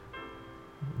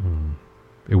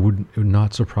 It would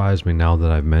not surprise me now that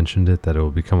I've mentioned it that it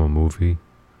will become a movie.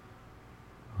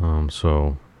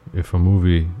 So if a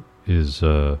movie is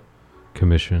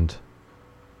commissioned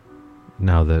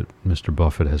now that Mr.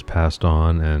 Buffett has passed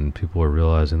on and people are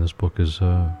realizing this book is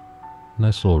a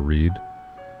nice little read,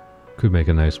 could make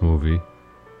a nice movie.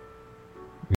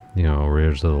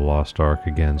 Raiders of the Lost Ark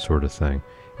again sort of thing.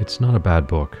 It's not a bad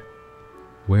book.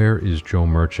 Where is Joe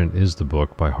Merchant is the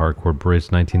book by Harcourt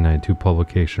Brace, 1992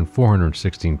 publication,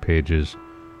 416 pages.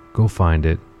 Go find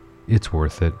it. It's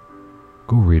worth it.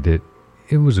 Go read it.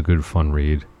 It was a good fun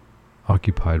read.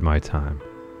 Occupied my time.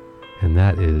 And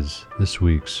that is this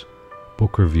week's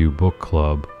Book Review Book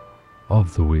Club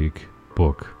of the Week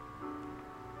book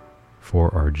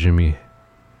for our Jimmy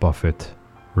Buffett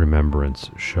Remembrance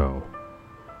Show.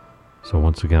 So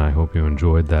once again, I hope you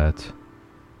enjoyed that.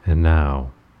 And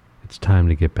now, it's time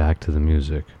to get back to the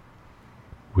music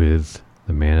with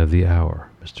the man of the hour,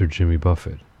 Mr. Jimmy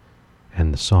Buffett.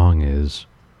 And the song is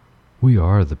We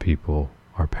Are the People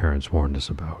Our Parents Warned Us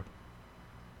About.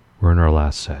 We're in our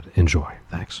last set. Enjoy.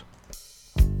 Thanks.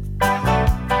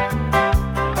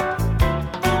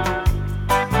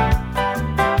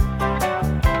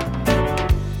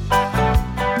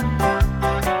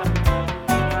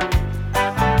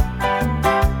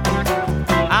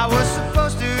 I was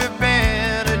supposed to have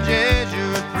been a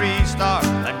Jesuit priest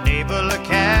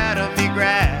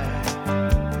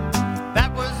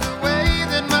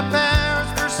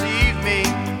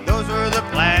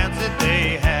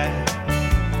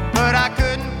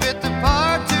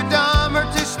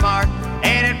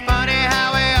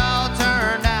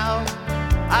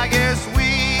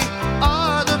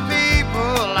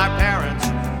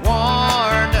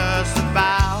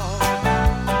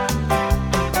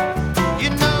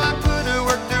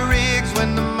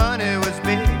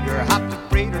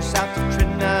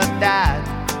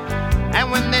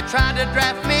tried to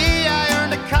draft me, I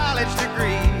earned a college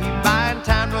degree. Buying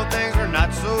time, well, things were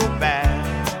not so bad.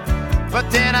 But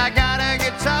then I got a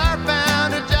guitar,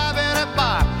 found a job in a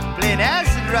bar, played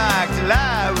acid rock till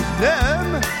I was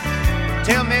numb.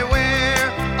 Tell me, where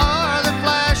are the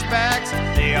flashbacks?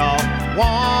 They all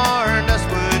warned us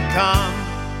would come.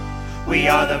 We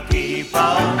are the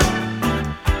people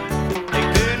they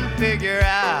couldn't figure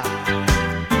out.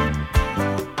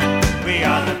 We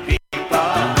are the people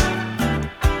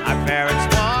our parents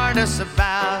warned us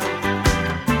about.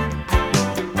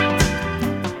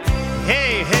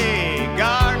 Hey, hey,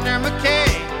 Gardner McKay,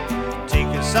 take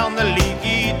us on the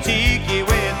leaky tiki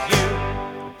with you.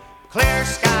 Clear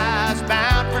skies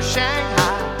bound for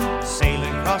Shanghai,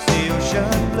 sailing across the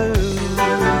ocean blue.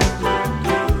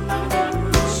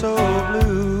 So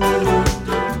blue.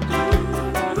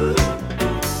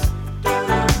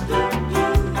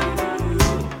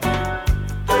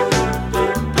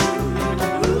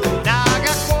 Now I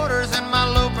got quarters in my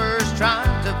loafers,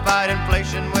 trying to fight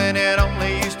inflation when it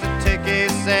only used to take a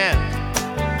cent.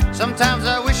 Sometimes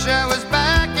I wish I was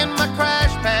back in my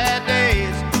crash pad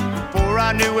days, before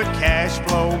I knew what cash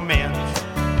flow meant.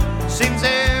 Seems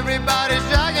everybody's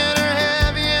dragging her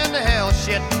heavy into hell.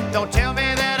 Shit, don't tell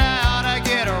me that I ought to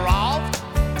get her off,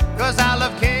 'cause I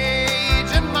love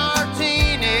Cajun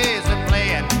martinis and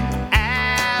playing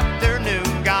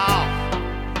afternoon golf.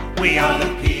 We are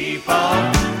the people,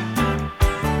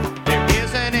 there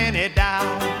isn't any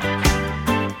doubt.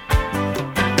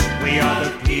 We are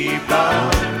the people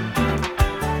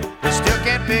we still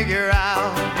can't figure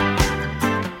out.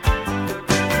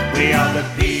 We are the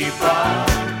people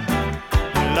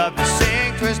who love to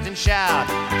sing, twist and shout.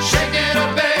 Shake it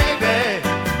up, baby.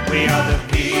 We are the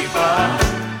people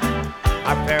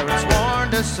our parents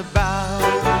warned us about.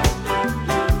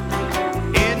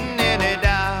 Isn't any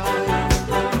doubt?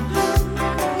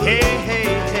 Hey, hey,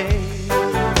 hey,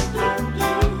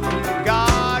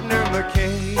 Gardner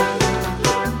McKay.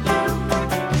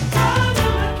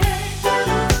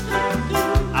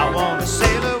 I wanna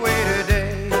sail away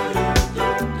today.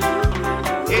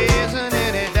 Isn't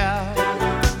any doubt?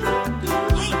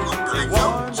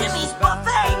 Jimmy's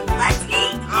buffet. Let's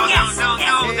eat. Oh, yes, no,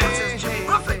 that's his Jimmy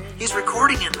Buffett. He's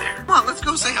recording in there. Come on, let's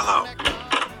go say hello.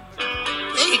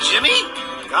 Hey, Jimmy.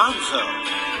 Gonzo.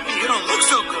 Hey, you don't look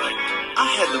so good. I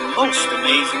had the most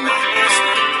amazing night last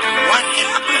night. What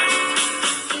happened?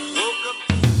 Woke up.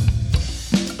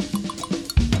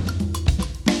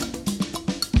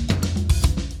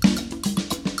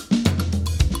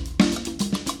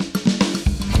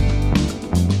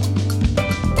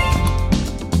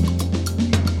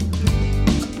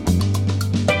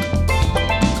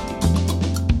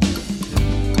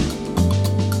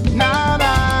 Now,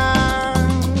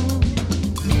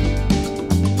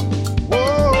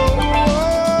 whoa.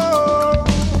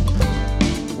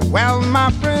 Well, my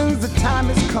friends, the time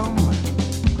has come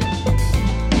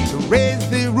to raise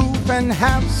the roof and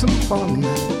have some fun.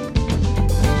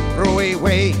 Throw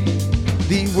away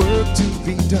the work to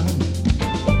be done.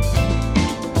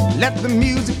 Let the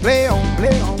music play on,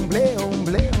 play on, play on,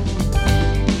 play on.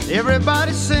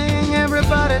 Everybody sing,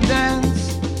 everybody dance.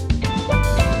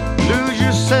 Lose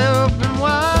yourself in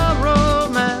wild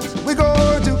romance. We go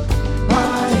to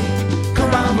party,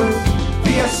 caramba,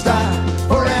 fiesta,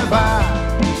 forever.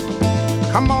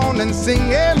 Come on and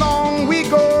sing along. We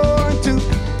go to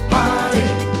party,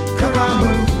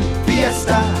 caramba,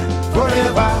 fiesta,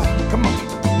 forever.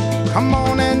 Come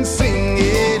on and sing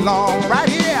along right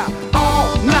here.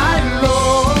 All night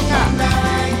long, all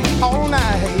night, all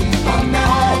night,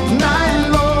 all night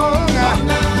long,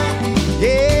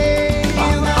 yeah.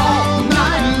 All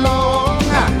night long,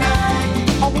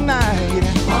 all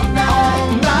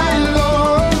night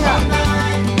long.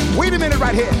 Wait a minute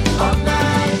right here.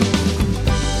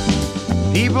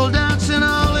 People dancing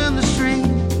all in the street,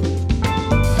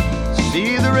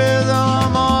 see the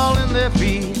rhythm all in their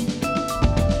feet.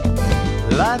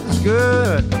 Life is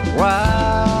good,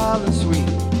 wild and sweet.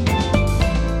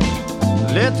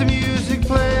 Let the music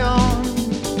play on.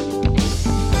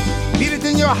 Feel it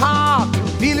in your heart,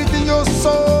 feel it in your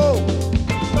soul.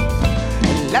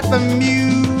 And let the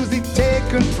music take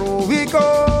control. We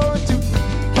go to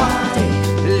party,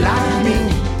 lightning,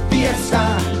 fiesta,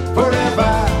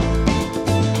 forever.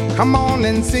 Come on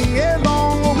and sing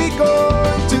along. We go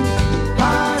to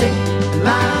party,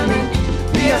 lightning,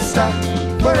 fiesta,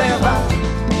 forever.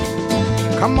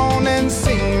 Come on and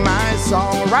sing my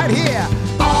song right here.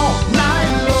 All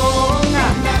night long,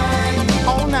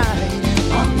 all night,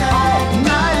 all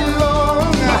night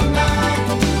long,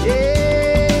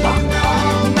 yeah.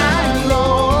 All night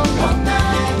long,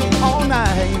 all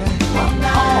night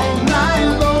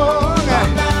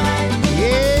long.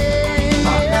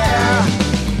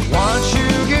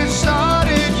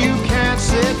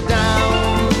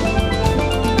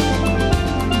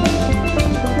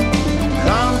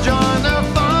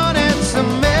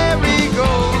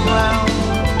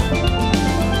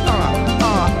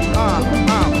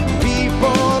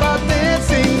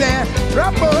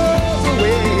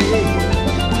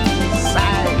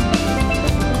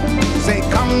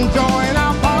 come join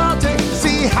our party.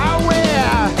 See how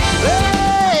we're.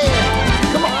 Hey,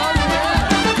 come on,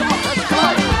 come on, come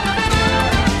on.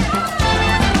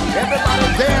 Everybody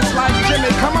dance like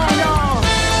Jimmy. Come on, y'all.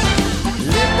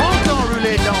 Les bons temps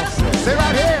roulés dansent. C'est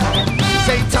right here.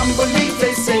 Say Tambolite,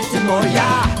 say Timoya.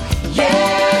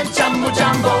 Yeah, Jumbo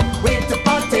Jumbo, with the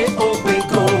party, oh we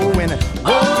going.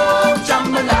 Oh,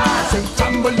 Jambalaya, say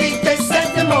Tambolite, say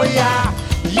Timoya.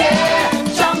 Yeah,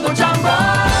 Jumbo Jumbo.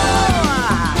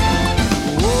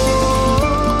 Oh,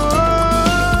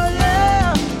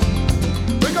 yeah.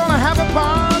 We're gonna have a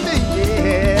party,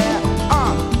 yeah.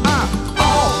 All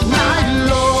night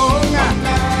long.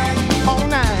 All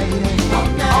night.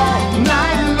 All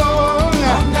night long.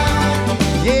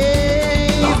 Yeah.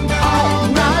 All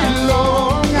night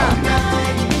long.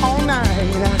 All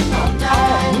night.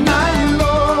 All night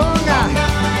long.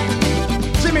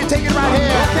 Jimmy, take it right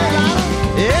here.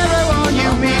 Everyone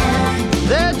you meet,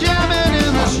 they're jamming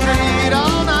in the street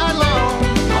all night long.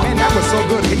 Man, that was so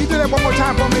good. Can you do that one more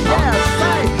time for me? Yeah,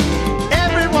 say.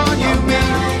 Everyone you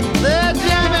meet, they're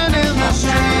jamming in the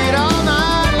street all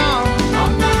night long.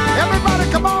 Everybody,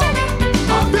 come on.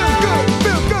 Feel good,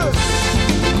 feel good.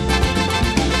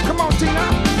 Come on, Tina.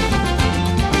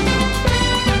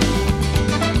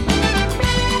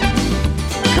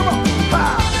 Come on. Ha.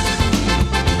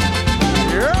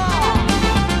 Yeah.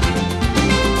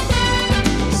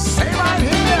 Say right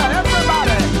here,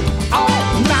 everybody. All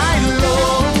night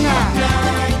long.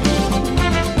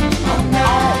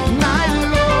 All night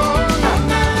long.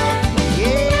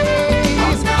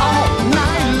 Yes, all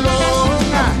night long.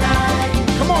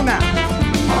 Come on now.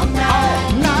 All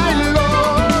night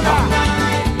long.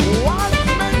 Watch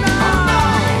me now.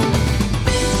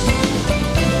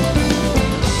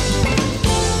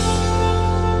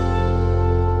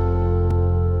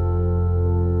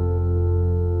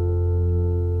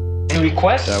 Any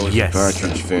requests? That was the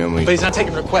Partridge Family. But he's not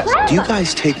taking requests. Do you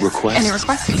guys take requests? Any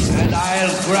requests? And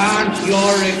I'll grant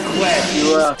your request.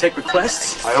 You take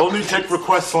requests? I only take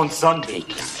requests on Sunday.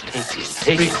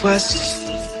 Take requests?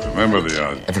 Remember the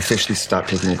I've officially stopped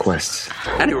taking requests.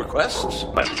 Any requests?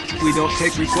 We don't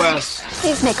take requests.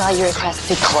 Please make all your requests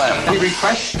big. Any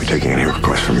requests? Are you taking any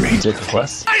requests from me? Take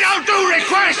requests? I don't do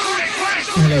requests!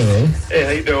 Hello. Hey,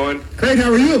 how you doing? Great,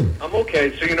 how are you? I'm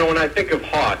okay. So, when I think of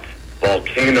Hot,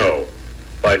 Volcano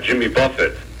by Jimmy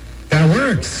Buffett. That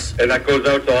works. And that goes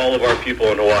out to all of our people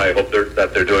in Hawaii. I hope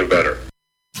that they're doing better.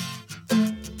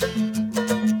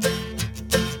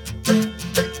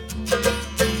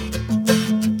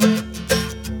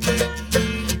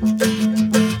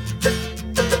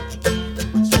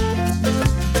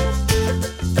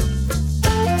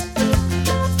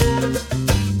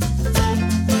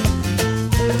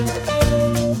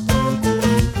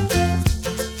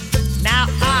 Now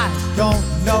I don't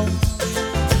know.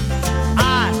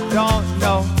 I don't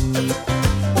know.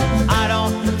 I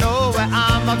don't know where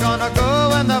I'm gonna go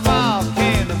when the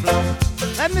volcano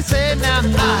blows. Let me say it now. I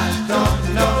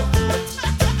don't know.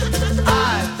 I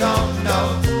don't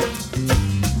know.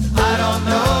 I don't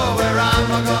know where I'm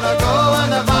gonna go when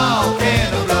the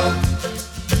volcano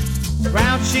blows.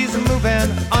 Ground she's moving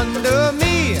under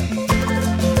me.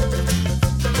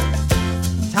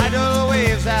 Tidal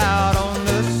waves out on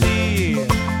the sea.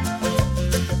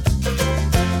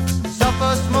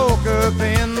 Sulfur smoke up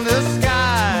in the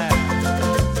sky.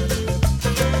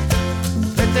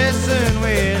 Pretty soon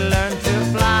we learn to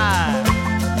fly.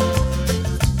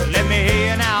 Let me hear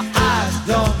you now. I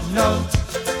don't know.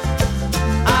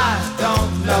 I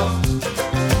don't know.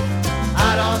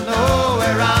 I don't know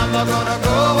where I'm gonna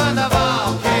go when the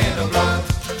volcano blows.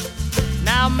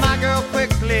 Now my girl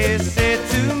quickly said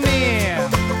to me,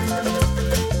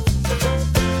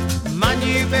 man,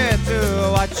 you better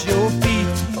watch your feet.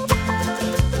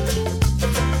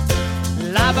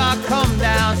 Lava come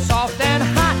down soft and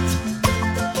hot.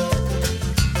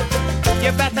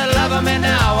 You better love me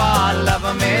now or love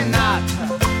me not.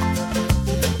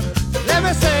 Let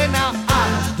me say now, I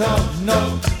don't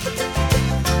know.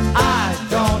 I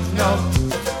don't know.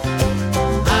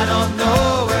 I don't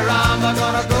know where I'm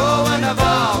gonna go when the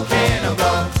volcano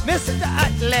blows. Mr.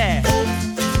 Utley.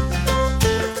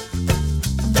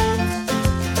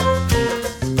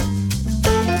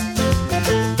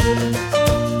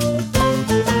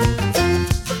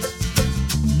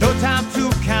 No time to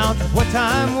count what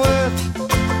I'm worth,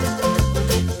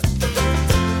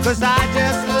 'cause I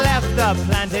just left the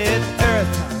planet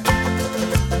Earth.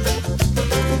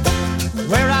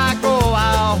 Where I go,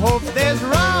 I hope there's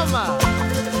rum.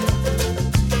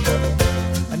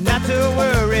 Not to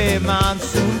worry,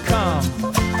 monsoon come.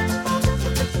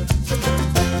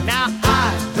 Now I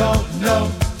don't know.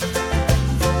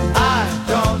 I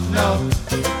don't know.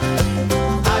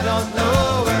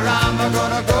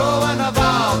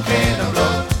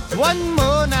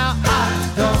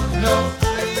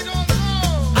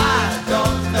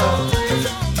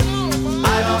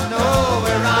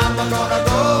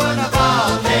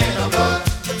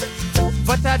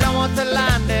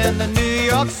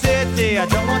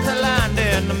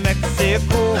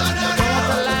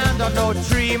 the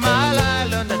 3 Mile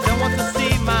Island. I don't want to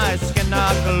see my skin glow.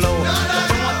 I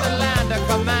don't want the land of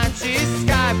Comanche,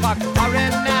 Sky Park, or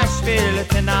in Nashville,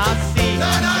 Tennessee. I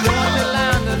don't want the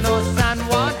land of no San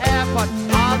Juan Airport,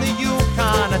 or the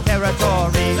Yukon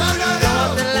Territory. I don't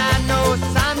want the land no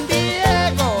San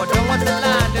Diego. Don't want the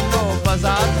land in no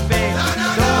Buzzards Bay.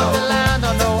 Don't want the land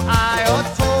of no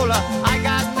Ayatollah. I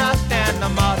got nothing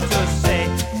more to say.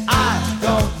 I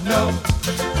don't know.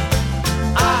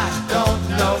 I don't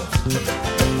know.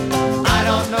 I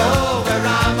don't know where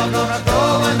I'm gonna go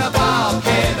when the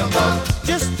volcano goes.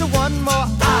 Just one more.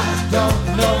 I don't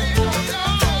know.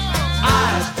 I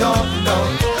don't know.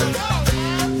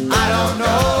 I don't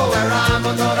know where I'm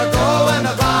gonna go when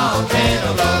the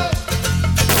volcano goes.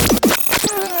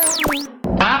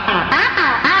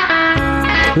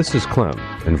 This is Clem,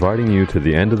 inviting you to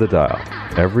the end of the dial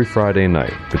every Friday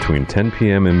night between 10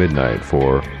 p.m. and midnight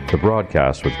for The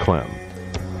Broadcast with Clem,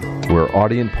 where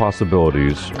audience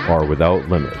possibilities are without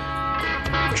limit.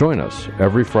 Join us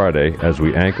every Friday as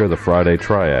we anchor the Friday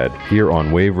Triad here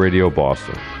on Wave Radio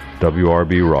Boston,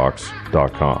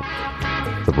 WRBRocks.com.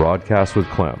 The Broadcast with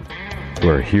Clem,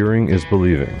 where hearing is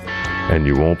believing, and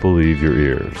you won't believe your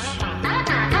ears.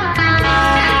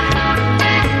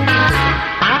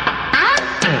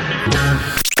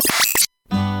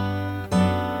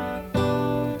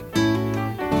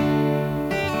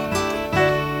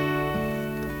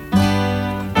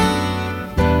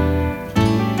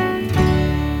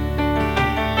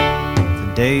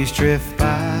 Days drift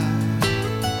by,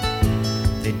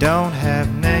 they don't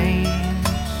have names.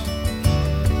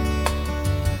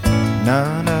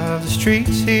 None of the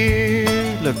streets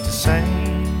here look the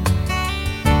same.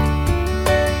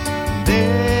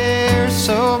 There's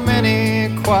so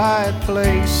many quiet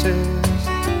places.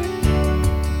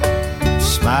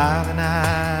 Smiling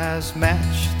eyes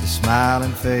match the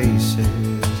smiling faces.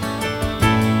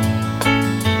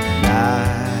 And I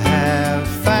have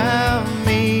found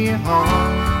me a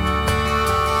home.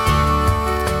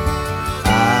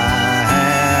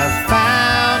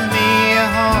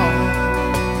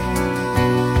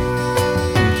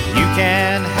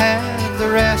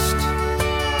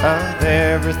 Of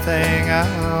everything I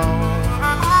own,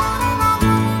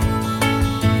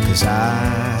 'cause I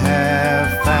have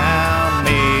found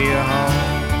me a home.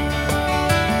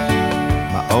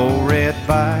 My old red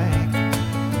bike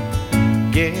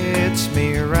gets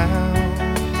me around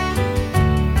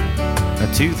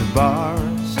to the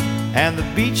bars and the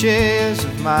beaches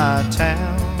of my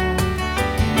town.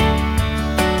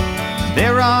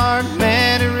 There aren't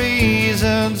many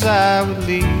reasons I would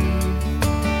leave,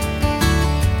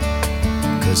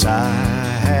 'cause I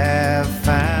have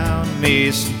found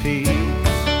me some peace.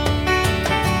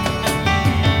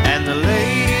 And the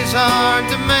ladies aren't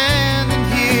demanding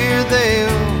here,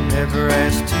 they'll never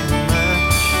ask too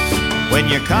much. When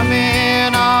you're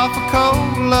coming off a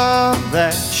cold love,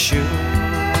 that's sure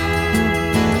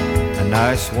a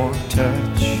nice warm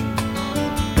touch.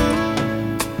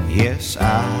 Yes, I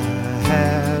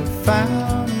have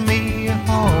found me a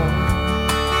home.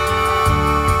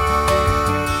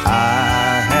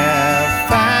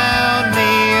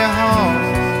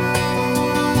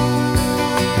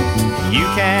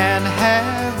 Can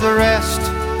have the rest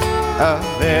of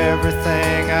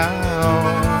everything I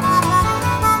own,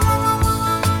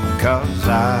 'cause I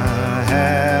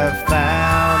have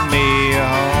found me a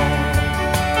home.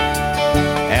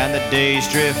 And the days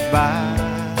drift by,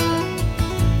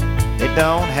 they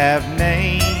don't have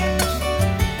names,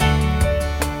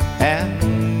 and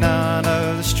none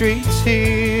of the streets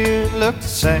here look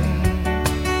the same.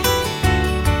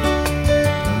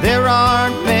 There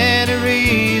aren't many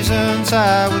reasons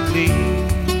I would leave,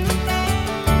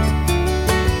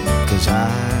 'cause I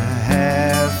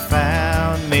have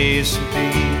found me some peace.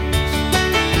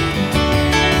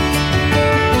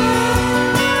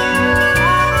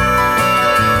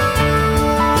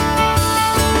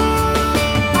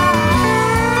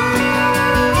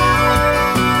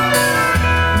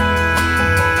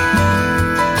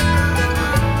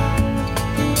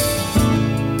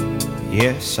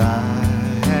 Yes, I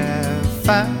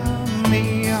found me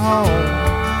a home.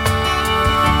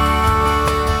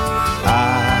 I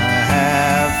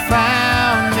have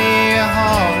found me a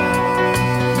home.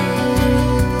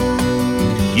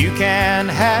 You can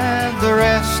have the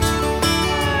rest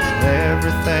of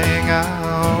everything I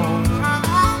own,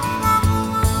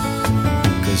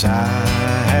 'cause I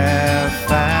have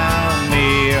found me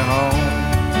a home.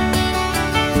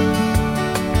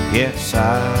 Yes, I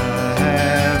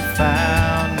have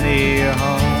found me a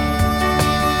home.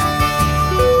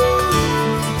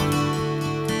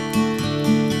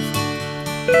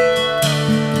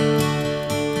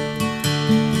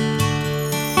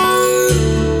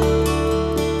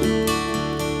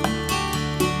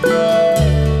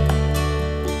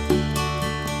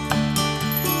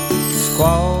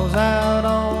 squalls out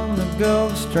on the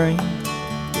Gulf Stream,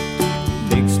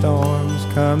 big storms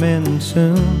coming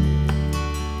soon.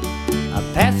 I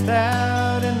passed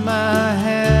out in my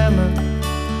hammock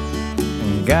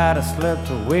and got a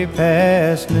slept way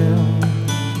past noon.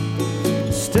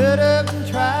 Stood up and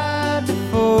tried to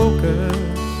focus.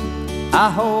 I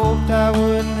hoped I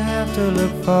wouldn't have to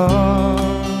look far.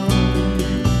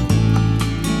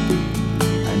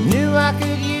 I knew I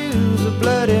could use a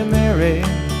Bloody Mary,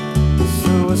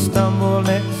 so I stumbled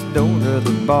next door to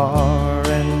the bar.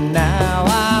 And now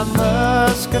I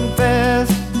must confess,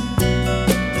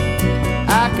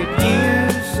 I could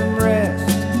use some rest.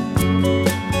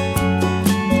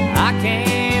 I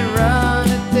can't run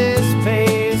at this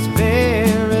pace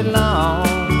very long.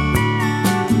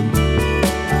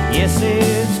 Yes,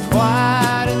 it's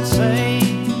quite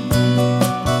insane.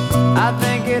 I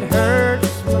think it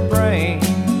hurts my brain,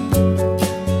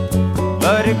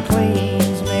 but it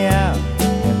cleans me out,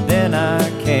 and then I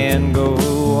can go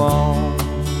on.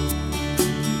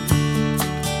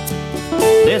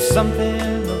 There's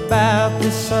something about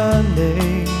this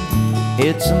Sunday,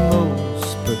 it's a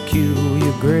most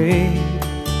peculiar grade.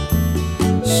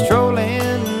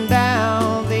 Strolling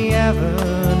down the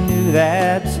avenue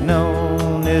that's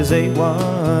known as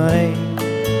 818,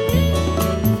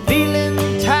 feeling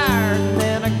tired and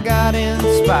then I got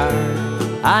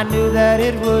inspired. I knew that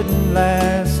it wouldn't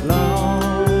last long.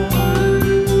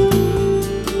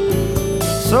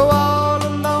 So all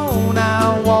alone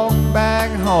I walked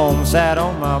back home, sat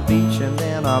on my beach, and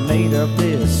then I made up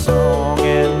this song.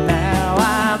 And now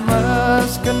I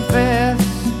must confess,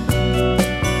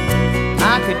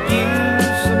 I could use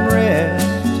some rest.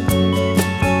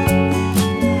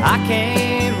 I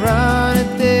can't run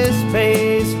at this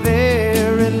pace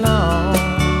very long.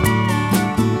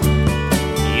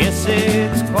 Yes,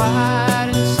 it's quite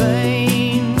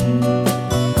insane.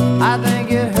 I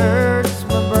think it hurts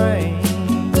my brain,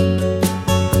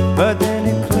 but then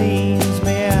it cleans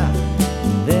me out,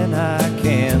 and then I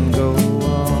can go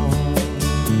on.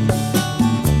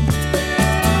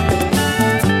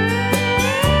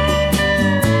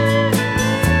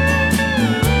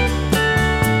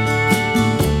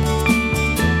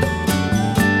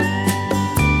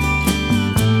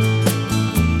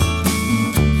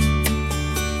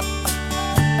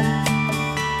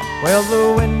 Well,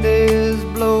 the wind is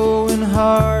blowing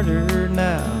harder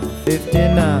now, 50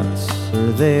 knots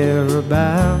or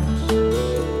thereabouts.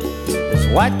 There's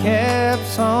white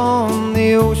caps on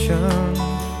the ocean,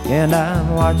 and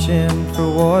I'm watching for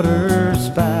water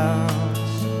spouts.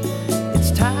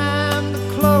 It's time to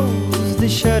close the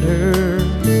shutters,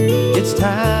 it's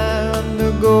time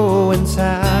to go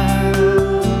inside.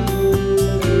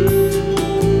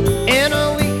 In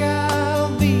a week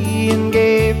I'll be in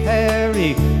Gay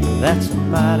Paris. That's a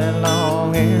mighty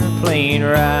long airplane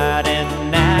ride.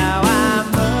 And now I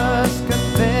must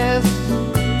confess,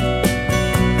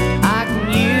 I can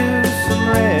use some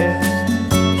rest.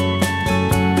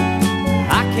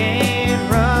 I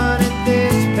can't run at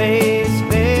this pace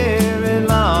very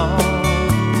long.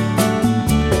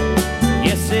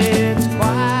 Yes, it's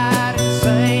quite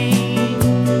insane.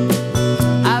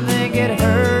 I think it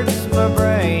hurts my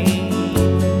brain,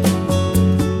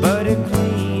 but it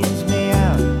cleans me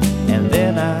out, and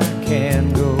then I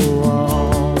can go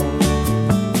on.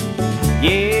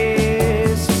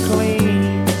 Yes, it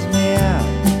cleans me out,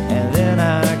 and then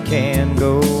I can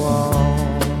go on.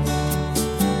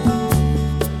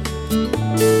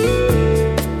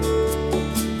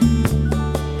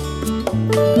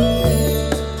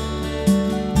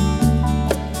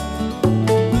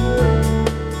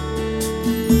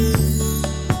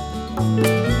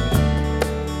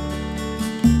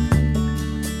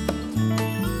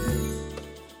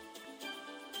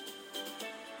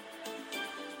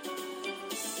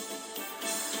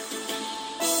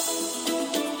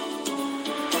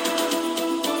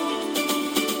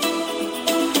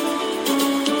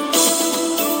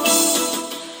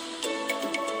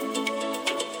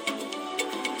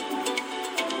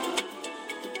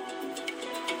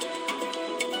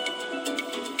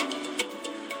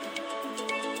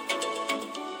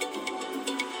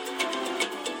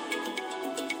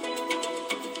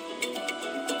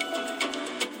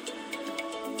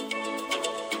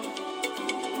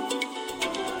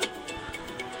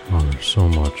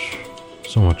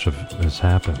 So much of has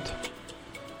happened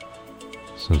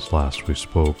since last we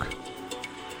spoke.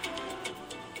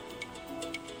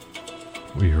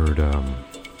 We heard,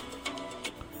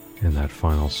 in that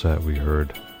final set, we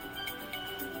heard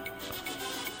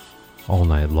All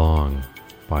Night Long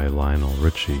by Lionel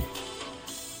Richie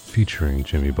featuring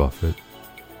Jimmy Buffett.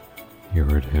 You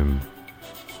heard him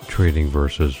trading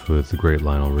verses with the great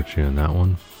Lionel Richie on that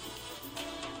one.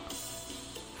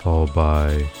 Followed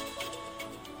by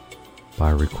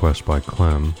request by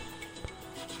Clem,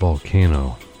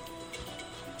 Volcano.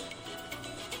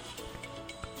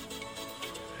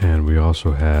 And we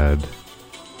also had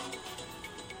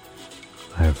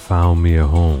I Have Found Me a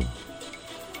Home.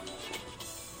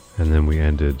 And then we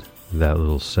ended that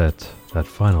little set, that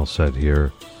final set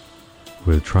here,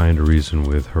 with Trying to Reason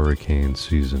with Hurricane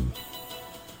Season.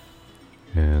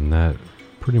 And that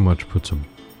pretty much puts a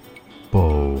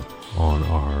bow on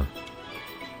our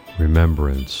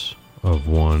remembrance of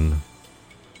one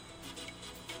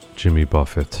Jimmy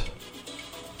Buffett.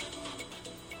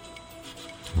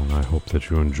 And I hope that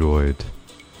you enjoyed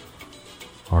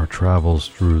our travels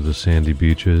through the sandy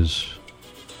beaches,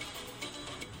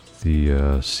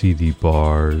 the seedy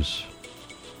bars,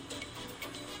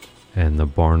 and the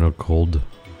barnacled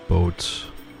boats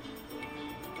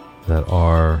that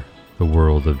are the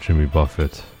world of Jimmy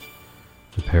Buffett,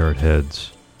 the Parrot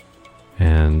Heads,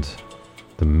 and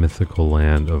the mythical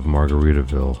land of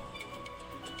Margaritaville.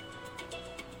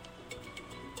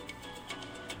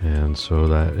 And so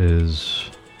that is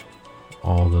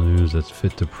all the news that's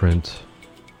fit to print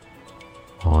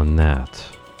on that.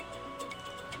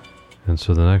 And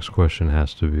so the next question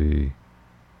has to be,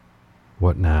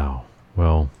 what now?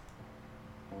 Well,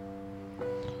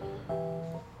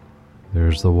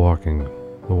 there's the walking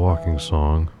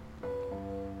song.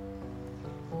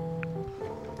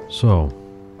 So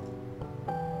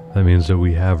that means that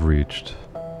we have reached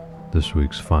this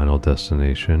week's final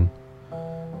destination.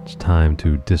 It's time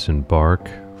to disembark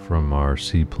from our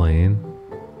seaplane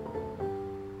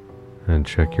and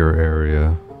check your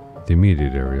area, the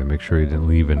immediate area. Make sure you didn't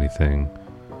leave anything,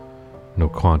 no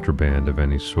contraband of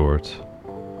any sort.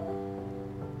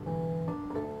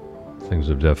 Things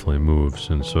have definitely moved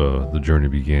since the journey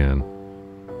began.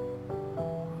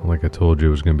 Like I told you,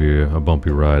 it was going to be a bumpy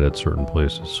ride at certain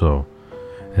places. So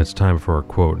it's time for our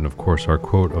quote. And of course, our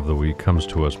quote of the week comes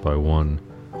to us by one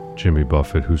Jimmy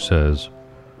Buffett, who says,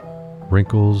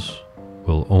 "Wrinkles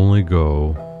will only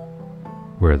go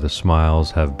where the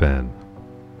smiles have been."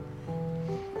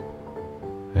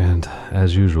 And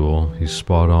as usual, he's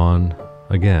spot on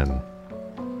again.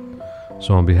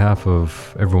 So on behalf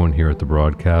of everyone here at the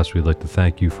broadcast, we'd like to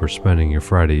thank you for spending your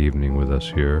Friday evening with us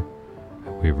here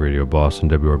at Wave Radio Boston,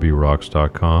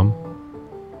 WRBRocks.com.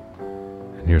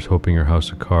 And here's hoping your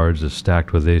house of cards is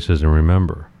stacked with aces, and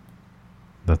remember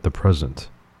that the present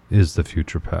is the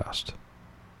future past.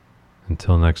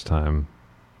 Until next time,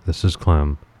 this is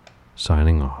Clem,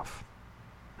 signing off.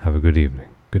 Have a good evening.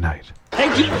 Good night.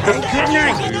 Thank you. Good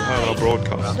night. You heard our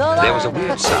broadcast. There was a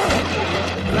weird sound.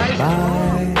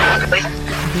 Bye.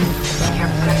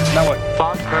 Now what?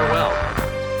 Fond farewell.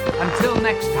 Until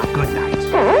next time. Good night.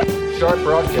 Short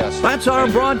broadcast. That's our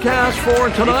broadcast for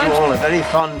tonight. Wish you all a very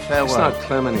fond farewell. It's not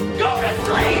Clem anymore. Go to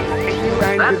sleep.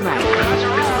 And good night.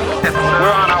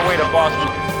 We're on our way to Boston.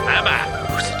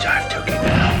 Who's the jive turkey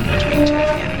now? Between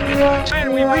 10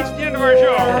 and And we've reached the end of our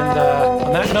show. And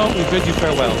on that note, we bid you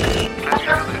farewell.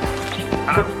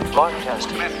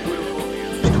 broadcasting.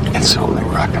 It's only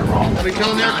rock and roll. I'll be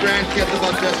telling their grandkids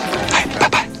about this.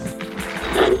 Bye-bye.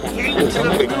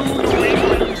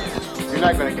 You're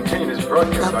not going to continue this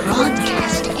broadcast, are you?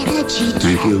 Broadcast energy.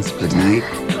 Thank you. Good night.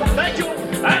 Thank you.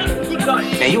 And good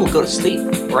night. Now you will go to sleep,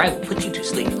 or I will put you to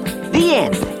sleep. The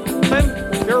end. Clem,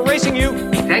 they're erasing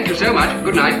you. Thank you so much.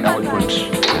 Good night. Eloquence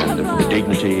and the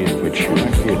dignity in which you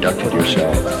conducted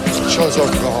yourself. Show's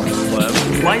over, go home.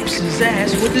 Clem wipes his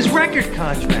ass with his record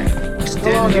contract.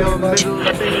 Extend your middle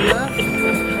finger.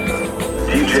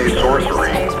 DJ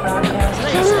Sorcery.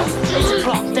 6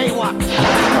 o'clock, day one.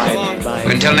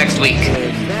 Until next week.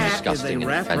 Disgusting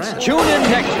and offensive. Tune in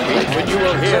next week when you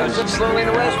will hear slowly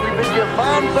the rest. We bid you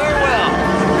fond farewell.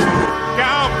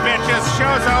 Go, bitches.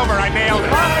 Show's over. I nailed it.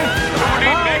 Tune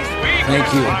in next week. Thank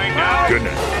you. Good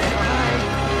night.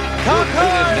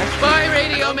 Bye,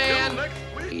 Radio Man.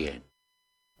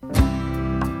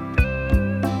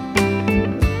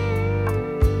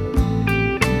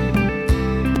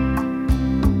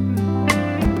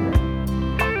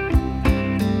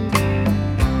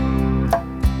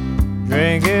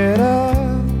 Drink it up.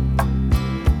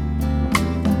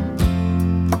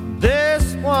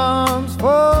 This one's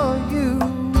for you.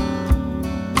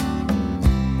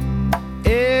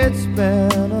 It's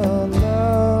been a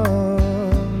lovely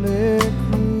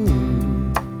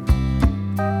cruise.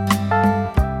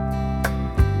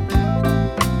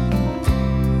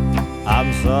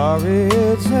 I'm sorry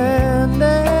it's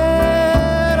ended.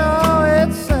 Oh,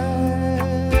 it's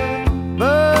sad,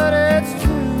 but it's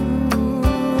true.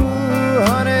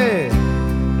 Honey,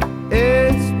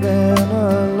 it's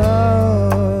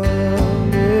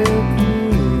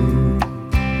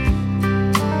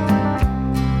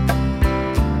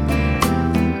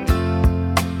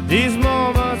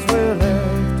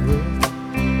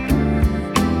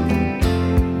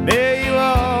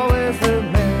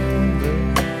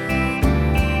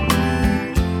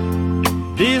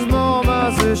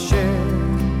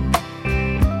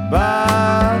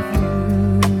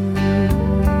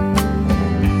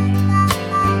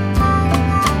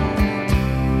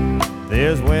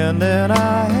There's wind in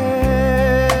our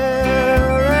hair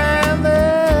and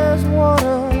there's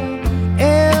water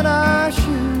in our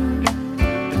shoes.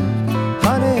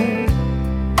 Honey,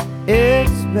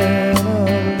 it's been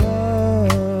a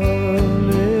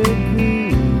lovely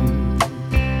cruise.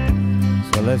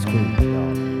 So let's go,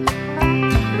 y'all.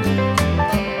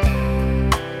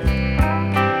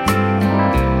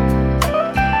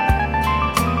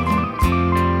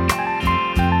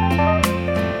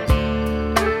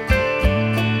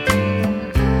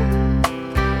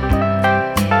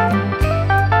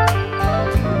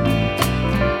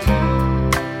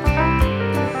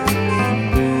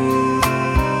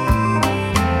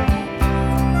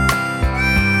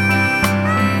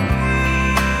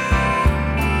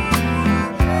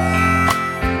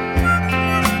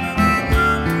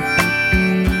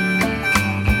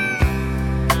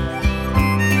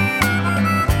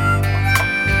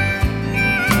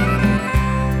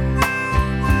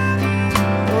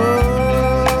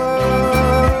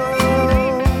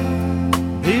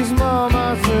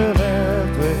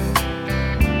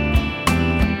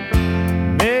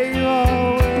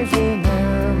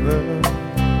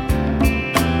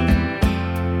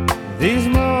 These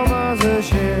moments are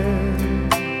shared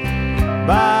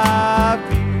by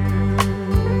few.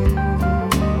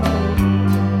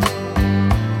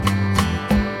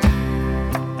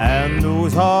 And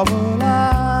those harbor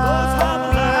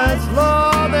lights,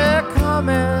 Lord, they're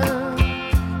coming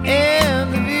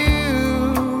into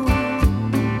view.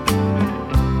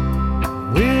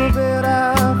 We'll bid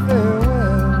our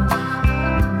farewell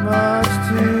much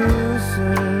too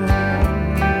soon.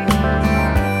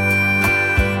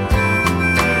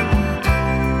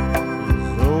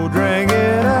 Drink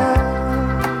it up.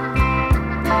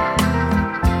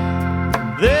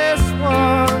 This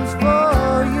one's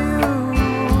for you,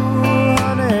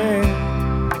 honey.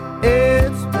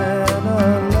 It's been a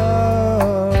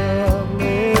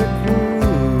lovely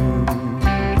cruise.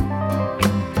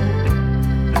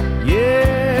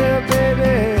 Yeah,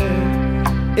 baby,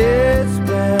 it's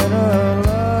been a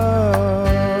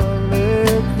lovely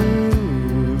cruise.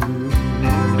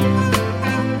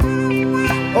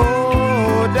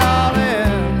 Oh,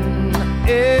 darling,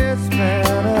 it's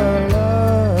been a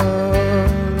lovely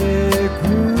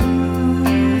cruise.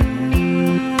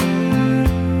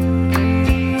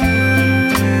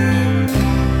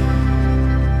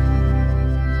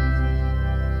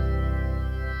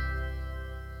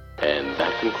 And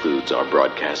that concludes our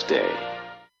broadcast day.